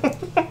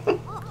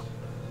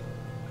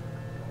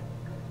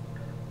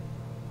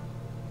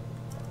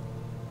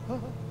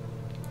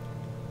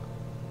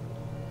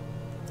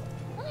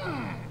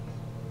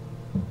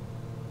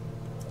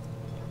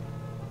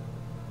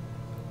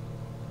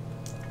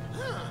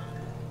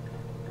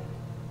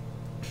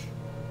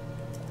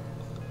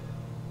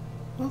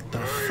 What the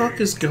fuck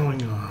is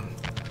going on?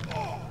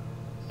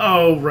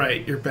 Oh,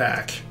 right, you're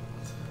back.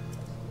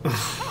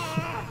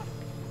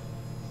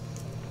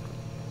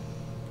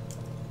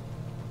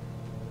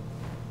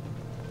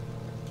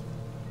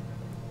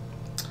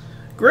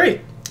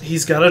 Great.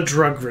 He's got a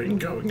drug ring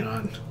going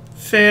on.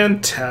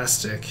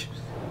 Fantastic.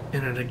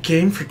 And in a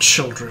game for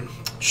children.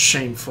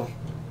 Shameful.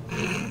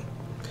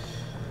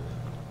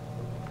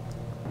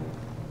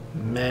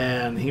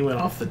 Man, he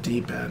went off the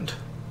deep end.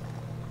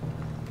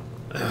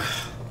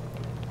 Ugh.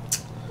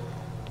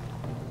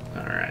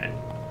 Alright.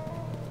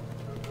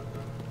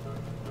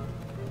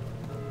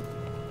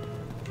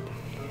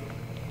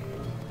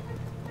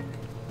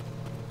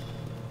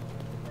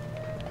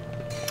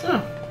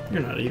 Oh,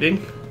 you're not eating.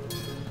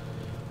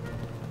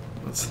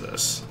 What's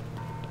this?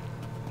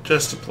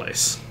 Just a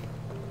place.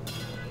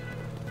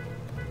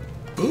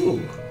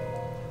 Ooh.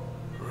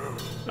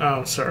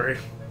 Oh, sorry.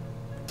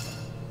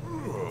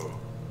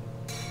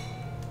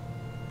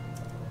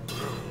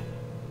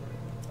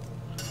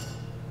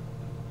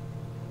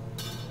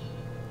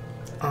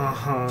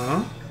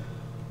 Uh-huh.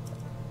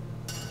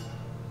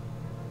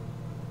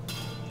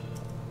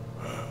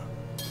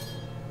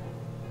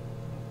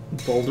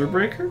 Boulder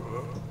breaker?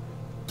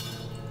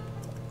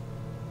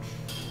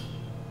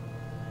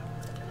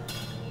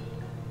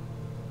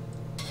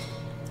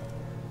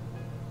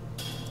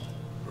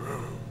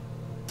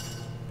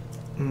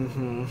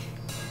 Mm-hmm.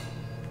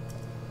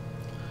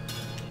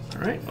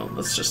 Alright, well,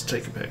 let's just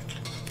take a pic.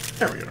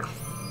 There we are.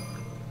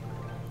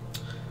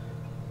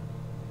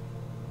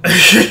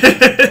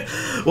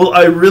 Well,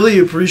 I really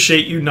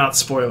appreciate you not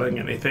spoiling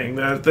anything.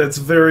 That's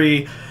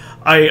very...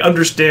 I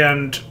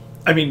understand...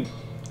 I mean,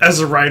 as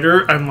a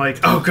writer, I'm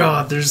like, oh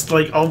god, there's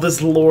like all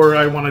this lore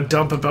I want to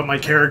dump about my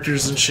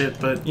characters and shit,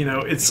 but, you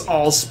know, it's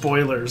all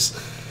spoilers.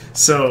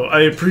 So,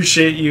 I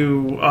appreciate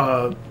you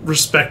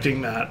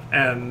respecting that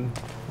and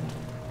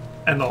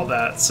all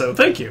that, so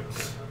thank you.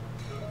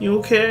 You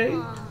okay?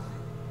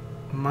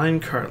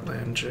 Minecart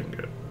Land,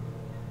 Jingo.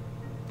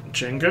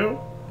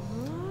 Jingo?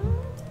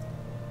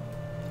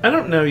 I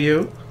don't know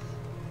you.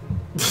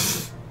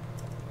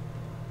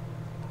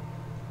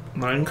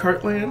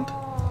 Minecart Land?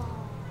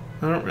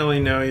 I don't really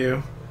know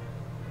you.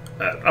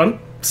 I'm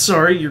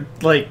sorry, you're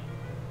like...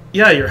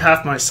 Yeah, you're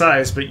half my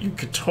size, but you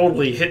could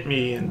totally hit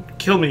me and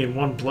kill me in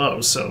one blow,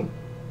 so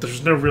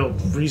there's no real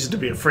reason to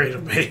be afraid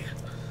of me.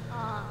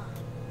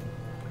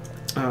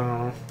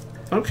 Oh,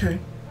 okay.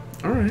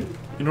 Alright.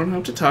 You don't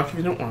have to talk if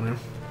you don't want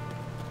to.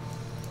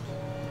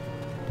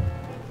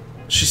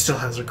 She still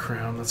has her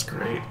crown, that's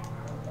great.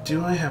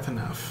 Do I have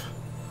enough?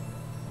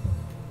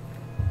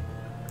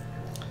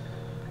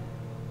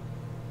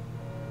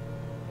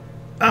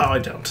 Oh, I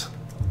don't.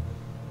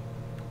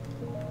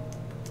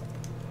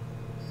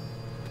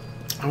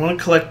 I want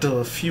to collect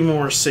a few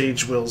more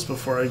Sage Wills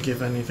before I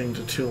give anything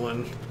to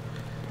Tulin.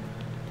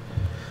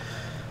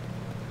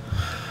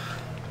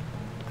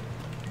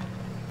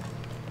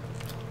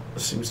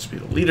 This seems to be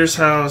the leader's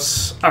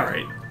house.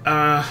 Alright,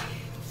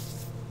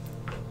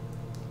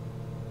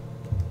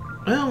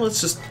 well,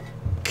 let's just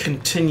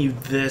continue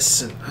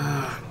this and...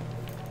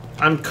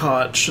 I'm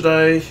caught. Should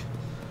I...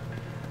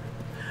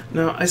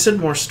 No, I said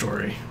more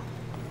story.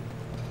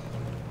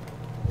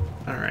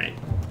 Alright.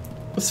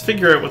 Let's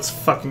figure out what's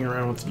fucking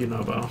around with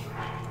Yunobo.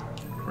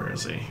 Where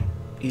is he?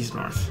 He's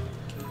north.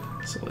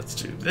 So let's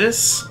do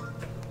this.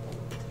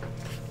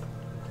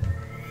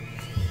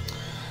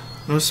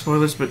 No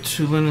spoilers, but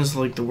Tulin is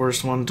like the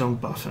worst one. Don't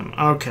buff him.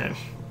 Okay.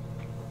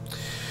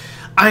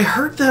 I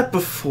heard that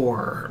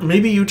before.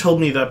 Maybe you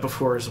told me that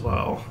before as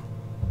well.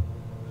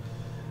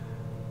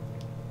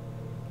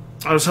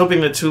 I was hoping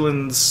that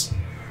Tulin's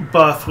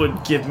buff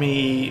would give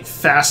me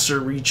faster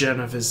regen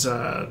of his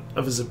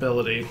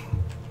ability.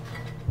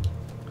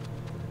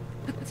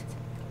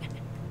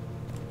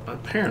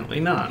 Apparently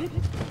not.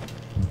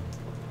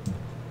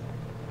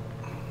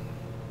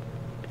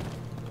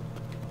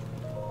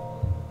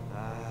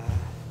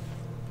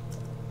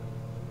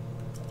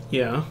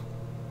 Yeah.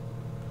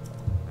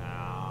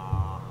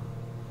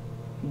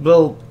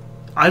 Well,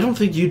 I don't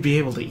think you'd be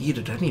able to eat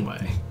it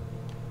anyway.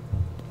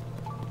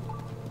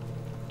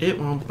 It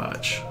won't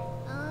budge.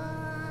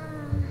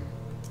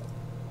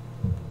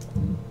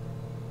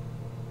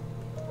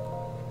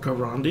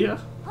 Gorondia?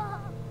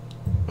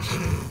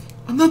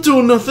 I'm not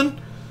doing nothing.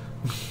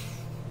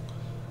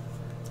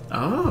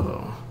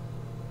 Oh.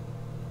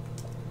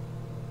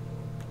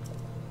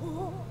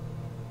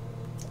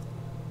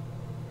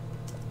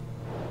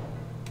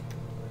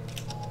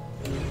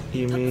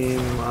 You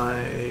mean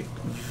like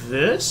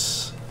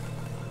this?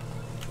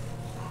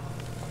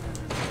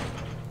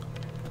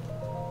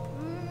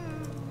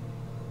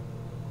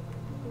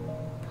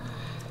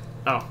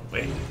 Oh,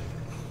 wait.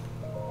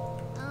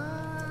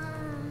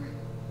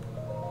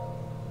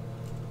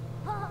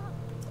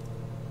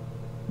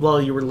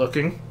 While you were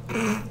looking.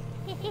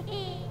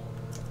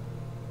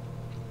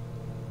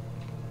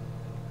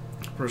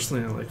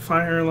 Personally, I like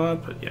fire a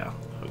lot, but yeah,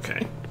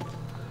 okay.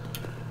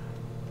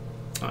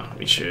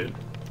 We should...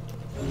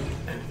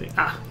 Anything.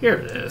 Ah, here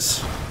it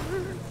is.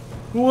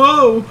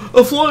 Whoa!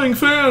 A flying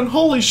fan!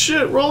 Holy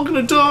shit, we're all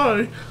gonna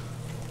die!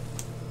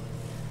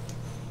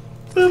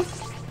 Boop.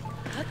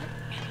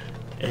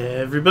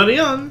 Everybody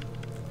on!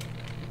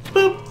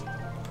 Boop!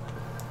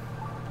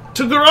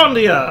 To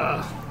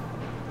Gorondia!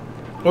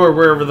 Or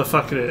wherever the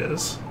fuck it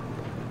is.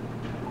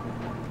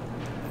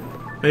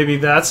 Maybe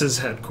that's his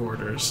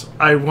headquarters.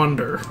 I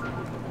wonder.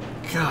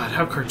 God,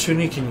 how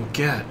cartoony can you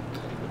get?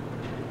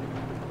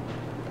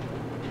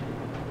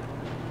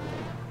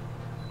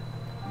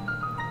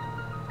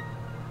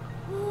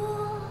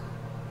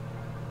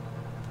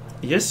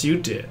 Yes, you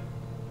did.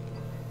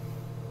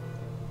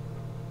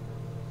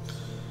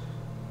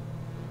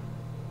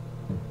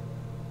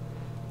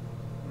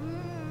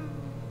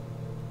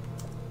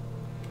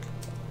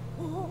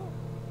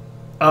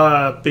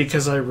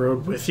 Because I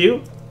rode with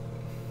you?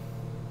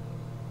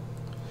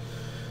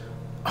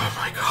 Oh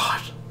my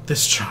god.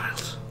 This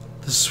child.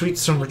 This sweet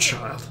summer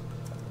child.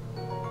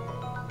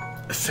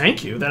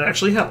 Thank you, that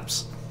actually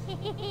helps.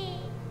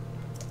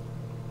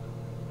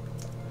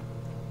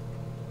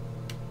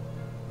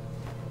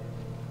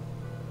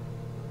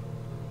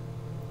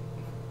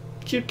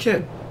 Cute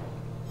kid.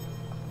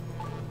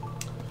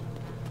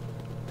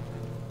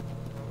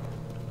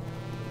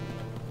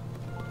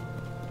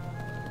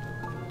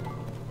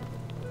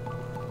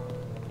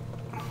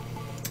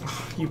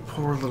 You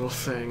poor little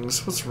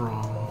things. What's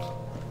wrong?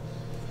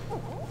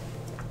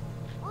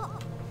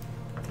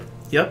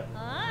 Yep.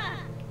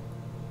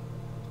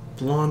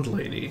 Blonde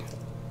lady.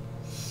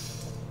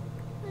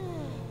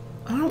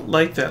 I don't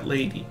like that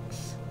lady.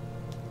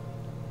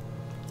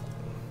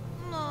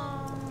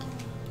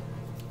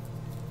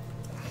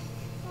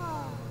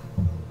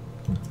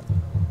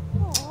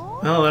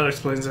 Well, that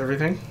explains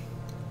everything.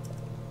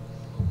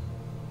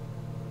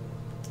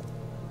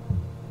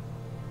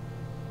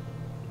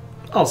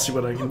 I'll see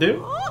what I can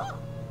do.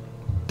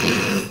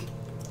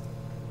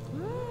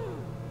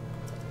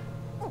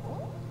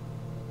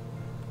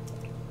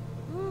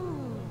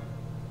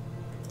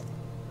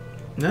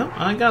 No,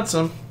 I got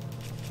some.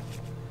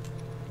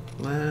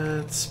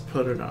 Let's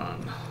put it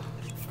on.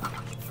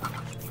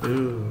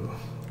 Ooh,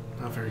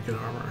 not very good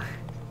armor.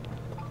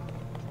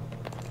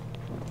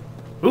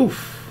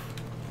 Oof.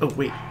 Oh,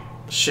 wait.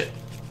 Shit.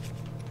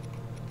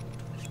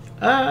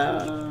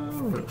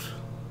 Roof.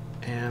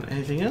 And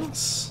anything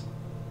else?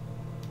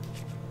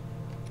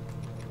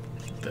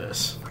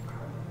 This.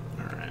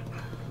 Alright.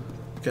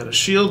 Got a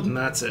shield, and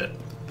that's it.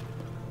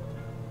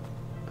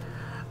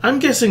 I'm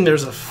guessing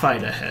there's a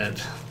fight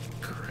ahead.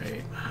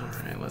 Great.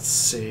 Alright, let's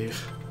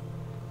save.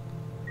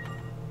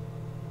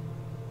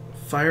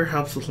 Fire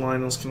helps with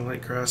Lionels, can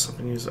light grass up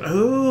and use it.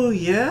 Oh,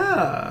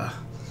 yeah!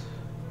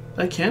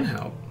 That can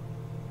help.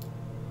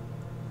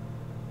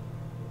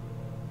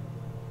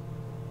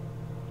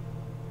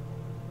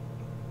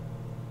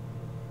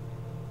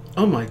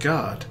 Oh my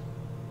god.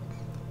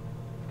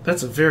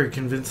 That's a very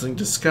convincing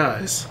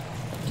disguise.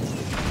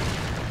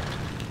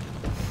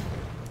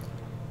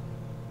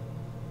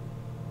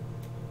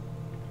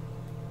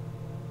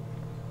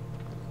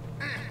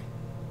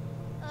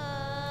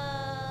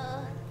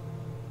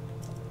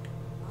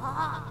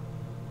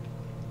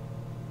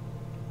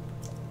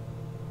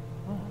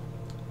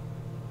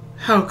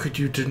 How could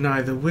you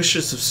deny the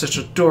wishes of such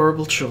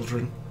adorable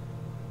children?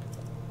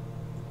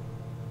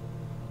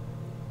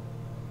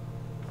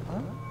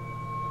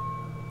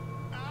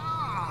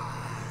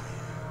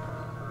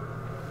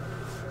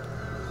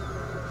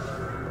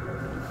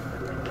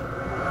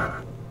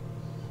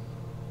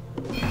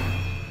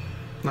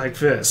 Like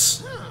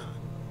this.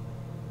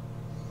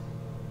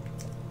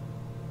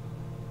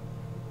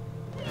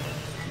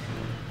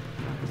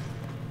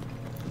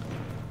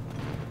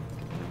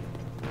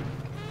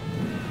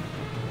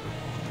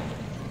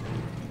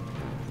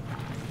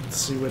 Let's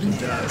see what he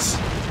does.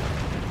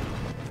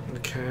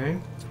 Okay.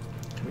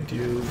 Can we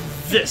do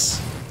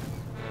this?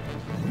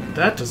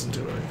 That doesn't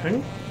do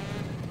anything.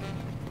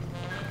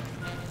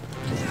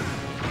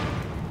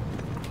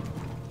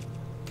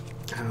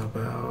 How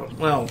about...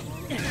 well...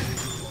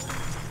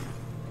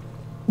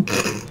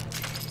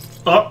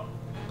 oh!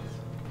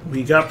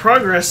 We got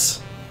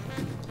progress!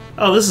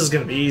 Oh, this is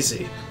gonna be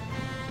easy.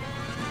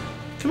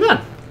 Come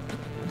on!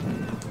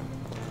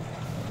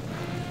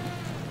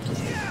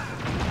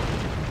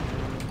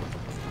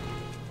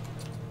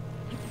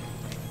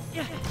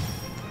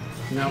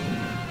 Nope.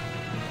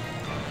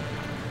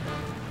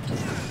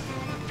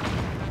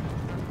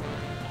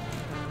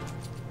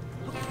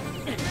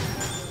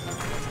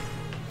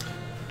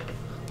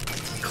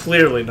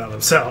 Clearly not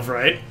himself,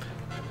 right?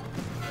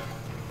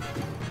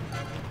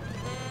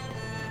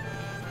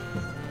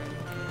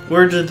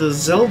 Where did the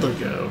Zelda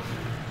go?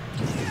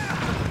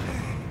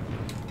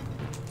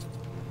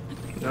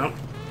 Nope,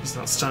 he's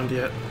not stunned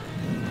yet.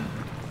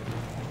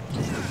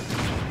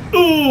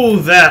 Ooh,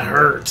 that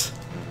hurt!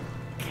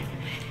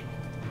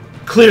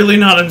 Clearly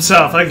not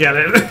himself, I get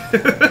it.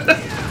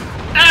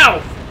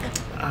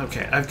 Ow!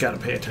 Okay, I've got to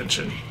pay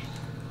attention.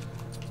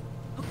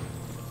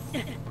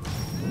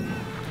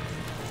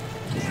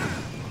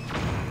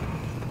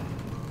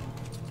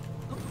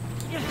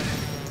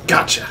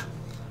 Gotcha!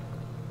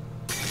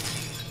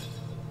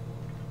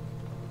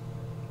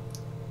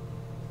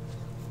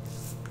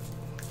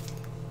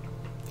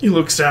 He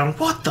looks down.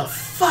 What the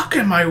fuck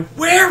am I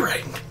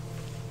wearing?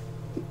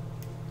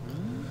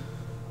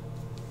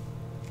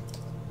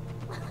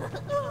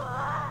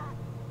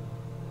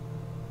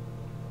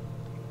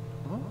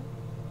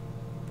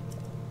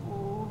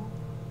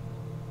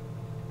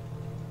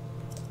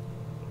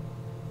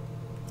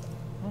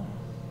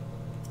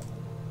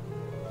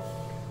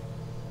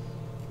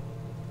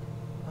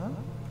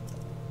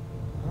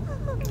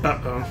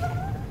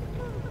 Uh-oh.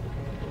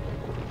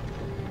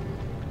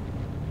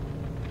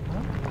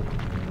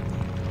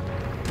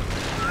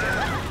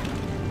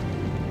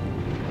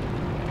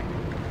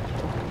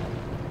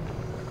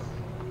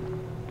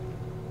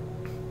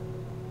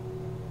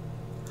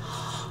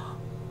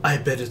 I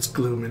bet it's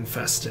gloom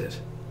infested.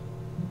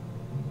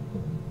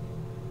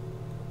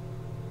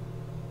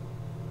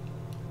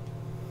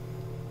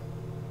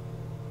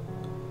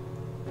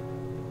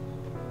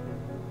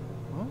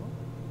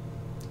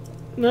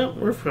 No,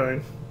 we're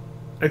fine.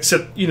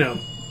 Except, you know,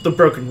 the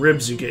broken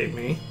ribs you gave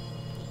me.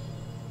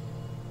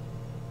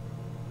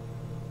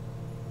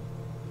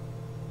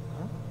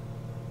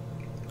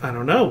 I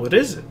don't know, what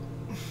is it?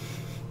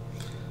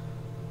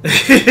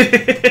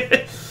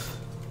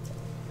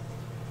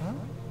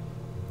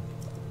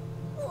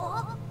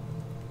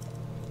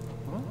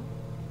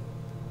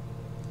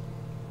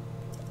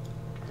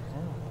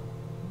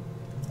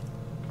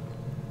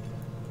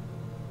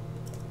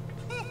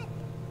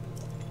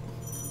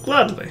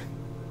 Gladly.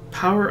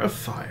 Power of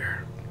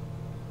fire.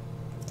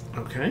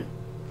 Okay.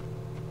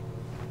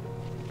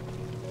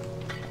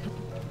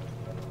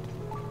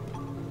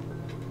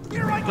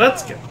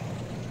 Let's go.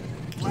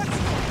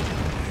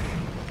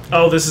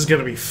 Oh, this is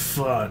gonna be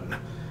fun.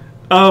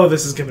 Oh,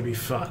 this is gonna be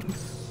fun.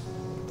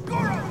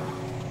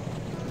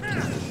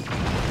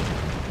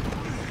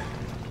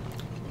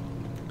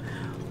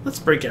 Let's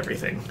break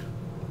everything.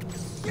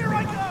 Here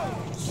I go!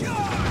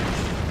 Charge!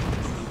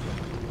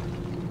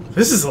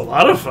 This is a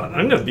lot of fun.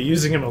 I'm gonna be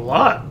using him a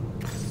lot.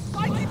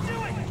 I can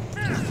do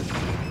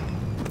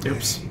it.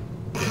 Oops.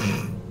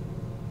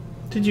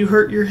 Did you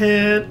hurt your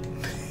head?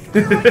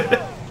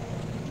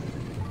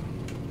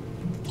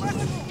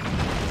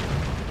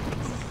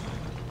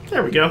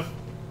 There we go.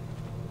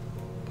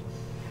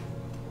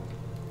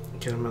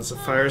 Get him as a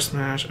fire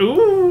smash.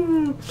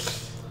 Ooh!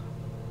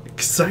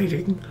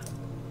 Exciting.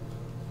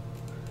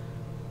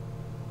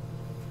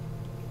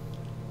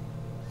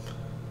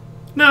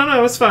 No,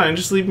 no, it's fine.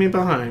 Just leave me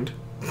behind.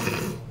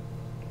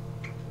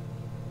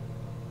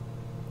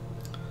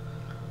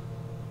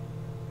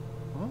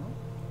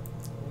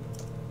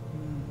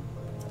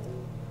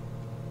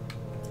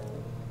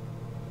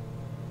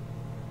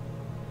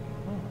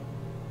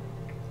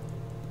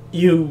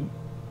 You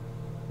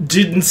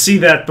didn't see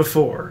that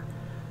before.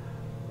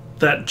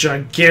 That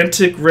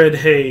gigantic red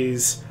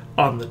haze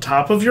on the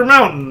top of your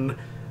mountain.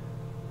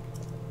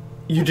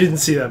 You didn't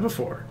see that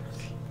before.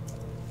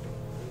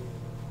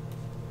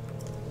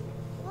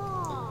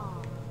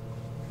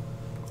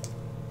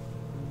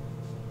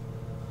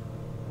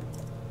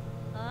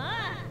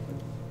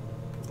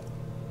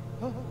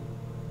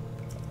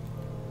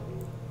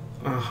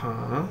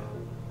 Uh-huh.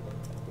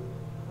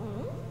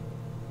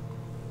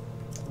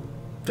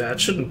 That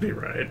shouldn't be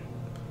right.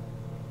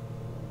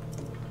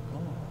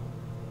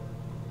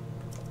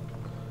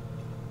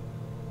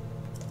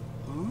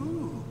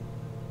 Ooh.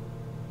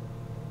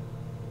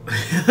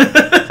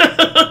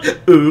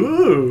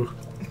 Ooh.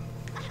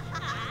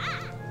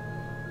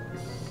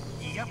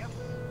 Yep.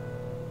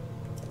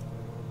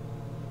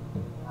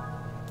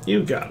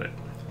 You got it.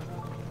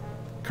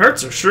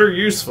 Carts are sure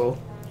useful.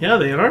 Yeah,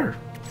 they are.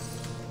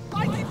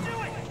 I can do it.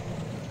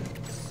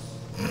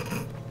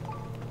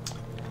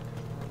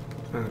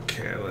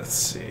 Okay, let's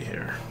see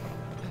here.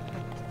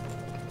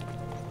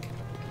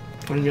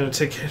 I'm gonna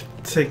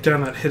take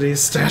down that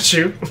hideous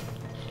statue.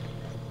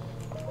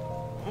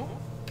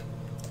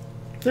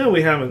 No,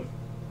 we haven't.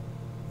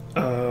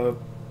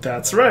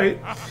 That's right.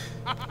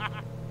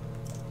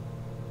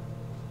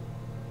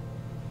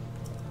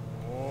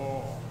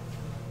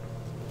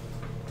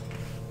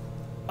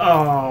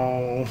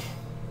 Oh.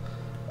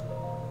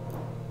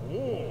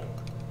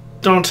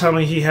 Don't tell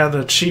me he had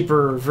a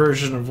cheaper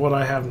version of what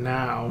I have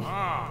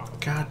now.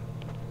 God.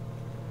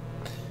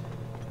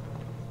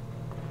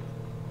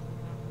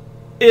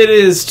 It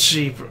is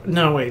cheaper.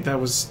 No, wait, that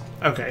was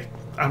okay.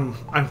 I'm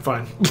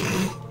fine.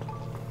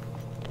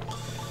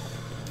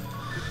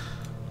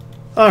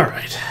 All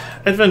right.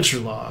 Adventure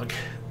log.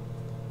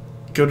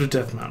 Go to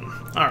Death Mountain.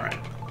 All right.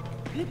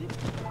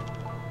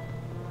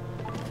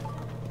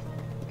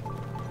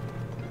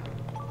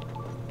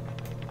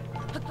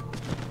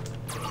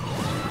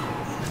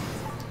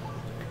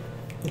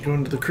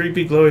 Going to the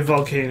creepy glowy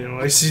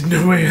volcano. I see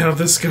no way how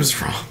this goes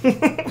wrong.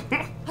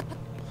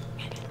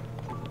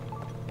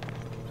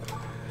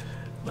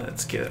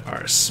 Let's get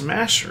our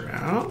smasher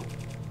out.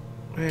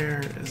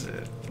 Where is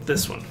it?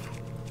 This one.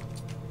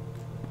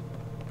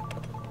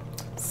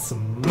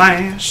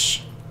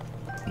 Smash!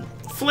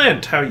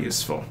 Flint, how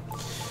useful.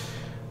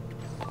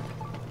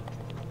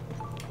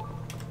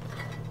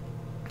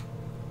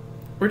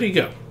 Where'd he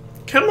go?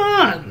 Come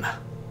on!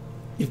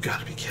 You've got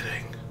to be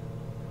kidding.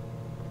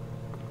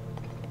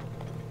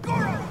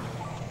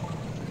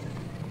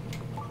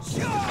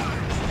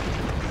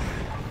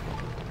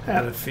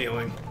 Had a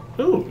feeling.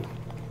 Ooh.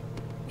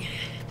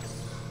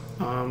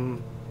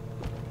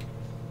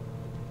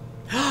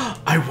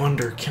 I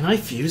wonder, can I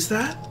fuse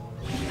that?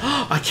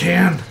 I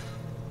can!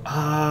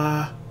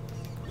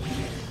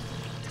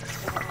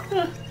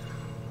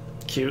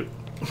 Cute.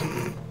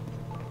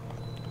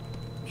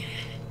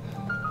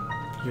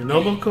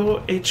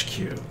 Unoboko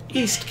HQ.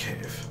 East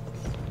Cave.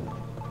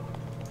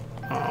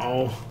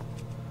 Oh.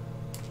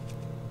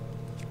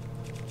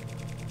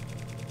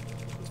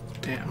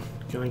 Damn.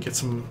 Gotta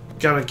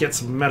get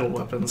some metal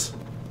weapons.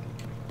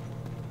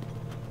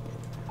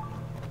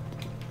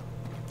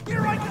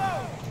 Here I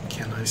go.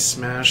 Can I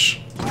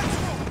smash?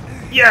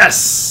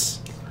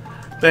 Yes!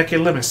 Becky,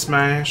 let me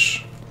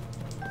smash.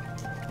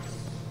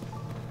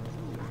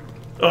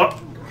 Oh!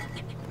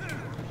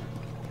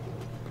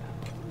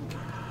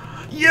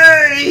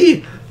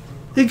 Yay!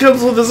 He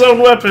comes with his own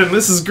weapon.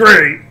 This is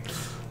great.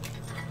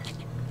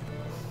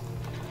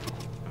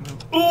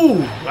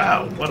 Ooh!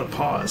 Wow, what a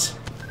pause.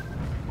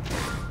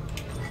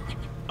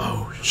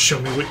 Oh,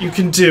 show me what you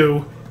can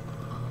do.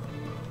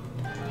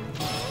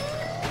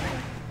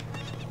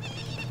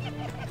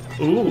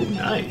 Ooh,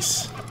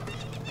 nice.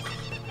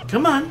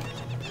 Come on.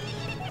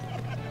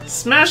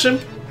 Smash him.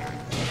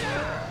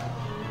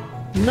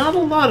 Not a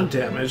lot of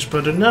damage,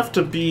 but enough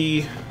to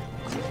be...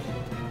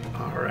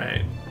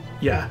 Alright.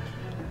 Yeah.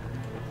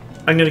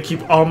 I'm gonna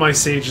keep all my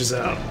sages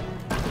out.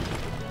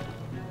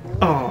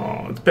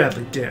 Oh, it's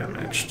badly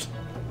damaged.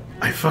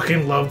 I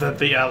fucking love that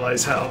the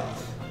allies help.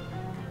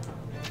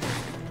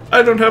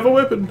 I don't have a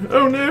weapon.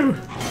 Oh no.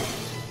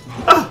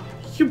 Ah!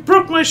 You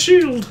broke my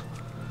shield.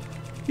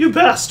 You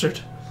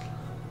bastard.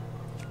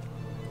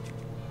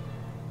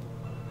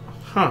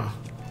 Huh.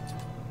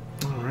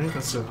 Alright,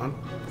 that's it on.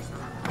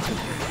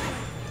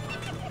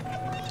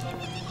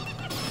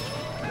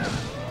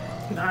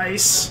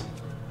 Nice.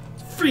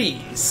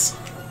 Freeze.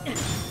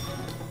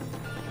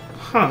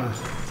 Huh.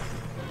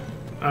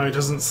 Oh, he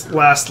doesn't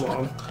last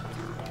long.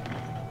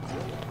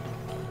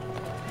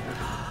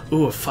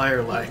 Ooh, a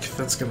fire like.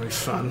 That's gonna be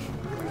fun.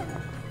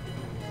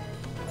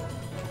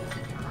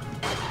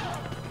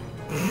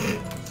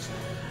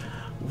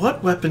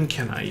 What weapon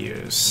can I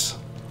use?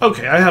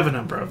 Okay, I have a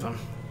number of them.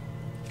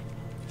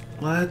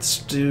 Let's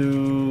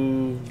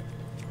do...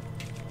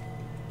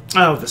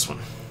 oh, this one.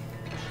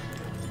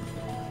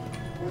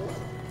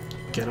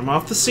 Get him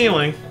off the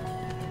ceiling.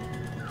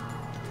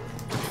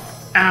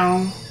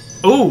 Ow.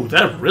 Oh,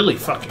 that really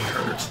fucking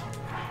hurt.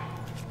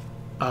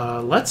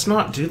 Let's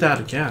not do that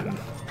again.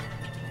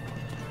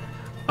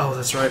 Oh,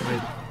 that's right,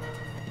 my...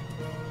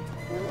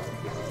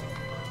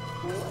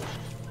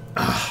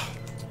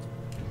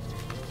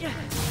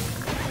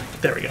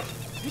 There we go.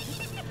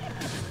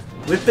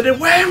 Whip it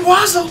away and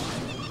wazzle!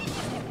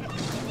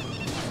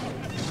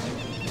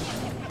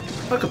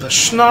 Look at the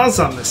schnoz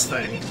on this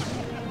thing.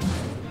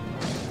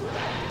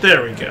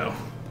 There we go.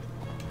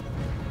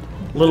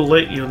 A little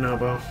late,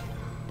 Yonobo.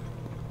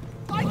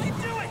 I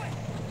can do it!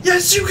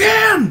 Yes, you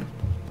can!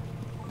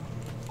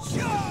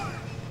 Sure!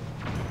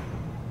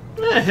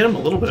 Yeah, hit him a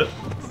little bit.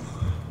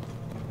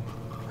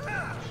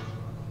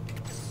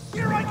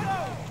 Here I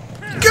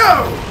go!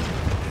 Go!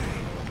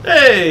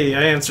 Hey,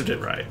 I answered it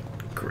right.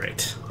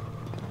 Great.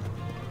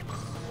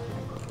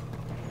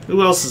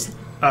 Who else is...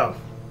 oh.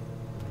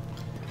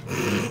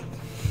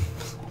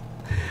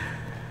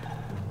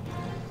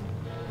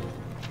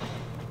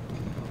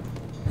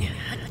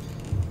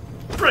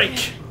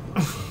 Break!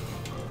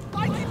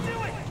 I can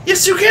do it!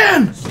 Yes, you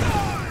can! Sure!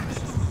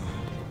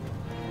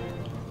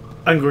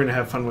 I'm going to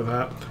have fun with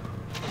that.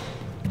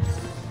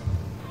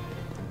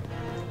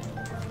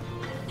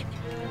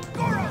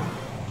 Goron!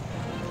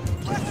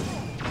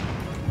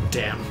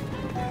 Damn.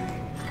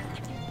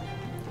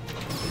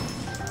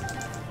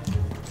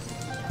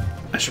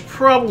 I should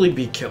probably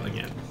be killing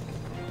it.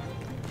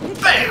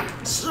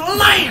 Bam!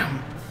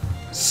 Slam!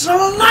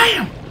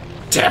 Slam!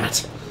 Damn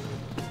it!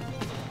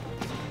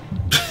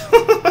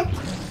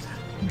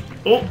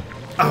 Oh!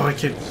 Oh, I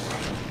can't.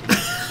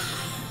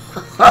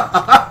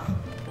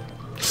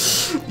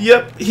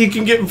 Yep, he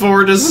can get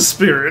bored as a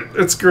spirit.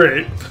 It's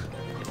great.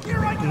 Here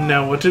I go!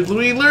 Now what did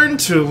we learn,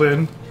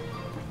 Tulin?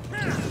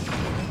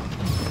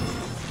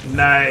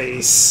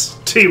 Nice.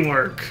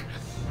 Teamwork.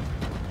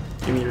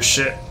 Give me your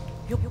shit.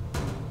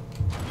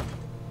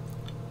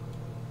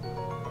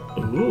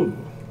 Ooh,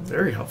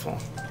 very helpful.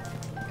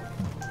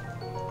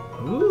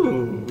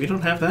 Ooh, we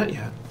don't have that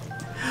yet.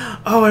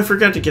 Oh, I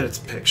forgot to get its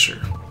picture.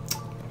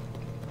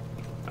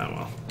 Oh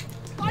well.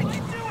 I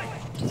can do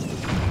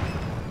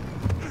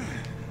it!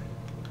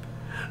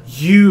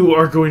 You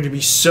are going to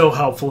be so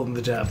helpful in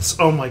the depths.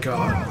 Oh my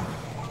god.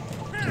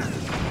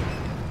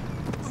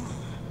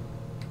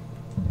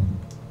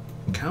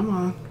 Come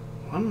on.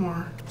 One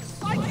more.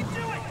 I can do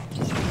it!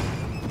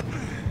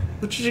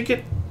 What did you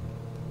get?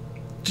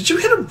 Did you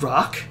hit a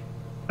rock?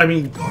 I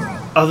mean,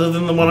 other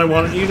than the one I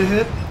wanted you to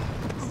hit?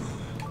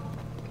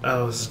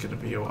 Oh, this is gonna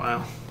be a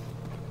while.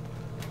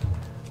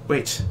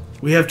 Wait,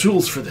 we have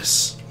tools for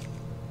this.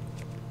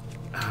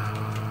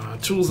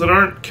 Tools that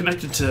aren't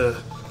connected to...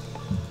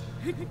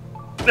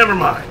 never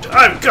mind,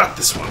 I've got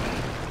this one.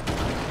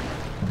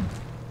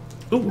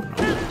 Ooh,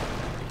 no.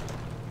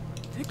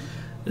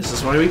 This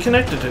is why we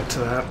connected it to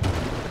that.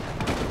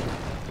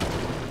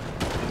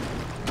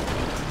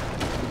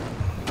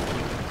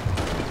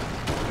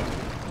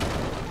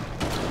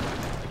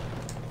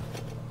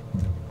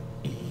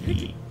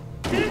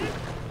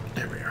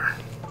 There we are.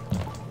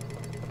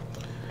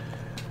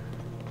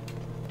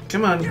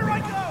 Come on. Here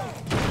I go!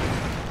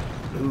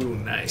 Ooh,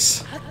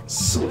 nice.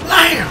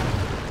 Slam!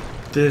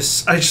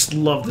 This, I just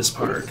love this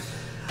part.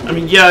 I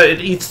mean, yeah, it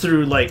eats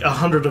through like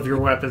 100 of your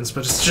weapons,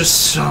 but it's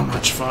just so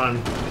much fun.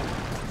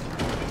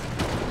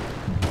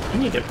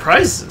 And you get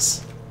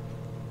prizes.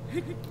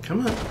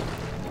 Come on.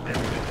 There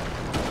we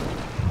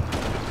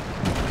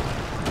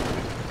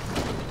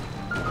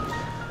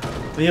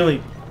go. The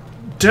only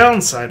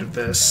downside of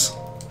this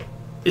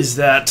is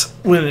that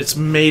when it's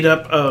made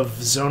up of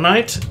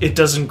Zonite, it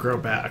doesn't grow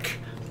back.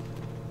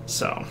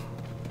 So,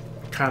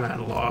 kind of at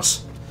a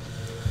loss.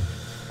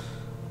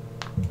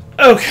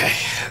 Okay.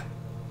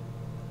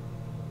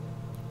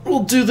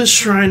 We'll do this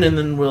shrine and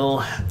then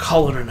we'll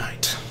call it a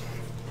night.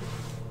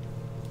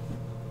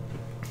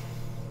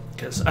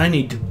 Because I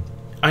need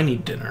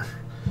dinner.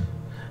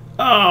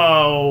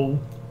 Oh,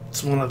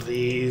 it's one of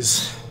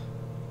these.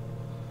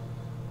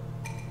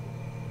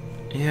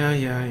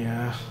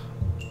 Yeah.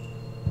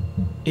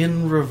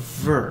 In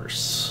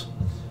reverse.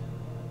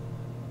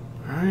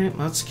 Alright,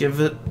 let's give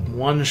it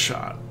one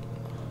shot.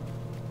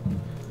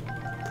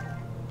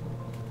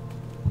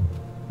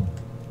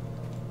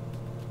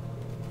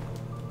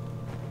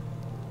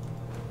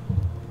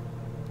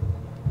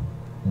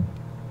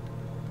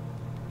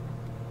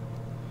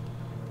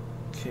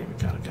 Okay, we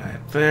got a guy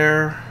up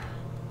there.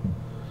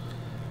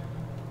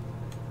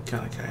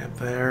 Got a guy up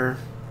there.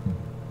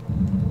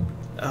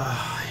 Ugh,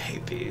 I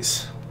hate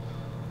these.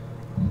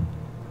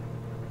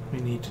 We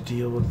need to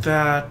deal with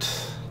that.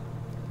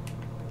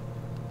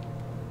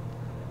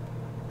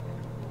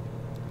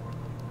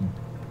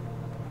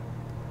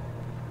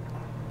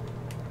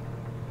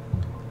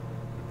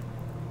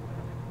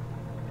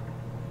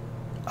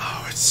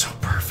 Oh, it's so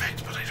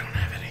perfect, but I don't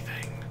have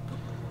anything.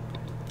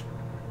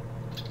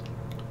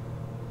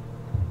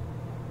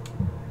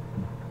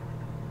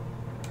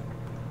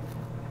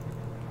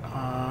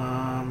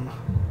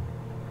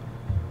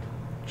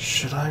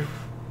 Should I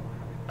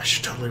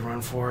should totally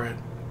run for it.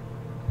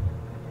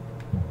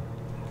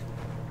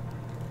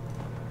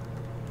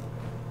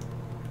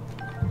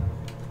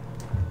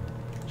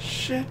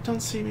 Shit, don't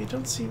see me,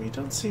 don't see me,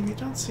 don't see me,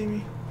 don't see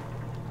me.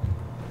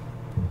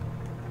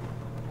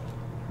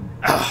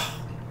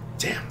 Oh,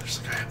 damn, there's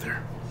a guy up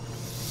there.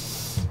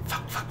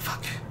 Fuck, fuck,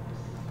 fuck.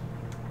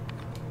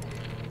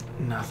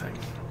 Nothing.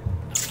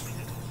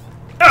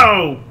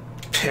 Oh,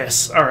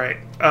 piss. Alright,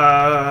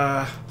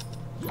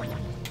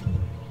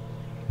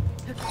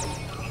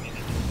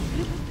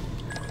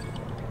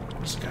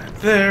 there's a guy up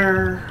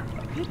there.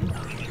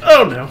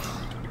 Oh no.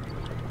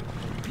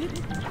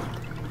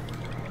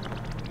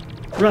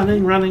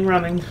 Running, running,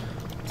 running.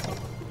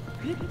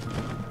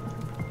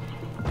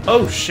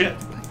 Oh shit.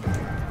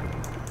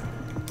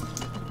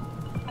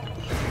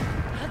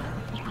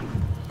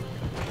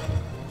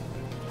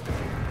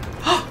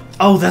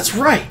 Oh, that's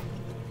right.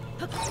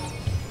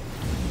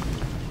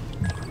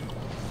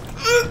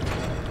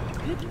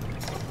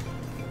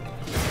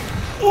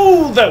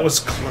 Oh, that was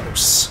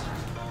close.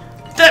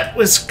 That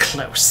was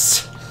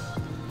close.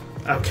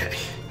 Okay.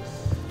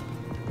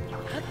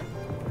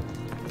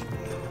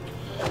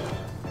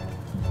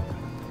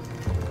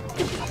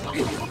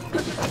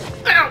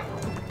 Ow!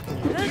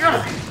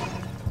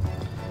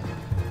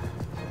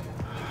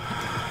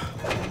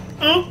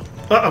 Oh!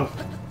 Uh-oh.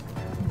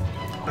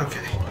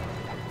 Okay.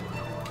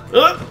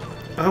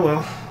 Oh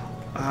well.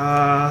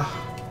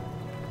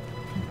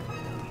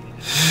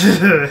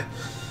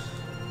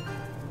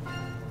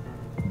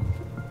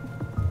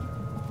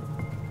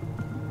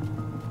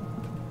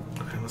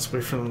 Okay, let's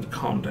wait for them to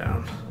calm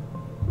down.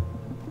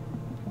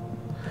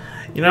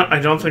 You know, I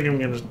don't think I'm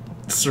gonna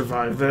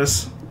survive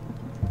this.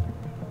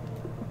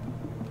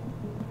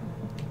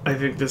 I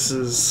think this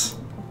is...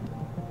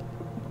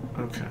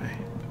 okay.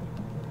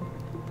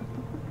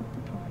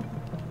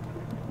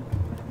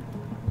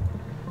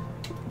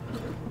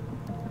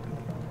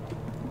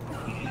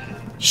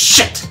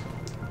 Shit!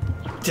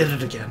 Did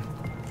it again.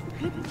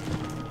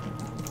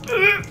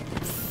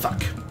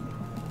 Fuck.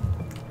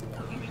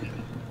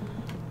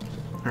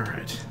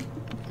 Alright.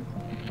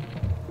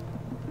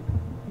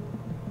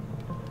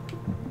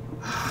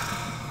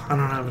 I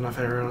don't have enough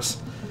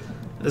arrows.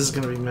 This is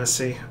gonna be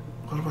messy.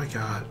 What do I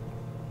got?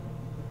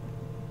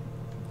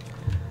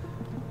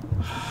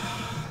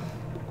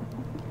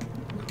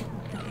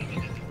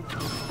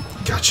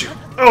 Got you.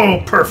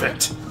 Oh,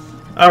 perfect.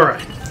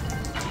 Alright.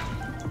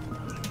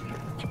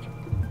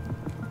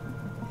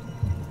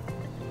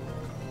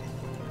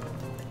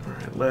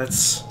 Alright,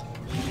 let's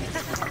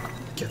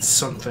get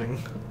something.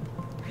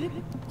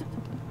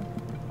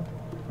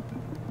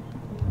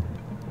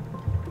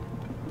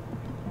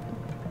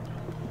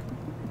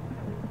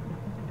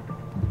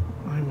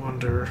 I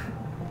wonder...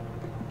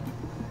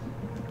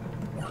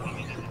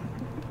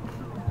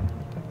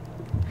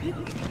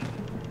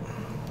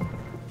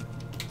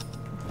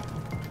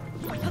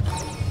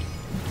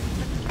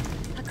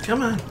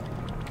 Come on.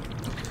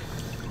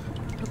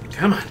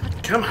 Come on.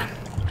 Come on.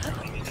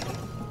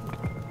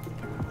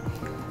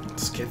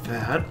 Let's get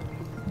that.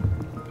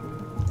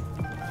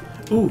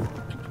 Ooh.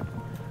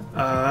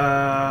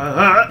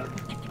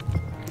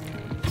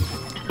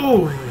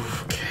 Ooh.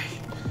 Okay.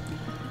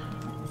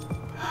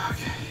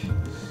 Okay.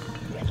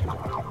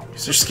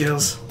 Use your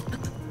skills.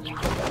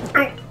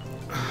 Oh.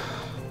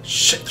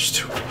 Shit, there's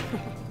two.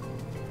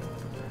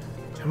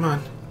 Come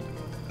on.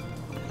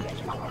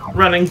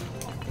 Running.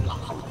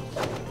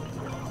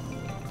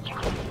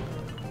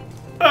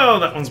 Oh,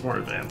 that one's more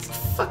advanced.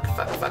 Fuck,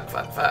 fuck, fuck,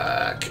 fuck,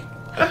 fuck.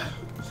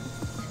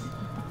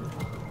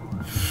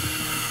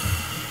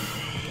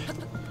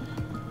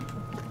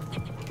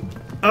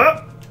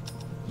 Ow!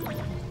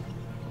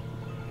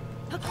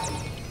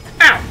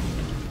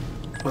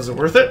 Was it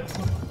worth it?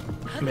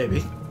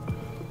 Maybe.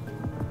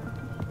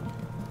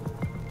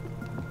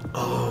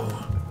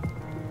 Oh.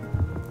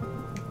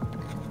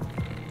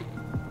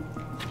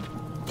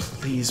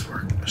 Please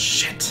work.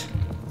 Shit.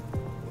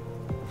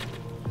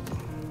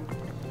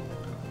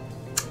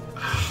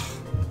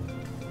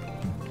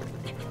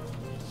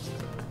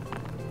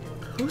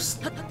 Who's...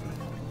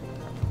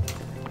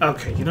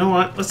 Okay, you know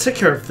what? Let's take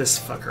care of this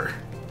fucker.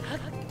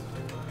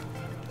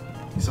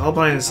 He's all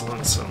by his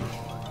lonesome.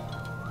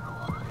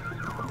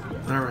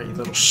 Alright, you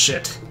little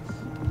shit.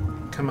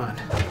 Come on.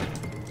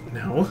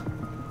 No.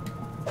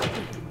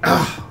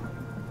 Ugh.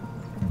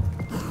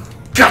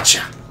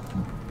 Gotcha!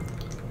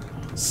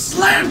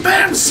 Slam,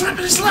 bam,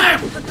 slappity slam!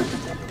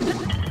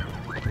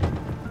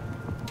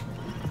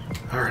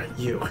 Alright,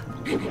 you.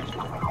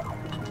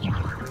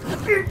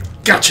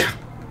 Gotcha!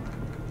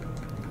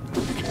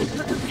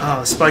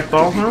 Oh, spike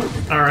ball, huh?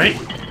 Alright.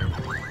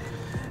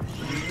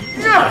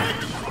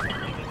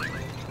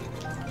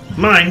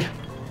 Mine!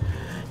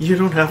 You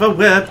don't have a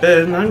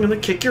weapon, I'm gonna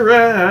kick your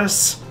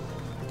ass!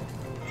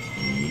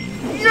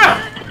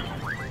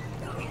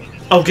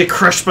 I'll get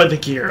crushed by the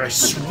gear, I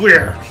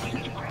swear!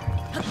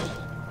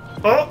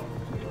 Oh!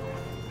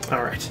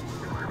 Alright.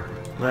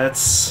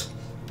 Let's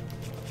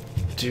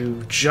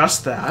do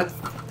just that.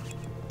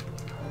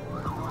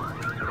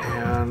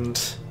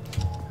 And...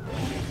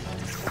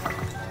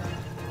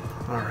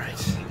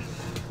 Alright.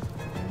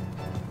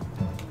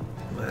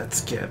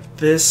 Let's get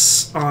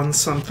this on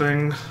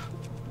something.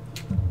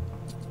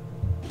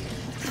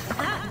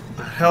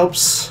 That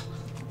helps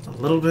a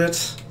little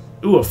bit.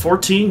 Ooh, a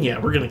 14? Yeah,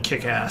 we're gonna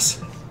kick ass.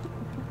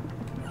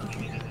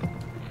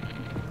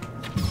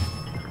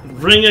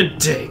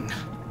 Ring-a-ding.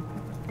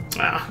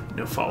 Ah,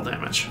 no fall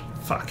damage.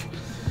 Fuck.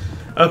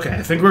 Okay,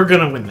 I think we're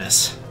gonna win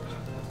this.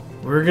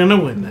 We're gonna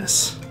win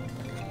this.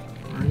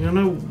 We're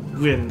gonna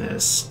win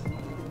this.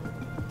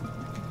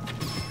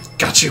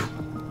 Got you!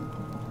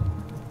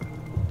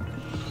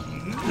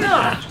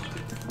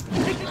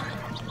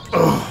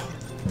 Oh.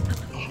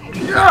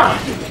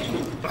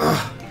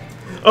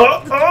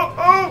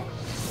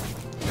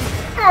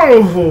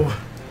 Oh!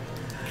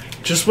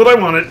 Just what I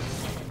wanted.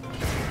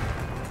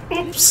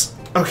 Oops.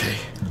 Okay,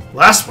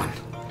 last one.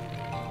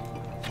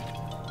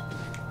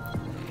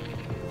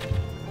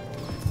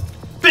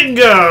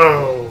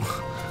 Bingo!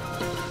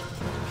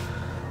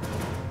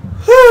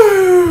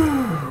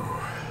 Whew.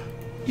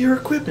 Your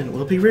equipment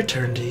will be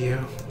returned to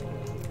you.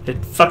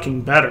 It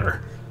fucking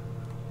better.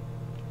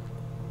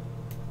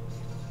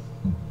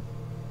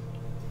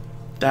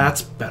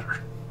 That's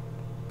better.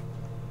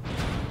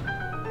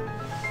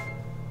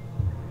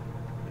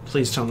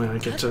 Please tell me I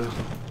get to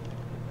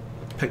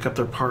pick up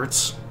their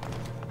parts.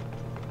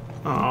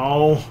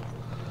 Oh.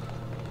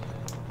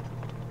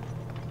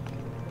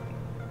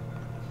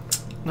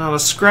 Not a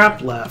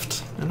scrap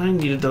left. And I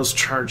needed those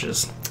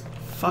charges.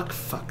 Fuck.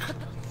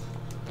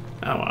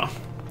 Oh well.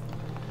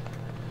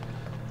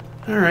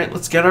 Alright,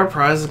 let's get our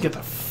prize and get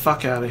the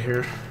fuck out of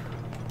here.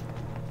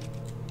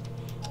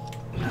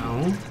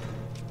 No.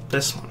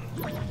 This one.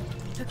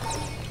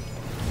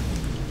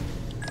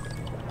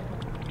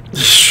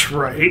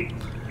 Right.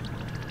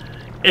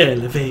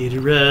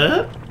 Elevator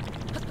up.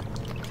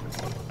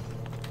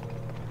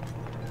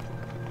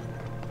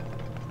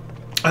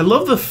 I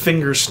love the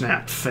finger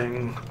snap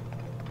thing.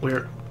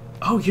 Where...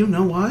 Oh, you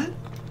know what?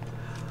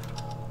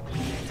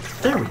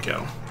 There we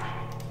go.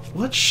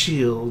 What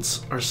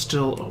shields are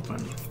still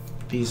open?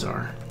 These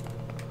are.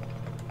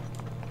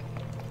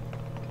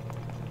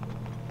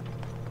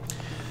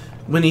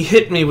 When he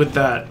hit me with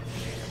that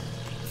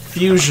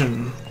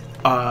fusion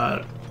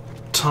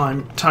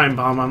time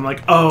bomb, I'm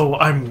like, oh,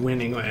 I'm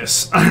winning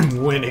this.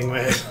 I'm winning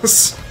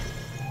this.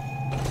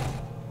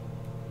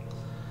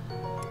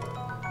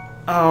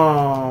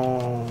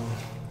 Oh.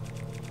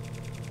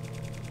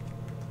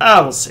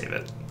 I will save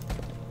it.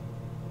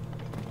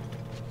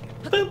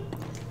 Boop.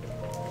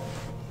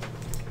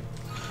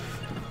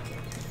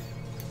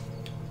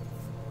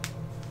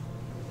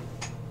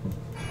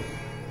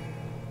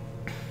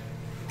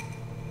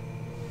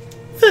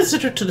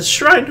 Visitor to the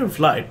Shrine of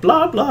Light,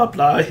 blah blah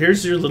blah.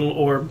 Here's your little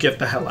orb, get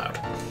the hell out.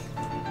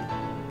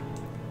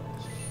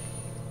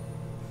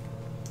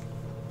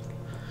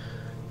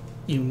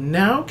 You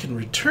now can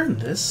return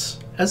this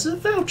as a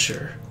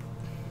voucher.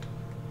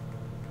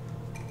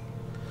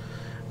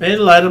 May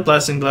the light of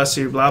blessing bless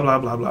you, blah blah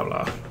blah blah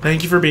blah.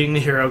 Thank you for being the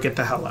hero, get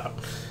the hell out.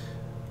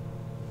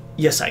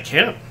 Yes, I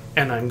can.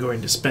 And I'm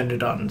going to spend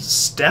it on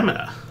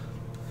stamina.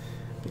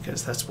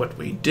 Because that's what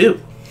we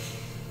do.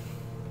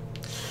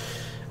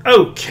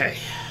 Okay.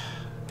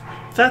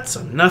 That's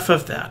enough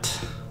of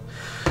that.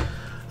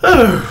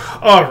 Oh,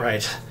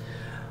 alright.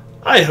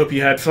 I hope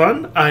you had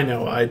fun. I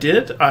know I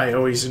did. I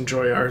always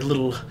enjoy our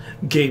little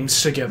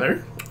games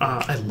together.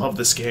 I love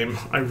this game.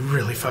 I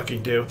really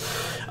fucking do.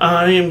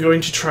 I am going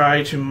to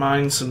try to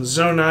mine some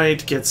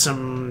zonite, get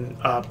some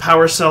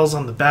power cells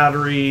on the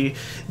battery,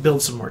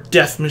 build some more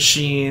death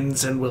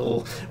machines, and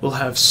we'll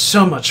have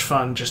so much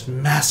fun just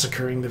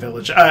massacring the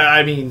village.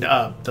 I mean,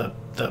 the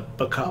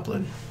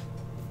Bokoblin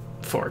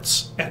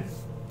forts and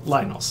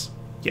Lionels.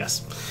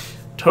 Yes.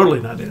 Totally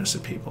not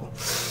innocent people.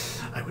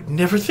 I would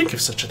never think of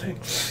such a thing.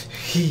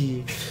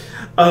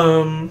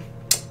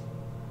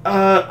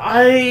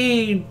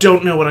 I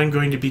don't know what I'm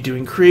going to be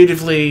doing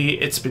creatively.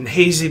 It's been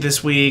hazy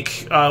this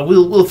week.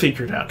 We'll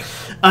figure it out.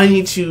 I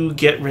need to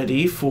get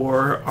ready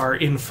for our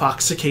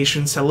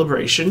infoxication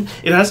celebration.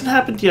 It hasn't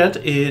happened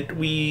yet.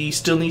 We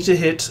still need to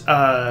hit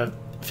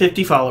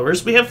 50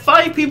 followers. We have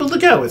 5 people to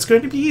go. It's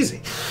going to be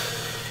easy.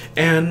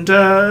 And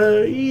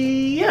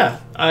yeah,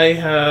 I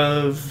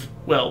have.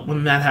 Well,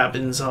 when that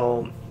happens,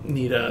 I'll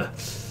need an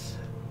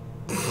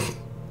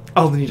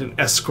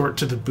escort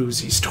to the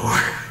boozy store.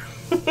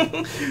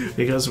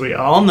 Because we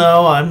all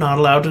know I'm not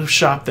allowed to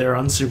shop there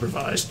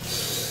unsupervised.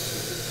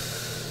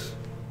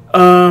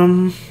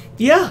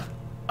 Yeah.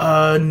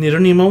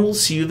 Nidonemo will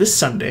see you this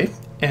Sunday,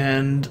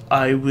 and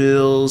I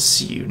will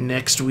see you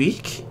next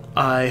week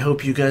I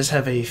hope you guys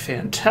have a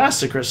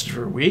fantastic rest of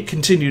your week.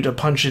 Continue to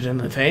punch it in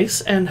the face,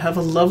 and have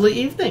a lovely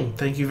evening.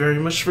 Thank you very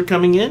much for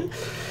coming in,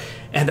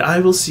 and I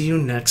will see you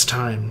next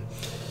time.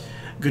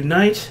 Good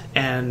night,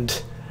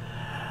 and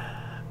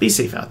be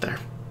safe out there.